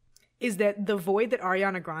is that the void that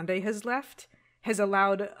Ariana Grande has left has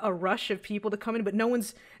allowed a rush of people to come in, but no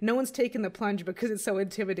one's taken the plunge because it's so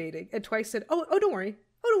intimidating. And Twice said, "Oh, don't worry.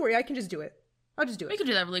 Oh, don't worry. I can just do it. I'll just do We it. could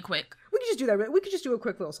do that really quick. We can just do that. We could just do a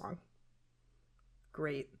quick little song."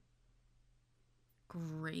 Great.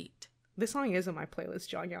 Great. This song is on my playlist,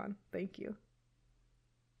 Jonghyun. Thank you.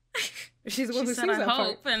 She's the one She who said, sings "I that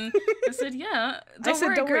hope," part. and I said, "Yeah, don't said,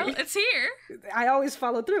 worry, "Don't girl, worry." it's here." I always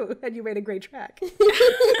follow through, and you made a great track.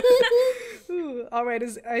 Ooh, all right,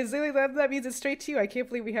 Azalea, that means it's straight to you. I can't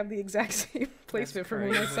believe we have the exact same placement for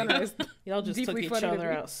Moonlight crazy. Sunrise. Y'all just Deeply took each funny to other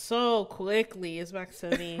me. out so quickly. It's back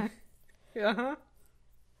to me. Uh-huh.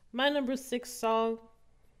 My number 6 song.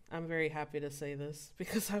 I'm very happy to say this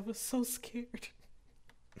because I was so scared.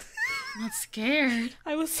 I'm not scared.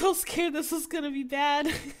 I was so scared this was gonna be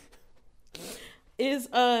bad. Is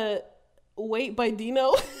Wait by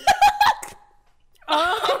Dino.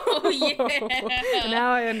 Oh yeah.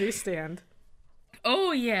 Now I understand.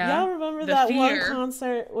 Oh yeah. Y'all remember The that fear. one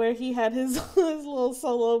concert where he had his little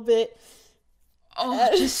solo bit? Oh,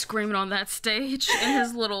 just screaming on that stage in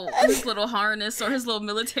his little harness or his little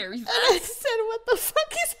military And I vest. said, what the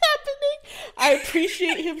fuck is happening? I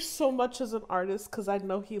appreciate him so much as an artist because I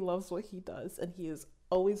know he loves what he does and he is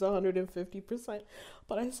always 150%.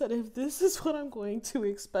 But I said, if this is what I'm going to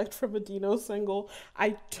expect from a Dino single,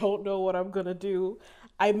 I don't know what I'm going to do.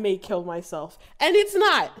 I may kill myself. And it's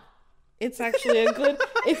not. It's actually a good little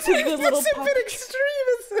It's a pop. bit extreme,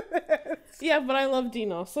 isn't it? Yeah, but I love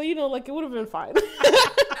Dino. So, it would have been fine.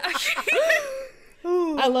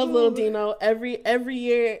 I love little Dino. Every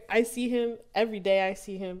year I see him, every day I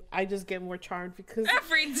see him, I just get more charmed because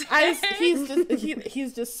Every day.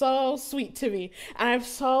 he's just so sweet to me. And I'm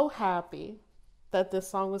so happy that this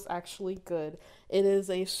song was actually good. It is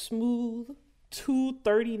a smooth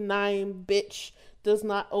 239 bitch. Does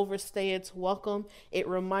not overstay its welcome. It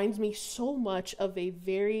reminds me so much of a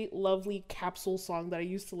very lovely Capsule song that I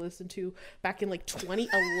used to listen to back in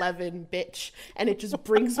 2011, bitch. And it just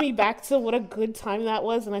brings me back to what a good time that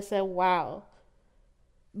was. And I said, wow.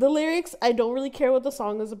 The lyrics, I don't really care what the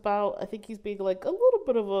song is about. I think he's being a little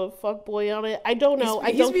bit of a fuckboy on it. I don't know.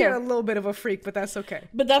 I He's don't being care. a little bit of a freak, but that's okay.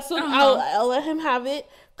 But that's what I'll let him have it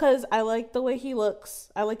because I like the way he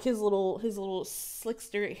looks. I like his little slick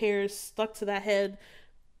straight hair stuck to that head,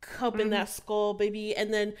 cup in that skull, baby,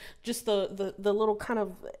 and then just the little kind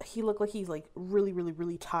of he looked like he's really really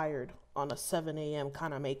really tired on a 7 a.m.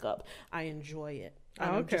 kind of makeup. I enjoy it.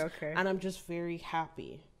 And Okay. And I'm just very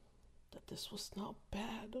happy that this was not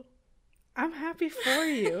bad. I'm happy for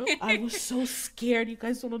you. I was so scared. You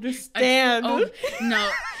guys don't understand. Oh, no.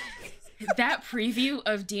 That preview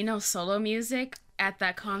of Dino's solo music at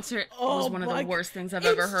that concert was one of the worst things I've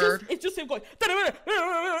ever heard. It's just him going,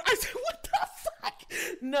 I said, what the fuck?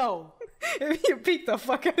 No. You beat the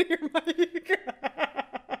fuck out of your mic.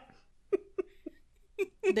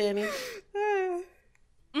 Danny.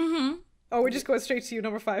 Mm-hmm. Oh, we're just going straight to you,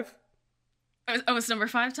 number 5. Oh, it's number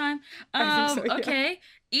 5 time? I think so, yeah. Okay.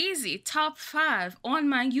 Easy. Top 5 on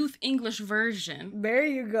my youth English version. There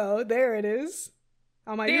you go. There it is.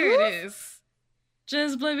 On my There youth? it is.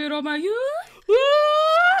 Just blame it on my youth.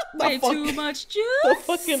 Way too much juice. The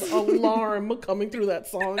fucking alarm coming through that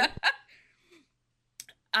song.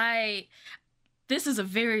 This is a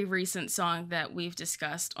very recent song that we've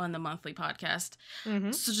discussed on the monthly podcast.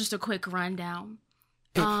 Mm-hmm. So just a quick rundown.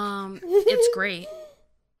 It's great.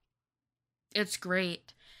 It's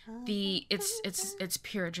great. It's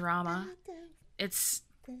pure drama. It's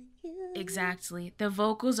exactly. The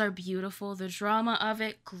vocals are beautiful. The drama of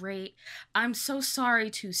it, great. I'm so sorry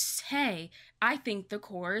to say, I think the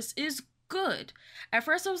chorus is good. At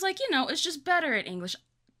first I was like, it's just better in English.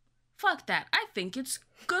 Fuck that. I think it's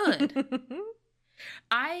good.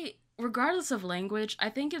 Regardless of language, I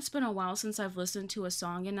think it's been a while since I've listened to a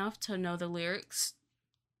song enough to know the lyrics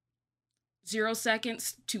 0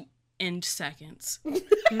 seconds to end seconds.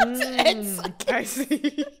 I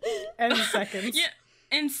see. End seconds. Yeah,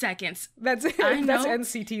 end seconds. That's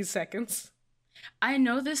NCT's seconds. I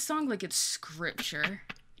know this song like it's scripture.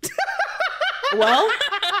 Well,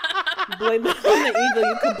 blame it on the eagle.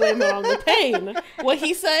 You can blame it on the pain. What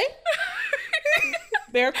he say?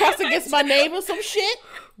 Bear cross against my name or some shit?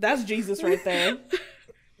 That's Jesus right there.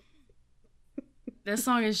 This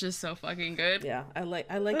song is just so fucking good. Yeah, I like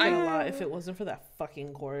it a lot if it wasn't for that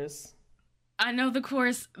fucking chorus. I know the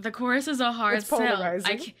chorus is a hard It's sell.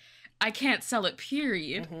 polarizing. I can't sell it,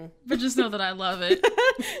 period. Mm-hmm. But just know that I love it.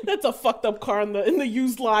 That's a fucked up car in the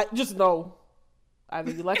used lot. Just know.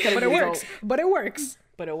 Either you like it or But you it works. don't. But it works.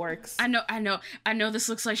 But it works. I know this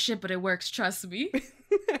looks like shit, but it works, trust me.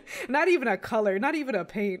 Not even a color, not even a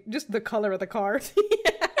paint, just the color of the car.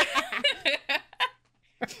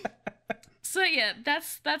 So yeah,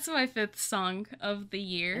 that's my 5th song of the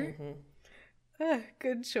year. Mm-hmm.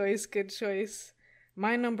 Good choice.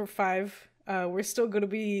 My number 5, we're still going to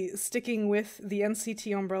be sticking with the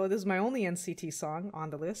NCT umbrella. This is my only NCT song on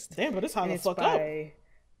the list. Damn, but it's hot the fuck up. By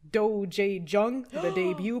Do Jae Jung, the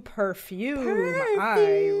debut Perfume.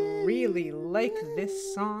 I really like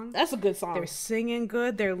this song. That's a good song. They're singing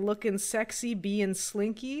good. They're looking sexy, being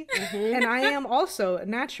slinky. Mm-hmm. And I am also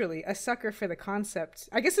naturally a sucker for the concept.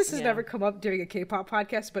 I guess this has never come up during a K-pop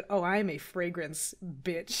podcast, but I am a fragrance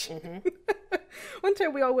bitch. Mm-hmm. One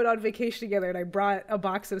time we all went on vacation together and I brought a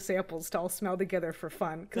box of samples to all smell together for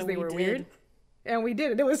fun because they were weird. And we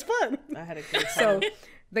did it. It was fun. I had a good time. So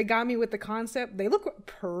they got me with the concept. They look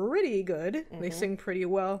pretty good. Mm-hmm. They sing pretty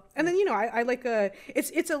well. And then, I like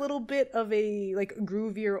it's a little bit of a like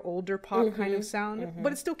groovier, older pop kind of sound,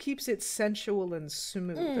 but it still keeps it sensual and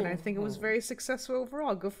smooth. And I think it was very successful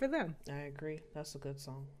overall. Good for them. I agree. That's a good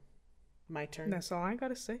song. My turn. That's all I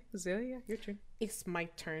gotta say. Zelia, your turn. It's my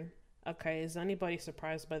turn. Okay, is anybody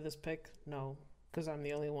surprised by this pick? No, because I'm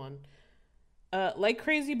the only one. Like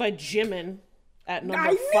Crazy by Jimin. At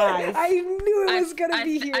number 5. I knew it was gonna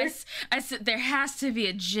be here. I said there has to be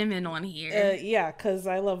a Jimin on here. Yeah, because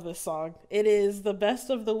I love this song. It is the best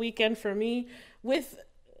of the weekend for me. With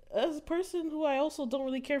a person who I also don't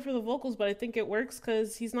really care for the vocals, but I think it works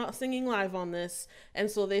because he's not singing live on this, and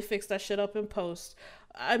so they fixed that shit up in post.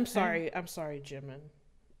 I'm sorry, Jimin.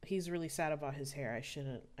 He's really sad about his hair. I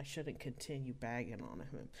shouldn't continue bagging on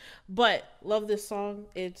him. But love this song.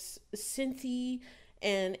 It's synthy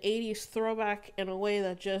and 80s throwback in a way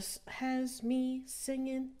that just has me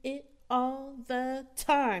singing it all the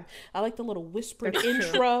time. I like the little whispered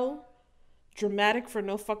intro. Dramatic for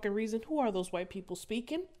no fucking reason. Who are those white people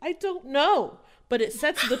speaking? I don't know. But it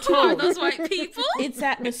sets the tone. Who are those white people? It's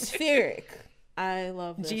atmospheric. I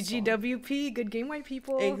love this GGWP, song. Good game, white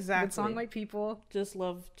people. Exactly. Good song, white people. Just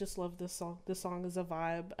love this song. This song is a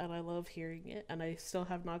vibe, and I love hearing it, and I still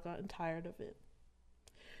have not gotten tired of it.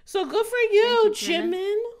 So good for you,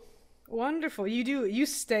 Jimin. Wonderful. You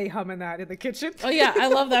stay humming that in the kitchen. Oh yeah, I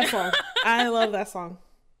love that song. I love that song.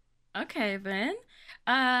 Okay, then.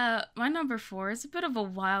 My number 4 is a bit of a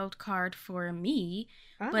wild card for me,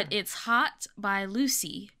 but it's Hot by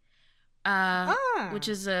Lucy. Which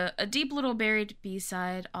is a deep little buried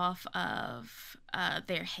B-side off of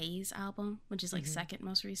their Haze album, which is like second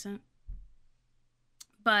most recent.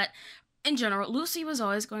 But in general, Lucy was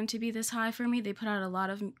always going to be this high for me. They put out a lot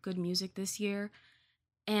of good music this year.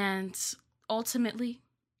 And ultimately,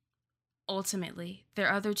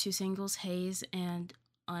 their other two singles, Haze and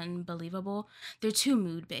Unbelievable, they're too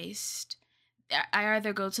mood based. I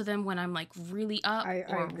either go to them when I'm like really up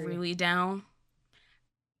or really down.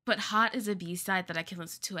 But Hot is a B-side that I can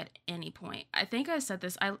listen to at any point. I think I said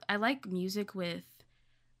this. I like music with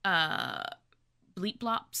bleep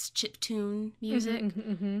blops, chiptune music.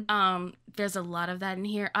 There's a lot of that in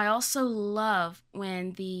here. I also love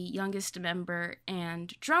when the youngest member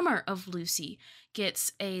and drummer of Lucy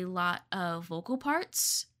gets a lot of vocal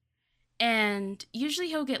parts. And usually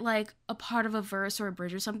he'll get like a part of a verse or a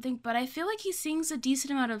bridge or something, but I feel like he sings a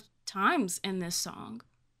decent amount of times in this song.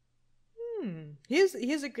 He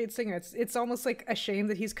is a great singer. It's almost like a shame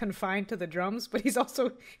that he's confined to the drums, but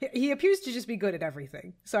he appears to just be good at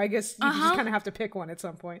everything. So I guess you just kind of have to pick one at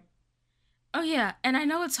some point. Oh yeah, and I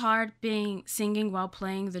know it's hard singing while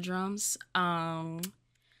playing the drums.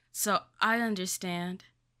 So I understand,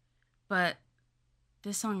 but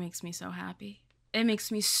this song makes me so happy. It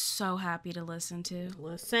makes me so happy to listen to.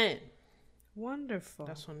 Listen. Wonderful.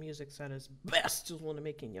 That's when music's at its best, is when it's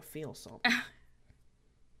making you feel something.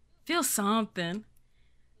 Feel something.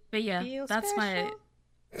 But yeah, that's special.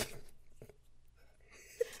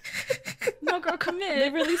 No Girl Commit. They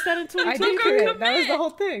released that in 2020. I did hear it. That was the whole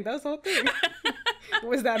thing.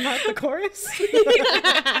 Was that not the chorus?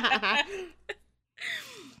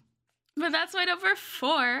 But that's my number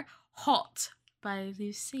 4, Hot by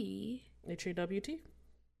Lucy. HAWT?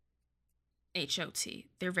 HOT.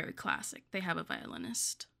 They're very classic. They have a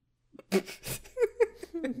violinist.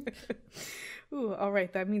 Ooh, all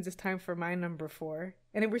right. That means it's time for my number 4,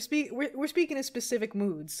 and we're speaking of specific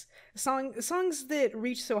moods. Songs that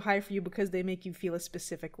reach so high for you because they make you feel a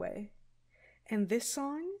specific way. And this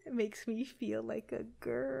song makes me feel like a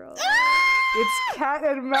girl. It's Cat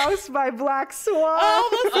and Mouse by Black Swan.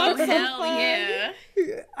 Oh, hell yeah.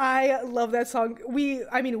 I love that song. We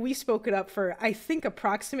spoke it up for, I think,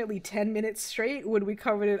 approximately 10 minutes straight when we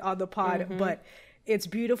covered it on the pod, but it's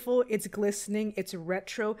beautiful, it's glistening, it's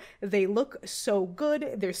retro. They look so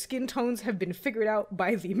good. Their skin tones have been figured out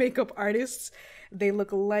by the makeup artists. They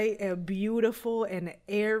look light and beautiful and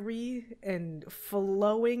airy and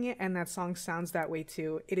flowing, and that song sounds that way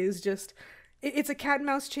too. It is just, it's a cat and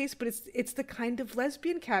mouse chase, but it's the kind of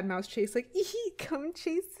lesbian cat and mouse chase, like, come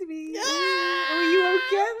chase me. Oh, you won't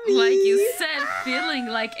get me. Like you said, feeling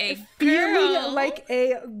like a girl. Feeling like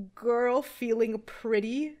a girl, feeling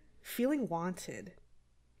pretty, feeling wanted.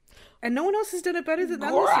 And no one else has done it better than them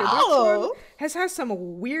this year. Black Swan has had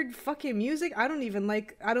some weird fucking music. I don't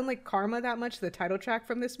like Karma that much, the title track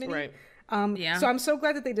from this mini. Right. So I'm so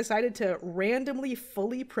glad that they decided to randomly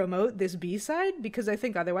fully promote this B-side, because I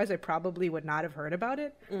think otherwise I probably would not have heard about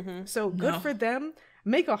it. So good for them.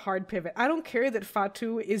 Make a hard pivot. I don't care that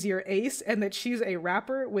Fatu is your ace and that she's a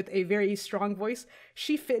rapper with a very strong voice.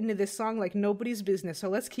 She fit into this song like nobody's business. So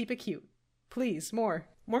let's keep it cute. Please, more.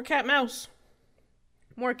 More cat mouse.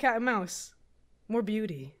 More cat and mouse. More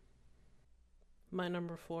beauty. My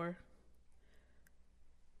number 4.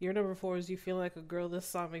 Your number 4 is You Feel Like a Girl. This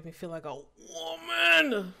song makes me feel like a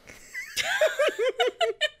woman.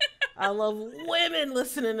 I love women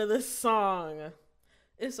listening to this song.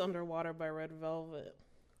 It's Underwater by Red Velvet.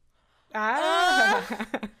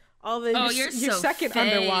 You're so second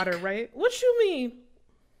fake. Underwater, right? What you mean?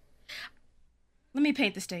 Let me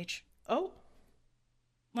paint the stage. Oh.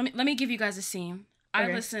 Let me give you guys a scene. Okay.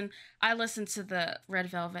 I listened to the Red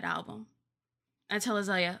Velvet album. I tell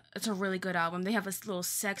Azalea, it's a really good album. They have this little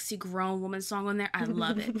sexy grown woman song on there. I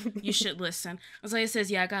love it. You should listen. Azalea says,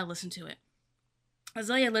 yeah, I gotta listen to it.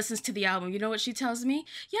 Azalea listens to the album. You know what she tells me?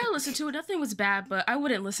 Yeah, I listened to it. Nothing was bad, but I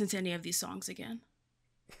wouldn't listen to any of these songs again.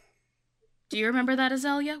 Do you remember that,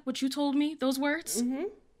 Azalea? What you told me? Those words? Mm-hmm.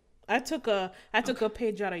 I took a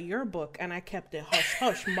page out of your book and I kept it hush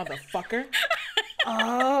hush, motherfucker.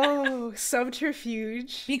 Oh,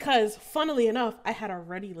 subterfuge. Because, funnily enough, I had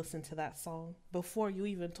already listened to that song before you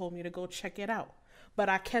even told me to go check it out. But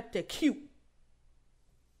I kept it cute.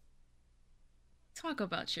 Talk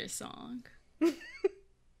about your song.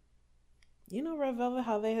 You know Red Velvet,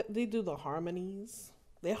 how they do the harmonies?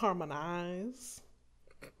 They harmonize.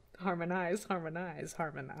 Harmonize.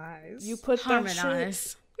 You put that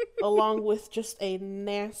shit along with just a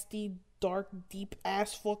nasty, dark,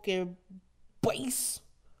 deep-ass fucking bass.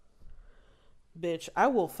 Bitch, I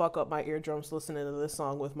will fuck up my eardrums listening to this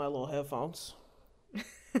song with my little headphones.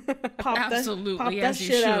 Pop that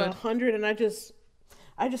shit at 100, and I just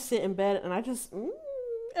sit in bed and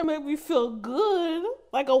it made me feel good,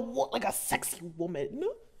 like a sexy woman.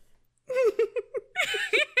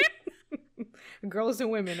 Girls and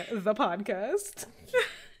Women, the podcast.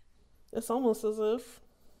 It's almost as if.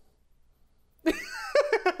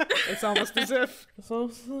 It's almost as if.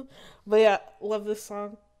 But yeah, love this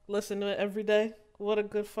song. Listen to it every day. What a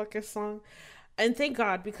good fucking song. And thank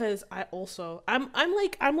God, because I'm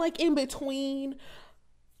like in between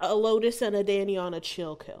a Lotus and a Danny on a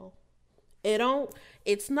chill kill.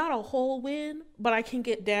 It's not a whole win, but I can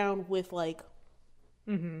get down with like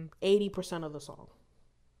 80% of the song.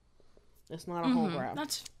 It's not a whole rap.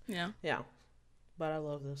 Yeah. But I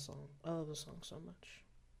love this song. I love this song so much.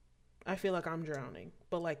 I feel like I'm drowning,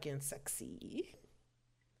 but like in sexy.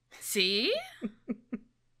 See?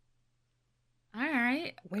 All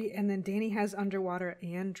right. Wait, and then Danny has underwater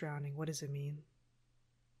and drowning. What does it mean?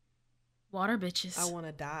 Water bitches. I want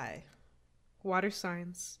to die. Water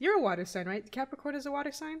signs. You're a water sign, right? Capricorn is a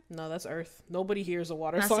water sign? No, that's Earth. Nobody here is a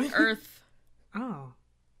water That's sign. Earth. Oh.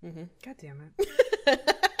 Mm-hmm. God damn it.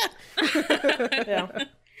 Yeah.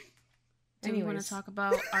 Do we want to talk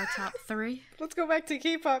about our top 3? Let's go back to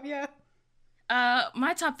K-pop, yeah.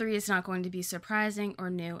 My top 3 is not going to be surprising or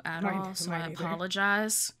new at all, so I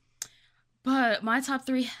apologize. But my top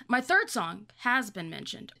 3, my third song has been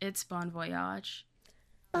mentioned. It's Bon Voyage.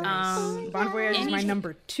 Nice. Bon Voyage is my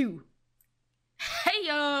number 2. Hey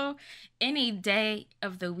yo! Any day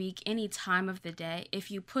of the week, any time of the day, if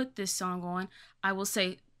you put this song on, I will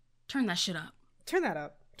say, turn that shit up. Turn that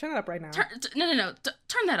up. Turn it up right now. No.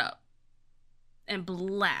 Turn that up. And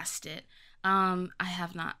blast it. I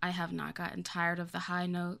have not gotten tired of the high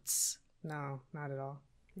notes. No, not at all.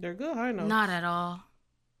 They're good high notes. Not at all.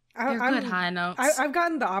 They're good high notes. I've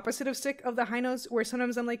gotten the opposite of sick of the high notes, where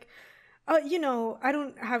sometimes I'm like, I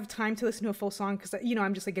don't have time to listen to a full song because,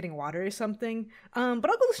 I'm just like getting water or something. But I'll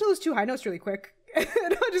go listen to those 2 high notes really quick. And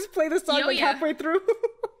I'll just play the song halfway through.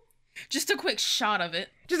 Just a quick shot of it.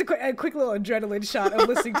 Just a quick little adrenaline shot of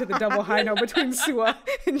listening to the double high note between Sua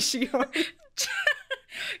and Shion.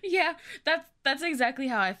 Yeah, that's exactly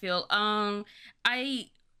how I feel. I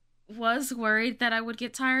was worried that I would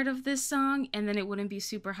get tired of this song and then it wouldn't be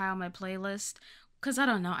super high on my playlist. Because I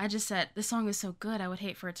don't know, I just said, this song is so good, I would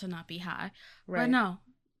hate for it to not be high. Right. But no,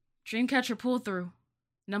 Dreamcatcher pulled through.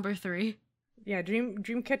 Number 3. Yeah,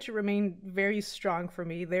 Dreamcatcher remained very strong for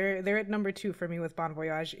me. They're at number 2 for me with Bon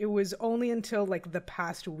Voyage. It was only until like the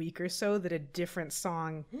past week or so that a different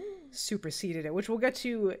song superseded it, which we'll get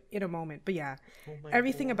to in a moment. But yeah,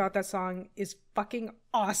 everything about that song is fucking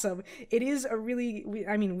awesome. It is a really,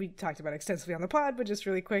 we talked about it extensively on the pod, but just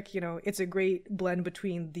really quick, it's a great blend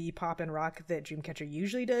between the pop and rock that Dreamcatcher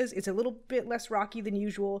usually does. It's a little bit less rocky than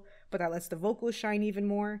usual, but that lets the vocals shine even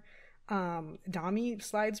more. Dami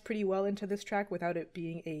slides pretty well into this track without it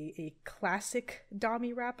being a classic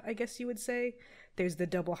Dami rap, I guess you would say. There's the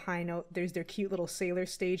double high note. There's their cute little sailor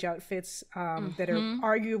stage outfits that are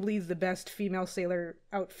arguably the best female sailor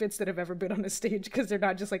outfits that have ever been on a stage, because they're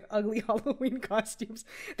not just like ugly Halloween costumes.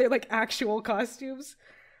 They're like actual costumes.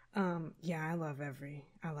 Yeah, I love every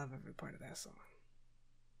part of that song.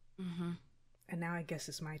 And now I guess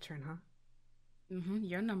it's my turn, huh?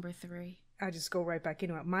 You're number 3. I just go right back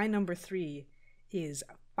into it. My number 3 is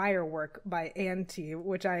Firework by Auntie,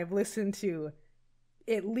 which I have listened to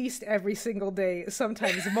at least every single day,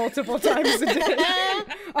 sometimes multiple times a day.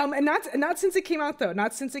 And not since it came out though.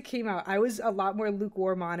 Not since it came out. I was a lot more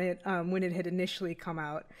lukewarm on it when it had initially come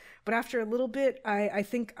out. But after a little bit, I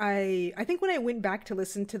think when I went back to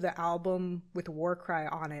listen to the album with Warcry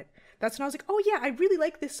on it, that's when I was like, oh yeah, I really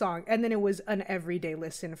like this song. And then it was an everyday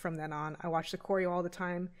listen from then on. I watched the choreo all the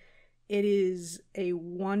time. It is a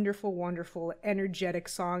wonderful, wonderful, energetic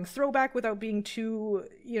song. Throwback without being too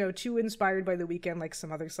inspired by The Weeknd like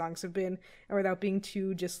some other songs have been, or without being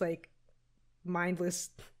too just like mindless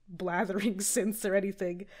blathering synths or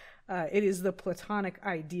anything. It is the platonic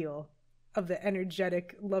ideal of the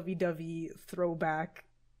energetic, lovey-dovey, throwback,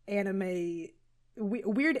 anime,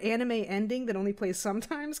 weird anime ending that only plays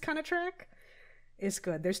sometimes kind of track. It's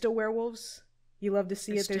good. There's still werewolves. You love to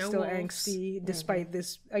see it. They're still angsty, despite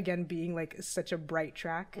this, again, being like such a bright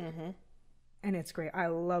track. And it's great. I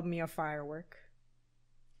love me a Firework.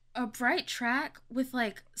 A bright track with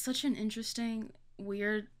like such an interesting,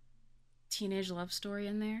 weird teenage love story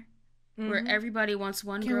in there. Where everybody wants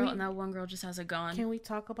one girl and that one girl just has a gun. Can we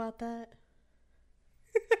talk about that?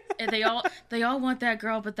 And they all want that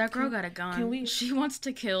girl, but that girl got a gun. She wants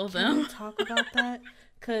to kill them. Can we talk about that?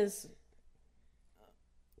 Because...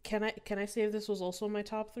 Can I say if this was also my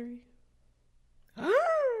top 3?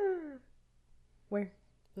 Where?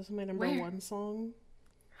 This is my number 1 song.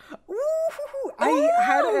 Ooh, I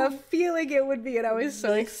had a feeling it would be, and I was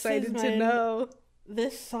so excited to know.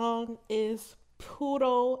 This song is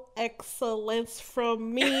puro excellence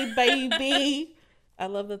from me, baby. I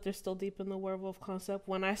love that they're still deep in the werewolf concept.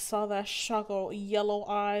 When I saw that shocking yellow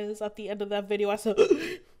eyes at the end of that video, I said,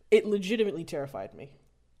 it legitimately terrified me,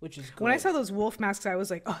 which is good. When I saw those wolf masks, I was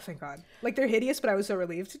like, oh, thank God. Like, they're hideous, but I was so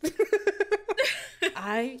relieved.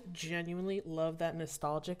 I genuinely love that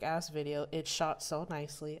nostalgic ass video. It's shot so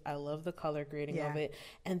nicely. I love the color grading of it.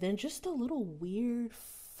 And then just a little weird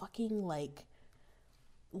fucking like,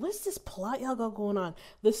 what's this plot y'all got going on?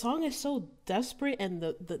 The song is so desperate and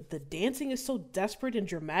the dancing is so desperate and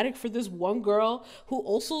dramatic for this one girl who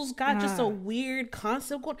also's got just a weird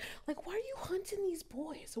concept going. Like, why are you hunting these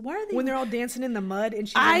boys? Why are they when they're all dancing in the mud and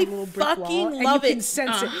she's on a little brick wall? I fucking love and you it. can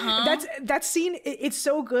sense it. That scene, it's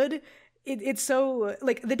so good. It's so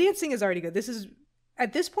like the dancing is already good. This is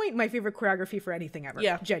at this point my favorite choreography for anything ever.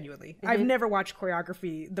 Yeah, genuinely. I've never watched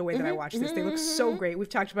choreography the way that I watched this. They look so great. We've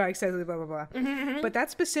talked about excessively blah blah blah. But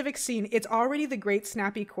that specific scene, it's already the great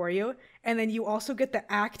snappy choreo, and then you also get the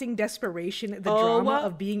acting desperation, the drama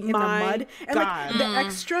of being in the mud, and like the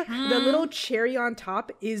extra, the little cherry on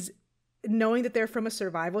top is knowing that they're from a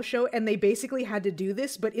survival show and they basically had to do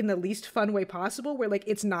this but in the least fun way possible, where like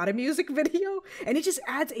it's not a music video, and it just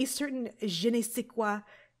adds a certain je ne sais quoi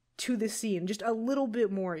to the scene, just a little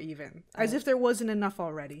bit more even, as if there wasn't enough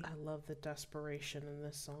already. I love the desperation in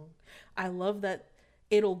this song. I love that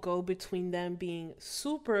it'll go between them being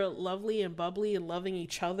super lovely and bubbly and loving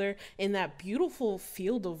each other in that beautiful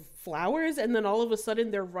field of flowers, and then all of a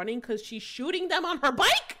sudden they're running because she's shooting them on her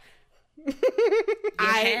bike.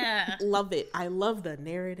 I love it. I love the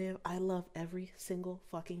narrative. I love every single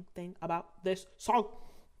fucking thing about this song.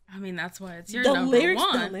 I mean, that's why it's your number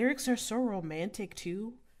one. The lyrics are so romantic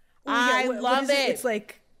too. I love it.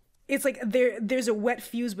 It's like there's a wet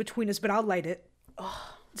fuse between us, but I'll light it.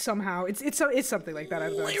 Somehow it's something like that. I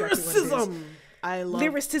don't know exactly what it is. I love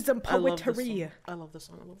lyricism, poetry. I love this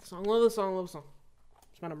song. I love the song. I love the song. I love the song.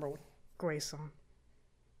 It's my number one. Great song.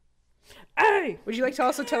 Hey, would you like to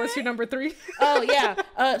also tell us your number 3? Oh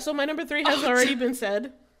yeah. So my number 3 has already been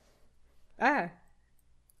said.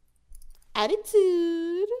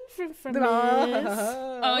 Attitude from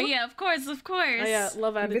Oh yeah, of course. Oh, yeah,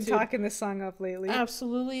 love Attitude. You've been talking this song up lately.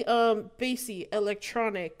 Absolutely. Bassy,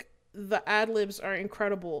 electronic. The ad-libs are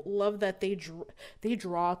incredible. Love that they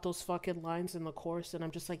draw out those fucking lines in the chorus, and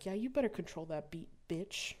I'm just like, yeah, you better control that beat,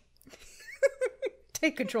 bitch.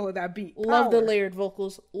 Take control of that beat. Love the layered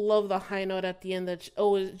vocals. Love the high note at the end. It's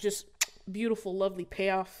just beautiful, lovely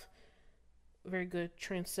payoff. Very good.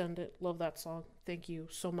 Transcendent. Love that song. Thank you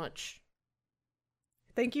so much.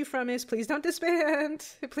 Thank you, Fremis. Please don't disband.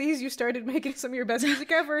 Please, you started making some of your best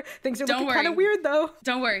music ever. Things are looking kind of weird, though.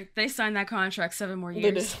 Don't worry. They signed that contract 7 more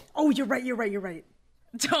years. Oh, you're right.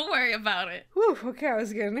 Don't worry about it. Whew, okay, I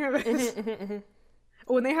was getting nervous.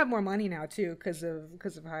 Oh, and they have more money now, too, because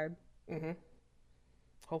of Hyde. Mm-hmm.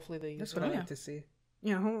 Hopefully they use That's what I like to see.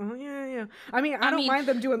 Yeah. I mean, I don't mind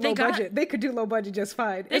them doing low budget. They could do low budget just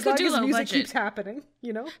fine. As long as music keeps happening,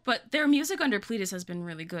 you know? But their music under Pledis has been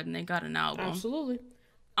really good, and they got an album. Absolutely.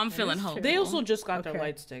 I'm feeling hopeful. They also just got their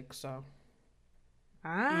light stick, so.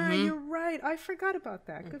 You're right. I forgot about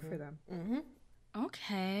that. Good for them. Mm-hmm.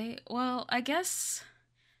 Okay. Well, I guess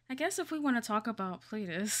if we want to talk about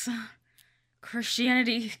Pledis,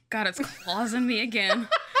 Christianity got its claws in me again.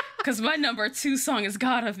 Because my number 2 song is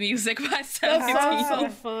God of Music by 17. That's so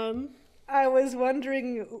fun. I was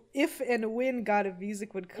wondering if and when God of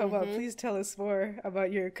Music would come up. Please tell us more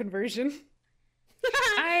about your conversion.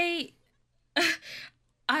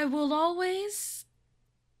 I will always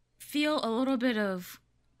feel a little bit of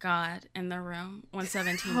God in the room when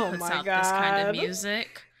 17 puts out this kind of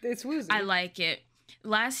music. It's woozy. I like it.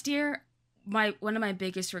 Last year, one of my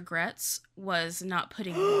biggest regrets was not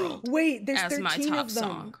putting World as my top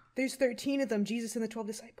song. There's 13 of them. Jesus and the 12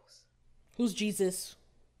 disciples. Who's Jesus?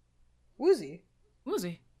 Woozy.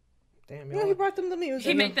 Damn, yeah, he brought them the music.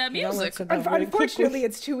 He made that music. Unfortunately,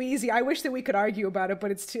 it's too easy. I wish that we could argue about it,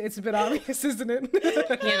 but it's a bit obvious, isn't it?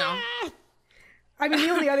 You know. I mean, the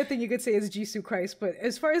only other thing you could say is Jesus Christ, but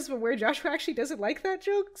as far as where Joshua actually doesn't like that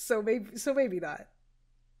joke, so maybe not.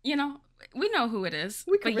 You know, we know who it is.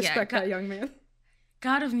 We can respect that young man.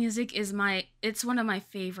 God of Music is it's one of my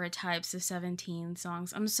favorite types of 17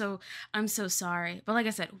 songs. I'm so sorry. But like I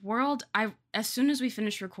said, World, as soon as we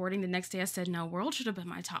finished recording, the next day I said, no, World should have been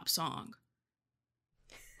my top song.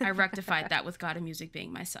 I rectified that with God of Music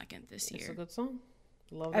being my second this year. It's a good song.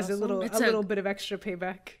 Love as that a little bit of extra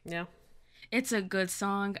payback. Yeah. It's a good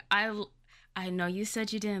song. I know you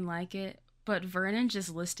said you didn't like it, but Vernon just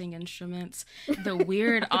listing instruments, the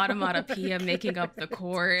weird automatopoeia making up the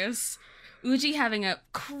chorus, Uji having a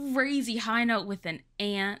crazy high note with an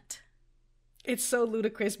ant. It's so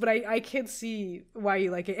ludicrous, but I can see why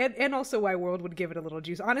you like it, and also why World would give it a little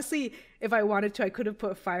juice. Honestly, if I wanted to, I could have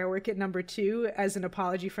put Firework at number 2 as an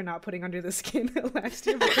apology for not putting Under the Skin last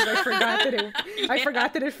year, because I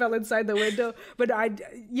forgot that it fell inside the window. But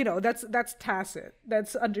that's tacit.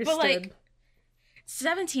 That's understood. But like,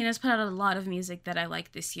 17 has put out a lot of music that I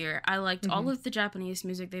liked this year. I liked all of the Japanese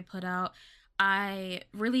music they put out. I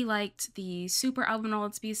really liked the Super album and all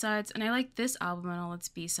its B-sides, and I liked this album and all its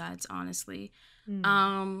B-sides, honestly.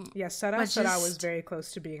 Yeah, Sara was very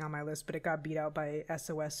close to being on my list, but it got beat out by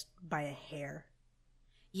SOS by a hair.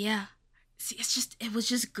 Yeah. See, it was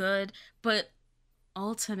just good, but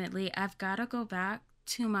ultimately, I've got to go back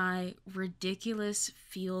to my ridiculous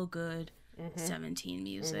feel-good 17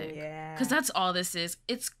 music. Yeah. Because that's all this is.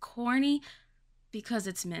 It's corny because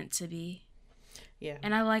it's meant to be. Yeah.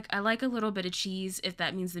 And I like a little bit of cheese if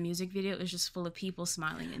that means the music video is just full of people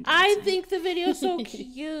smiling and dancing. I think the video's so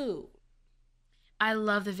cute. I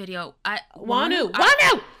love the video. Wano!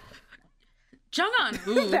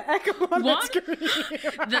 Jungwon. The echo on the screen.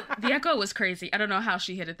 The echo was crazy. I don't know how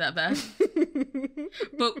she hit it that bad.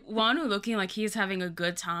 But Wanu looking like he's having a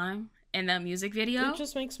good time in that music video. It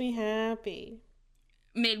just makes me happy.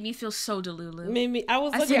 Made me feel so delulu. I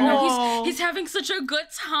was like, said, no, he's having such a good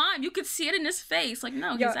time. You could see it in his face. Like,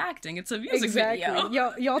 no, he's acting. It's a music video.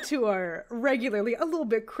 Y'all two are regularly a little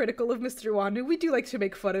bit critical of Mr. Wanu. We do like to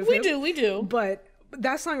make fun of him. We do. But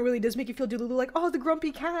that song really does make you feel delulu. Like, oh, the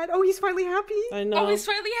grumpy cat. Oh, he's finally happy. I know. Oh, he's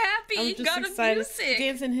finally happy. I'm just got excited. Music.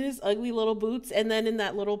 Dancing in his ugly little boots, and then in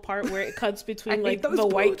that little part where it cuts between like the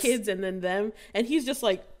boots. white kids and then them, and he's just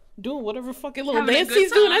like doing whatever fucking little Having dance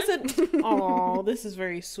he's doing. I said, "Oh, this is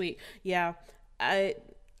very sweet." Yeah, I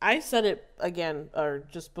said it again or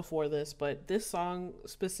just before this, but this song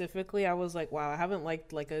specifically, I was like, "Wow, I haven't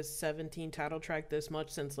liked like a 17 title track this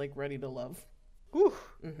much since like Ready to Love." Ooh,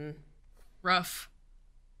 Rough.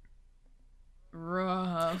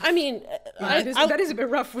 I mean, that is a bit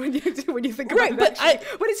rough when you think about it. But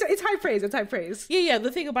it's high praise. It's high praise. Yeah. The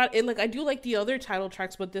thing about it, like, I do like the other title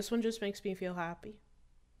tracks, but this one just makes me feel happy.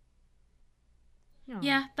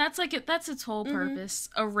 Yeah, that's its whole purpose.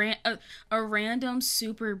 A random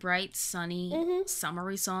super bright sunny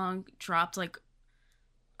summery song dropped like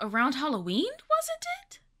around Halloween, wasn't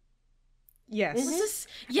it? Yes.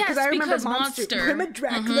 Yes, because I remember because Monster. We're my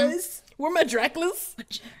Draculas. We're my Draculas.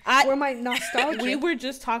 We're my nostalgia. We were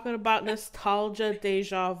just talking about nostalgia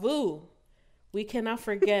deja vu. We cannot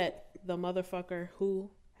forget the motherfucker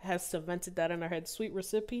who has cemented that in our head. Sweet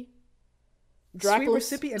Recipe. Dracula. Sweet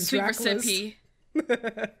Recipe and Sweet Draculas. Recipe.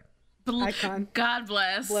 Icon. God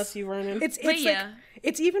bless. Bless you, Vernon.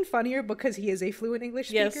 It's even funnier because he is a fluent English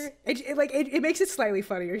speaker. Yes. It makes it slightly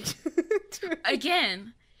funnier.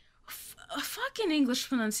 Again, fucking English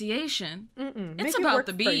pronunciation. It's Make about work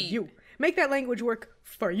the for beat. you. Make that language work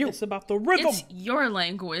for you. It's about the rhythm. It's your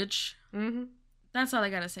language. That's all I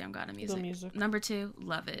gotta say on God of Music. Number 2,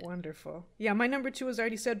 love it. Wonderful. Yeah, my number 2 was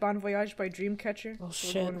already said, Bon Voyage by Dreamcatcher. Oh, We're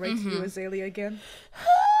shit. going right to you, Azalea, again.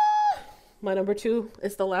 My number 2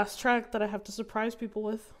 is the last track that I have to surprise people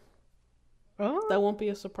with. Oh. That won't be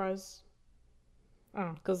a surprise.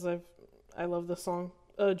 Oh. Because I love this song.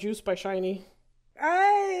 Juice by Shiny.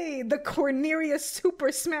 Hey, the Corneria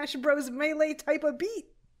Super Smash Bros. Melee type of beat.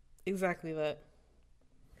 Exactly that.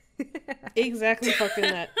 Exactly fucking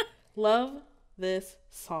that. Love this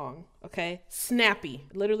song, okay? Snappy.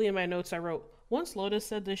 Literally in my notes I wrote, once Lotus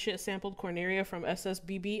said this shit sampled Corneria from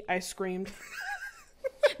SSBB, I screamed.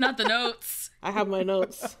 Not the notes. I have my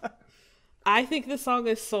notes. I think this song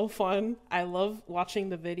is so fun. I love watching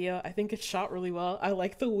the video. I think it's shot really well. I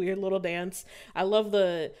like the weird little dance. I love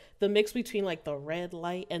the mix between like the red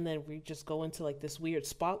light and then we just go into like this weird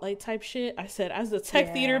spotlight type shit. I said, as the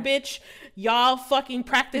tech theater bitch, y'all fucking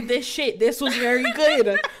practiced this shit. This was very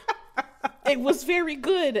good. It was very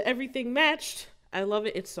good. Everything matched. I love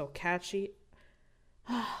it. It's so catchy.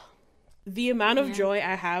 The amount of joy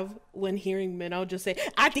I have when hearing Minho just say,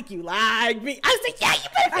 I think you like me. I was like, yeah, you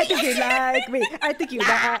better I think you like me. I think you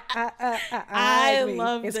like I me.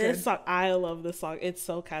 love It's this good. song. I love this song. It's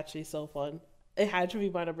so catchy, so fun. It had to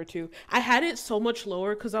be my number 2. I had it so much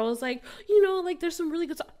lower because I was like, like there's some really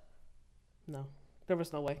good songs. No, there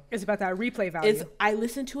was no way. It's about that replay value. I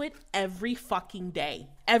listen to it every fucking day.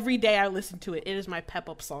 Every day I listen to it. It is my pep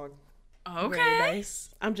up song. Okay. Very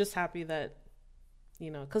nice. I'm just happy that,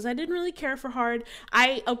 because I didn't really care for Hard.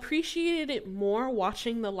 I appreciated it more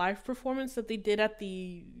watching the live performance that they did at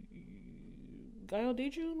the Gaio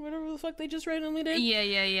Daejun, whatever the fuck they just randomly did.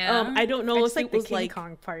 Yeah. I don't know if it was King like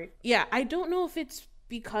Kong part. Yeah, I don't know if it's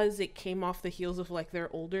because it came off the heels of like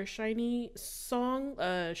their older Shiny song,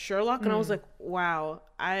 Sherlock, and I was like, wow,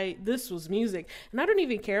 this was music. And I don't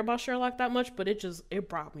even care about Sherlock that much, but it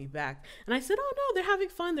brought me back. And I said, oh no, they're having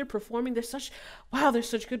fun, they're performing, they're such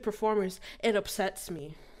good performers. It upsets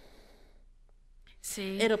me.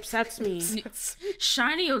 See, it upsets me.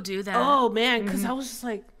 Shiny will do that. Oh man, because I was just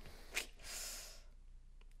like,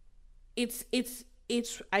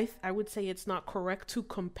 I would say it's not correct to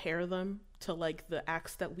compare them to like the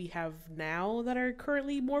acts that we have now that are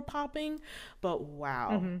currently more popping, but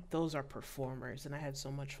wow, those are performers, and I had so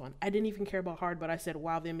much fun. I didn't even care about Hard, but I said,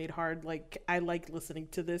 wow, they made Hard. Like, I liked listening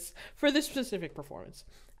to this for this specific performance.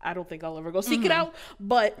 I don't think I'll ever go seek it out,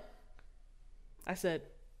 but I said,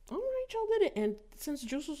 all right, y'all did it. And since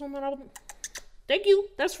Juice was on that album, thank you.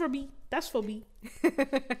 That's for me. That's for me.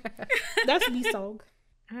 That's me song.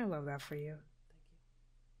 I love that for you.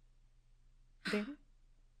 Damn.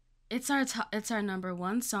 It's our number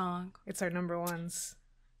one song. It's our number ones.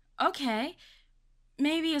 Okay.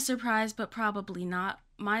 Maybe a surprise, but probably not.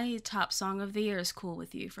 My top song of the year is Cool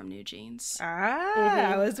With You from New Jeans.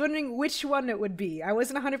 I was wondering which one it would be. I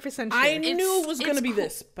wasn't 100% sure. I knew it was going to be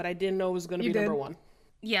this, but I didn't know it was going to be number one.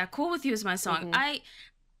 Yeah, Cool With You is my song. I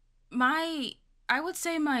would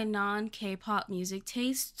say my non-K-pop music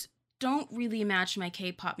tastes don't really match my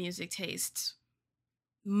K-pop music tastes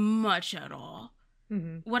much at all.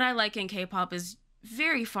 What I like in K-pop is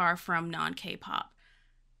very far from non-K-pop.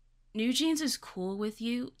 New Jeans is Cool With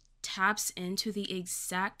You taps into the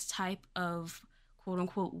exact type of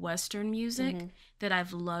quote-unquote Western music that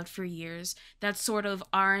I've loved for years. That sort of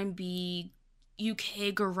R&B,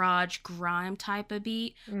 UK garage grime type of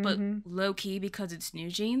beat, but low-key because it's New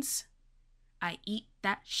Jeans. I eat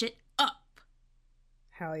that shit up.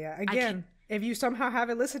 Hell yeah. Again, if you somehow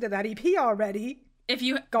haven't listened to that EP already... If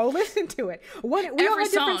you go listen to it. We all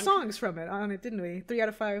had different songs from it on it, didn't we? 3 out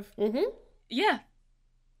of 5. Yeah.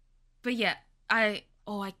 But yeah, I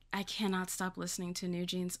cannot stop listening to New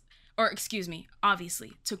Jeans. Or excuse me,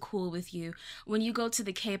 obviously, to Cool With You. When you go to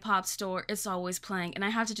the K-pop store, it's always playing, and I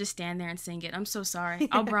have to just stand there and sing it. I'm so sorry.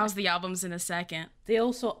 I'll browse the albums in a second.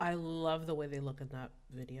 I love the way they look in that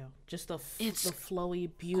video. Just the flowy,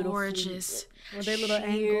 beautiful, gorgeous. With their little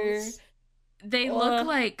angles. They look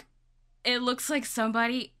like. It looks like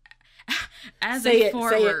somebody, as a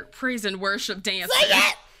former praise and worship dancer,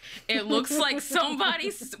 it looks like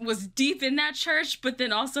somebody was deep in that church, but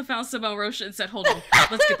then also found Simone Rocha and said, hold on,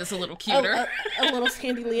 let's get this a little cuter. A little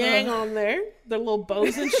Sandy Liang on there. The little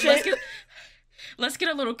bows and shit. Let's get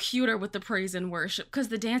a little cuter with the praise and worship, because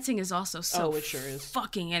the dancing is also it sure is.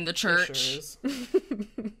 Fucking in the church. It sure is.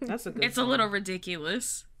 That's a good It's song. a little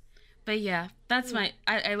ridiculous. But yeah, that's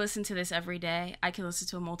I listen to this every day. I can listen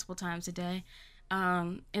to it multiple times a day.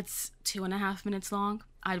 It's 2.5 minutes long.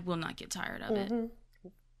 I will not get tired of it.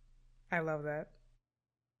 I love that.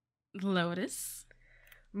 Lotus.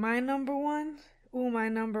 My number one,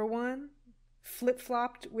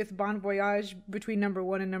 flip-flopped with Bon Voyage between number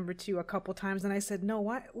 1 and number 2 a couple times, and I said, no,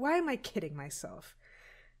 why am I kidding myself?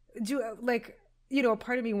 A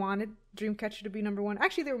part of me wanted Dreamcatcher to be number 1.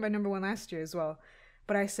 Actually, they were my number 1 last year as well.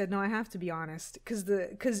 But I said, no, I have to be honest, because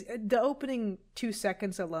the opening 2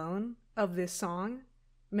 seconds alone of this song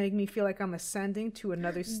make me feel like I'm ascending to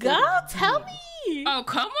another stage. God, tell me! Oh,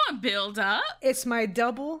 come on, build up. It's my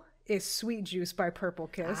double is Sweet Juice by Purple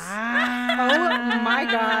Kiss. Oh my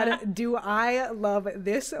god, do I love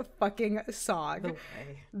this fucking song. Okay.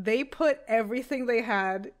 They put everything they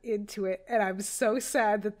had into it, and I'm so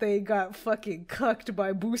sad that they got fucking cucked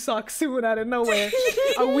by Busak Soon out of nowhere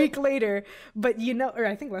a week later. But or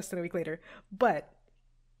I think less than a week later. But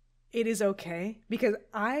it is okay, because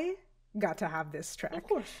I got to have this track. Of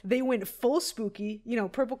course. They went full spooky.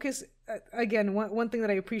 Purple Kiss, again, one thing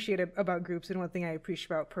that I appreciate about groups, and one thing I appreciate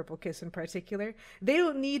about Purple Kiss in particular, they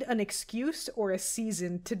don't need an excuse or a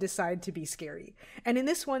season to decide to be scary. And in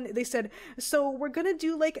this one, they said, so we're gonna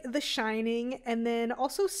do like The Shining, and then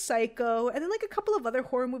also Psycho, and then like a couple of other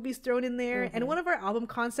horror movies thrown in there. And one of our album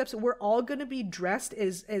concepts, we're all gonna be dressed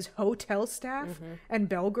as hotel staff and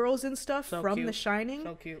bellgirls and stuff from cute. The Shining.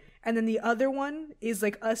 So cute. And then the other one is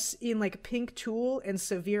like us in like pink tulle and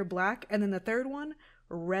severe black. And then the third one,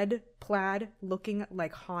 red plaid looking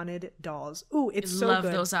like haunted dolls. Ooh, it's so good. Love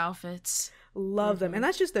those outfits. Love them. And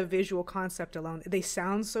that's just the visual concept alone. They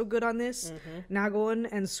sound so good on this. Nagoon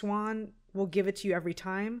and Swan will give it to you every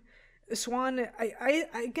time. Swan, I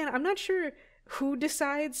again, I'm not sure who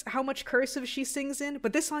decides how much cursive she sings in,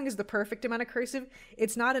 but this song is the perfect amount of cursive.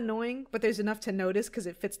 It's not annoying, but there's enough to notice because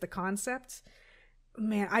it fits the concept.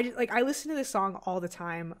 Man, I listen to this song all the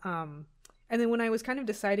time. And then when I was kind of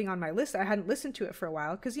deciding on my list, I hadn't listened to it for a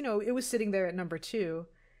while because, you know, it was sitting there at number 2.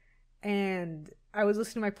 And I was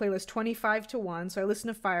listening to my playlist 25 to 1. So I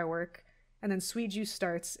listened to Firework, and then Sweet Juice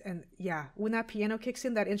starts. And yeah, when that piano kicks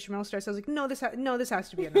in, that instrumental starts, I was like, no, this has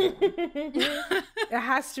to be another one. It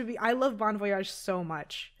has to be. I love Bon Voyage so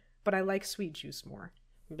much, but I like Sweet Juice more.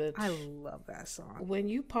 Bitch, I love that song. When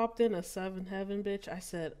you popped in a Seven Heaven, bitch, I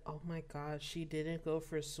said, oh my god, she didn't go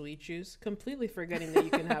for Sweet Juice. Completely forgetting that you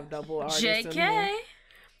can have double artists in JK. here.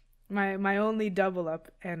 My only double up,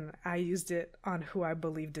 and I used it on who I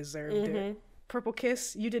believe deserved it. Purple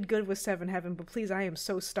Kiss, you did good with Seven Heaven, but please, I am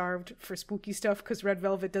so starved for spooky stuff because Red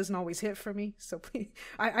Velvet doesn't always hit for me. So please,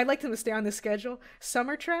 I like them to stay on the schedule.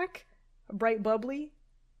 Summer track, Bright Bubbly,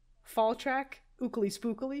 Fall track, Ookily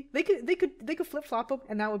Spookily. They could flip flop them,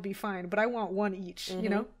 and that would be fine. But I want one each. You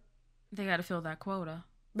know, They got to fill that quota.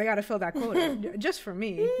 they got to fill that quota just for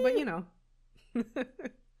me. But you know, but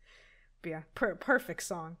yeah, perfect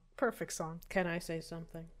song. Perfect song. Can I say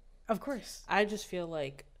something? Of course. I just feel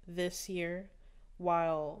like this year,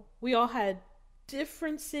 while we all had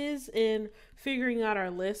differences in figuring out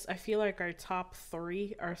our list, I feel like our top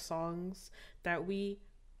 3 are songs that we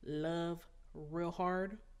love real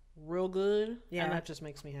hard, real good. Yeah. And that just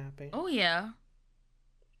makes me happy. Oh, yeah.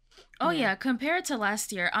 Oh, yeah. Compared to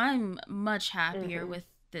last year, I'm much happier with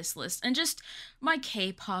this list. And just my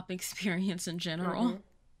K-pop experience in general.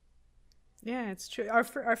 Yeah, it's true. Our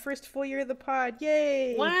first full year of the pod.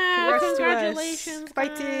 Yay! Wow, Congrats to us. congratulations,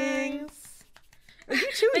 Fighting. guys. You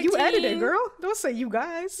too. You Fighting. edited, girl. Don't say you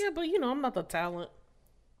guys. Yeah, but you know, I'm not the talent.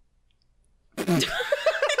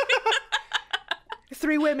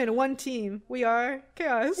 3 women, 1 team. We are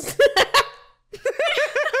chaos.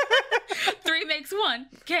 3 makes 1.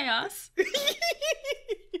 Chaos.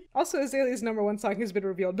 Also, Azalea's number 1 song has been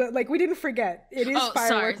revealed, but like we didn't forget, it is Oh,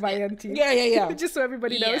 "Firework" sorry. by NT. Yeah. Just so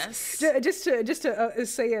everybody knows. Yes. Just to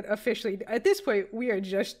say it officially. At this point, we are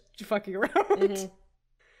just fucking around.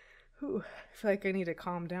 Ooh, I feel like I need to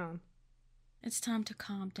calm down. It's time to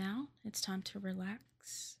calm down. It's time to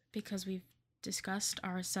relax because we've discussed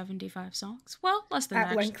our 75 songs. Well, less than At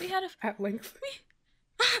that. length. We had At length.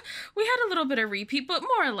 we had a little bit of repeat, but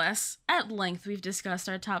more or less at length we've discussed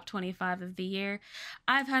our top 25 of the year.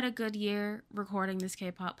 I've had a good year recording this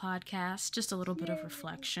K-pop podcast. Just a little bit of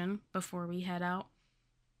reflection before we head out.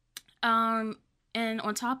 And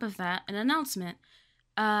on top of that, an announcement.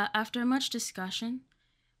 After much discussion,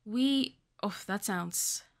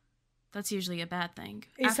 that's usually a bad thing.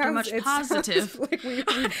 It sounds like we've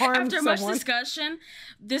harmed After much someone. discussion,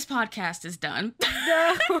 this podcast is done.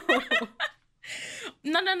 No.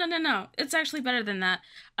 No. It's actually better than that.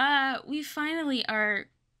 We finally have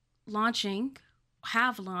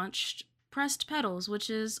launched Pressed Petals, which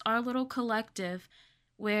is our little collective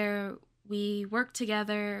where we work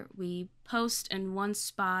together, we post in one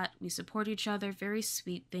spot, we support each other, very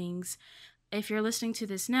sweet things. If you're listening to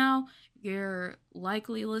this now, you're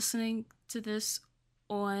likely listening to this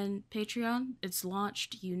on Patreon. It's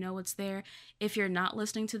launched, you know it's there. If you're not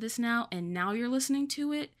listening to this now and now you're listening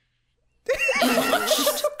to it,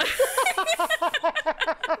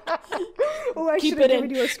 Oh, I Keep should have it given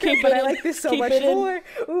in. you a script, Keep but it I in. like this so Keep much it in. more.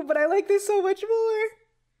 Ooh, but I like this so much more.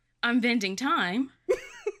 I'm bending time.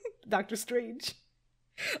 Doctor Strange.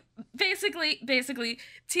 Basically,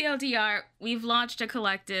 TLDR, we've launched a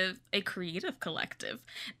creative collective,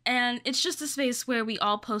 and it's just a space where we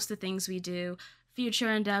all post the things we do,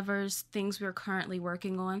 future endeavors, things we're currently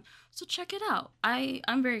working on. So check it out.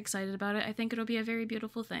 I'm very excited about it. I think it'll be a very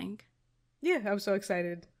beautiful thing. Yeah, I'm so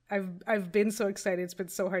excited. I've been so excited. It's been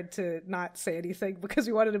so hard to not say anything because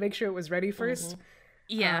we wanted to make sure it was ready first.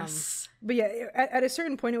 Yes. But yeah, at a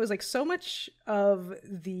certain point, it was like so much of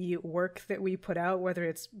the work that we put out, whether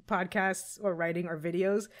it's podcasts or writing or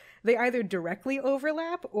videos, they either directly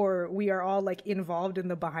overlap or we are all like involved in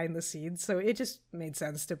the behind the scenes. So it just made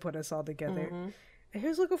sense to put us all together. And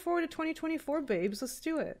here's looking forward to 2024, babes. Let's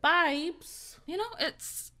do it. Vibes. You know,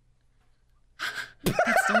 it's...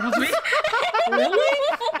 That startled me. Really?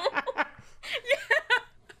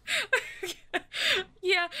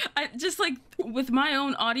 Yeah, I just like with my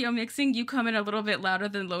own audio mixing, you come in a little bit louder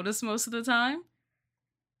than Lotus most of the time.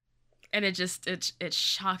 And it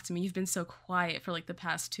shocked me. You've been so quiet for like the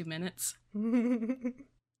past 2 minutes.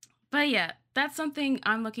 But yeah, that's something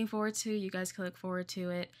I'm looking forward to. You guys can look forward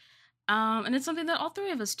to it. And it's something that all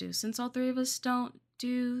 3 of us do, since all 3 of us don't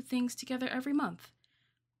do things together every month.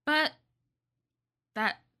 But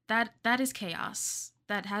that is chaos.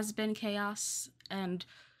 That has been chaos, and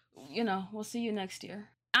you know, we'll see you next year.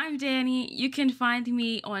 I'm Danny. You can find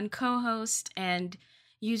me on co-host and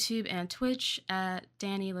YouTube and Twitch at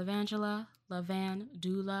Danny Lavangela,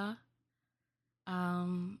 Lavandula.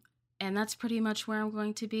 Um, and that's pretty much where I'm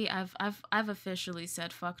going to be. I've officially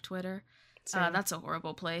said fuck Twitter. Same. That's a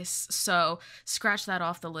horrible place. So scratch that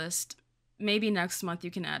off the list. Maybe next month you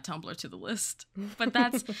can add Tumblr to the list. But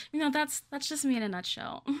that's that's just me in a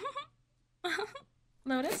nutshell.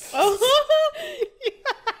 Lotus. Oh,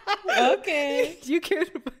 okay. You can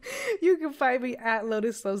find me at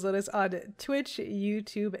Lotus Loves Lotus on Twitch,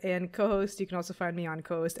 YouTube, and co-host. You can also find me on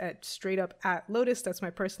co-host at straight up at Lotus. That's my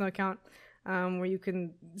personal account, where you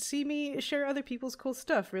can see me share other people's cool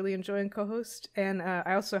stuff. Really enjoying co-host. And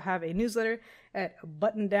I also have a newsletter at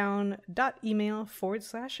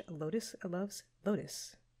buttondown.email/Lotus Loves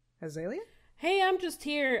Lotus. Azalea? Hey, I'm just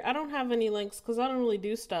here. I don't have any links because I don't really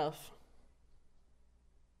do stuff.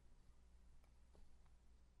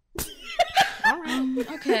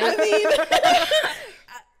 Okay. I mean,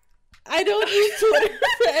 I don't use Twitter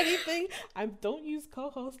for anything. I don't use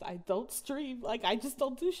co-host. I don't stream. Like, I just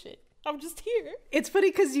don't do shit. I'm just here. It's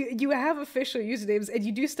funny because you have official usernames and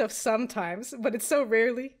you do stuff sometimes, but it's so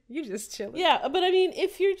rarely. You just chill. Yeah, but I mean,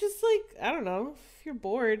 if you're just like, I don't know, if you're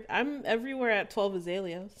bored, I'm everywhere at 12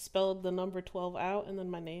 Azalea. Spelled the number 12 out and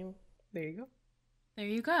then my name. There you go. There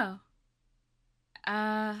you go.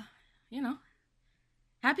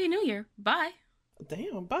 Happy New Year. Bye.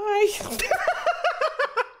 Damn, bye.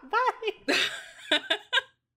 Bye.